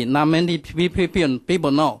 70s, not many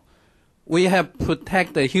people know, we have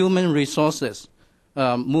protect the human resources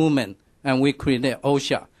movement. And we create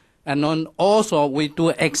OSHA. And then also we do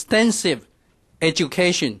extensive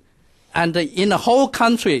education. And in the whole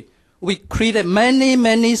country, we created many,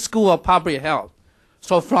 many schools of public health.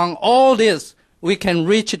 So from all this, we can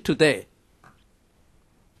reach it today.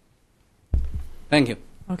 Thank you.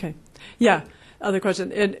 Okay. Yeah. Other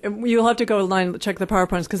question. You'll have to go online check the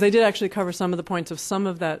PowerPoints because they did actually cover some of the points of some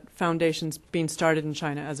of that foundations being started in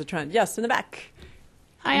China as a trend. Yes, in the back.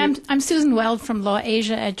 Hi, I'm Susan Weld from Law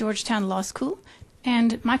Asia at Georgetown Law School.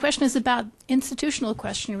 And my question is about institutional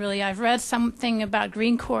question, really. I've read something about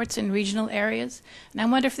green courts in regional areas, and I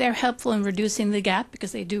wonder if they're helpful in reducing the gap,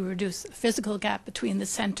 because they do reduce the physical gap between the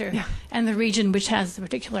center and the region which has the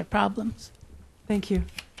particular problems. Thank you.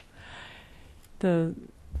 The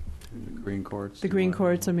green courts. The green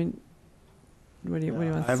courts, I mean, what do you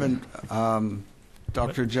want to say?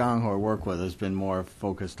 Dr. Zhang, who I work with, has been more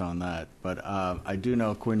focused on that. But I do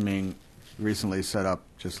know Kunming recently set up,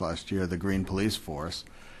 just last year, the Green Police Force.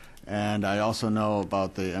 And I also know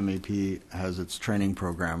about the MEP has its training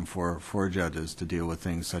program for judges to deal with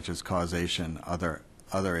things such as causation, other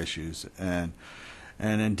issues. And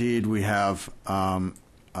indeed, we have our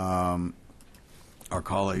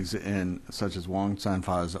colleagues in, such as Wang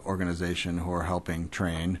Sanfa's organization, who are helping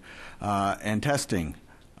train and testing.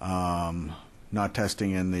 Not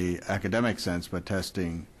testing in the academic sense, but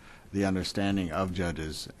testing the understanding of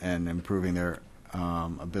judges and improving their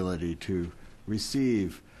ability to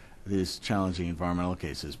receive these challenging environmental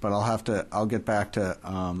cases. But I'll get back to,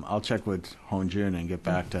 I'll check with Hongjun and get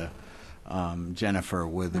back to Jennifer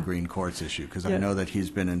with the Green Courts issue, because I know that he's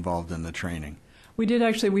been involved in the training. We do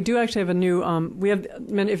actually have a new,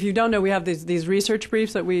 if you don't know, we have these research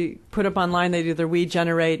briefs that we put up online. They either we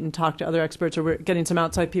generate and talk to other experts, or we're getting some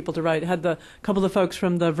outside people to write. Had a couple of folks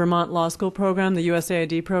from the Vermont Law School program, the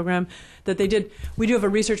USAID program, that they did. We do have a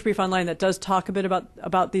research brief online that does talk a bit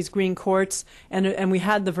about these green courts, and we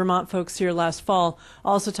had the Vermont folks here last fall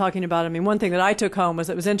also talking about it. I mean, one thing that I took home was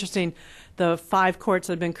it was interesting. The 5 courts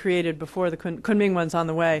that had been created before the Kunming one's on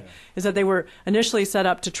the way, is that they were initially set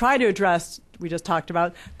up to try to address, we just talked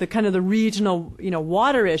about, the kind of the regional,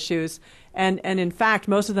 water issues, and in fact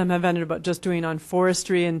most of them have ended up just doing on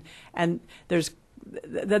forestry, and there's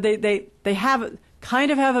that they have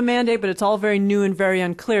kind of have a mandate, but it's all very new and very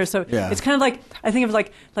unclear. So it's kind of like, I think of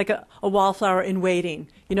like a wallflower in waiting.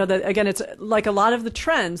 That again, it's like a lot of the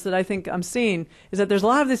trends that I think I'm seeing is that there's a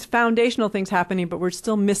lot of these foundational things happening, but we're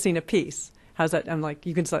still missing a piece. How's that? I'm like,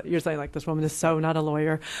 you're saying like this woman is so not a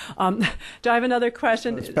lawyer. Do I have another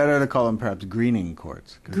question? It's better to call them perhaps greening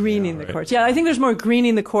courts. Greening the courts. Yeah, I think there's more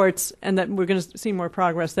greening the courts, and that we're going to see more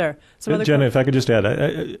progress there. Jenna, if I could just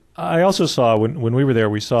add, I also saw, when we were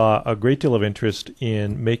there, we saw a great deal of interest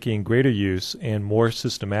in making greater use and more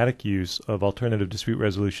systematic use of alternative dispute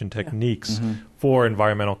resolution techniques for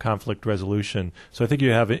environmental conflict resolution. So I think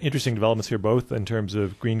you have interesting developments here, both in terms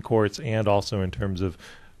of green courts and also in terms of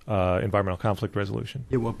environmental conflict resolution.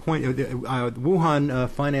 Yeah, well, Wuhan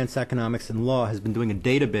Finance, Economics, and Law has been doing a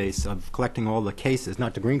database of collecting all the cases,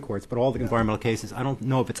 not the green courts, but all the environmental cases. I don't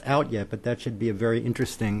know if it's out yet, but that should be a very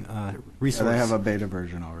interesting resource. They have a beta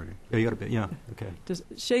version already. Yeah, you got a beta. Yeah, okay.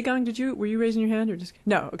 Shagang, were you raising your hand or just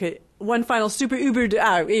no? Okay. One final super uber.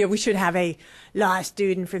 We should have a law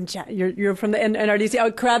student from China. You're from the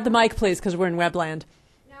NRDC. Grab the mic, please, because we're in Webland.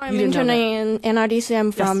 No, I'm interning in NRDC.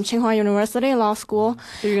 I'm from Tsinghua University Law School.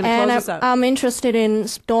 So you're going to close us out. I'm interested in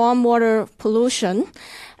stormwater pollution.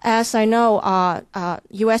 As I know,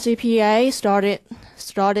 U.S. EPA started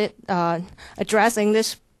addressing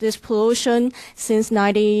this pollution since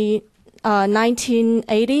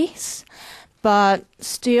 1980s. But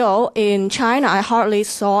still, in China, I hardly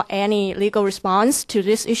saw any legal response to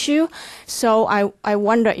this issue. So I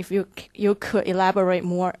wonder if you could elaborate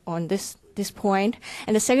more on this point.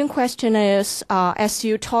 And the second question is, as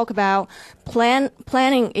you talk about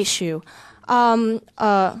planning issue, I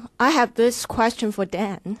have this question for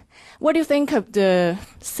Dan. What do you think of the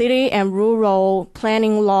city and rural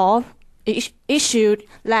planning law issued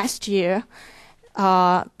last year?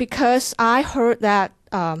 Because I heard that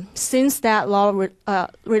since that law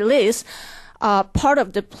release, part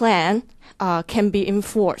of the plan can be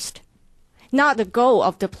enforced. Not the goal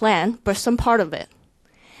of the plan, but some part of it.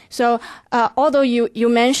 So although you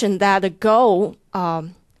mentioned that the goal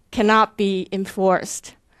cannot be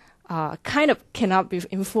enforced, cannot be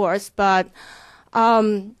enforced, but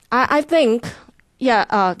I think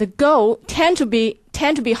the goal tend to be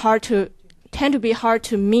hard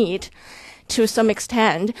to meet to some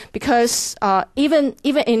extent, because even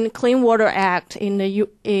in Clean Water Act in the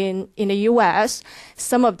U.S.,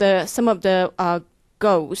 some of the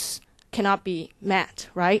goals cannot be met,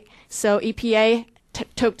 right? So EPA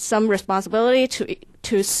took some responsibility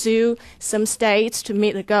to sue some states to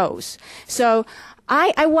meet the goals. So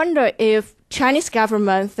I wonder if Chinese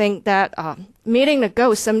government think that meeting the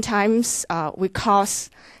goals sometimes will cause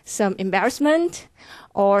some embarrassment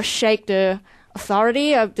or shake the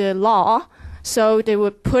authority of the law, so they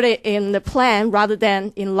would put it in the plan rather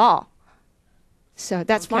than in law. So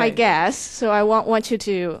that's my guess. So I want you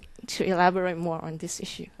to elaborate more on this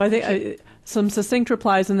issue. I think some succinct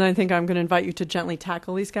replies, and then I think I'm going to invite you to gently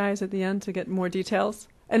tackle these guys at the end to get more details.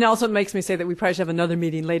 And also it makes me say that we probably should have another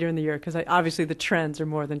meeting later in the year, because obviously the trends are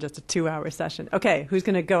more than just a 2-hour session. Okay, who's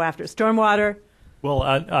going to go after stormwater? Well,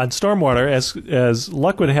 on stormwater, as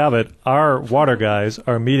luck would have it, our water guys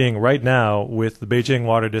are meeting right now with the Beijing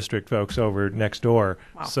Water District folks over next door.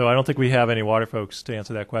 Wow. So I don't think we have any water folks to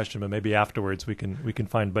answer that question, but maybe afterwards we can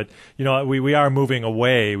find. But we are moving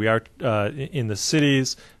away. We are in the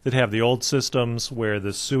cities that have the old systems where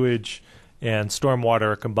the sewage and stormwater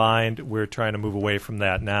are combined. We're trying to move away from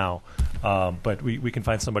that now, but we can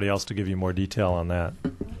find somebody else to give you more detail on that.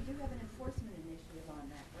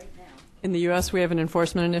 In the U.S., we have an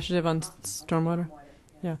enforcement initiative on stormwater.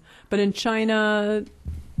 Yeah. But in China,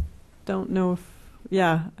 don't know if,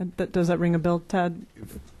 does that ring a bell, Ted?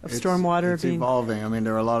 Of stormwater it's being evolving. I mean,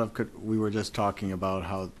 there are a lot of, we were just talking about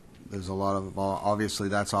how there's a lot of, obviously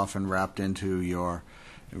that's often wrapped into your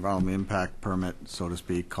environmental impact permit, so to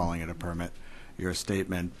speak, calling it a permit, your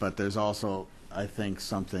statement. But there's also, I think,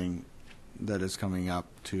 something that is coming up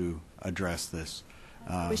to address this.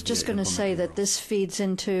 I was just going to say that this feeds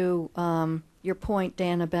into your point,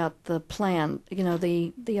 Dan, about the plan,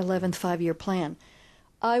 the 11th five-year plan.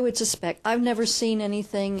 I would suspect, I've never seen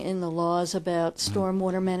anything in the laws about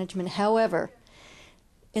stormwater management. However,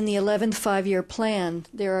 in the 11th five-year plan,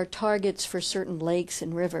 there are targets for certain lakes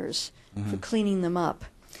and rivers for cleaning them up.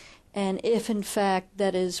 And if, in fact,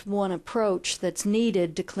 that is one approach that's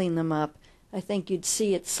needed to clean them up, I think you'd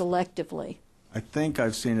see it selectively. I think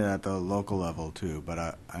I've seen it at the local level too,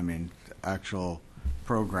 but I mean actual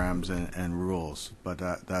programs and rules, but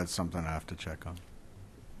that's something I have to check on.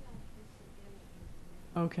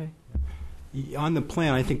 Okay. On the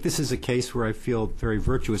plan, I think this is a case where I feel very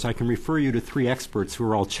virtuous. I can refer you to 3 experts who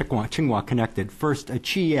are all Tsinghua connected. First,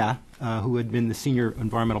 Qi who had been the senior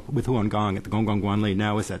environmental with Huanggang at the Gonggang Guanli,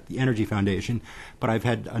 now is at the Energy Foundation. But I've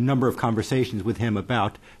had a number of conversations with him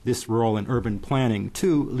about this role in urban planning.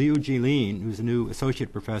 2, Liu Jilin, who's a new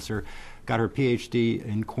associate professor, got her PhD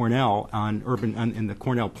in Cornell in the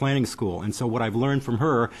Cornell Planning School. And so what I've learned from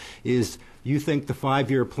her is, you think the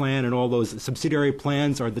 5-year plan and all those subsidiary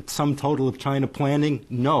plans are the sum total of China planning?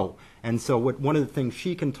 No. And so one of the things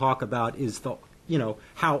she can talk about is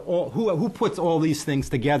who puts all these things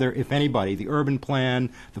together, if anybody, the urban plan,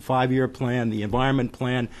 the 5-year plan, the environment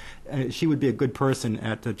plan. She would be a good person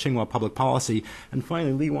at Tsinghua Public Policy. And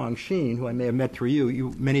finally, Li Wangxin, who I may have met through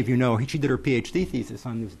you, many of you know, she did her PhD thesis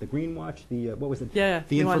on the Green Watch, what was it? Yeah,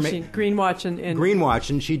 the Green Watch and Green Watch,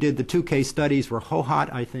 and she did the 2 case studies were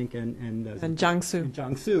Hohhot, I think, and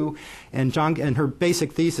Jiangsu. And her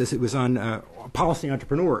basic thesis, it was on policy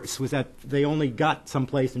entrepreneurs, was that they only got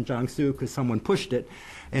someplace in Jiangsu because someone pushed it.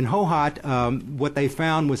 In Hohhot, what they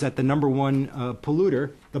found was that the #1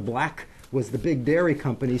 polluter, the black was the big dairy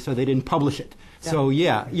company, so they didn't publish it. Yeah. So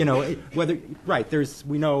yeah,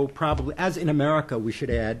 we know probably, as in America, we should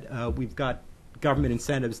add, we've got government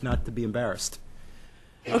incentives not to be embarrassed.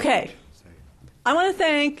 Okay. I want to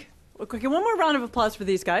thank, okay, one more round of applause for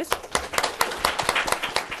these guys.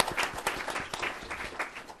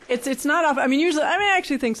 It's not off. I mean, usually, I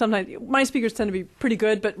actually think sometimes my speakers tend to be pretty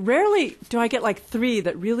good, but rarely do I get like three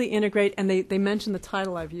that really integrate and they mention the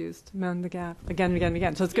title I've used, Mend the Gap, again and again and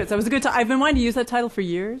again. So it's good. So it was a good time. I've been wanting to use that title for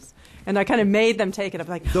years, and I kind of made them take it. I'm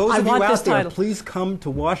like, Those I of want you this out there, title. please come to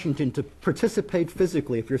Washington to participate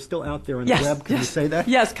physically. If you're still out there on the web, can you say that?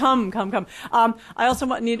 Yes, come. I also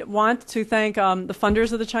want to thank the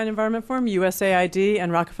funders of the China Environment Forum, USAID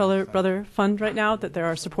and Rockefeller Brother Fund right now, that they're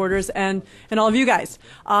our supporters, and all of you guys.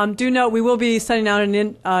 Do note we will be sending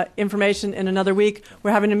out information in another week. We're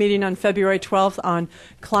having a meeting on February 12th on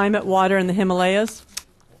climate, water, and the Himalayas.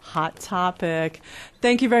 Hot topic.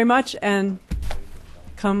 Thank you very much, and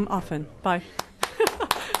come often. Bye.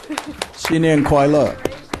 新年快乐.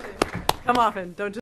 Come often. Don't just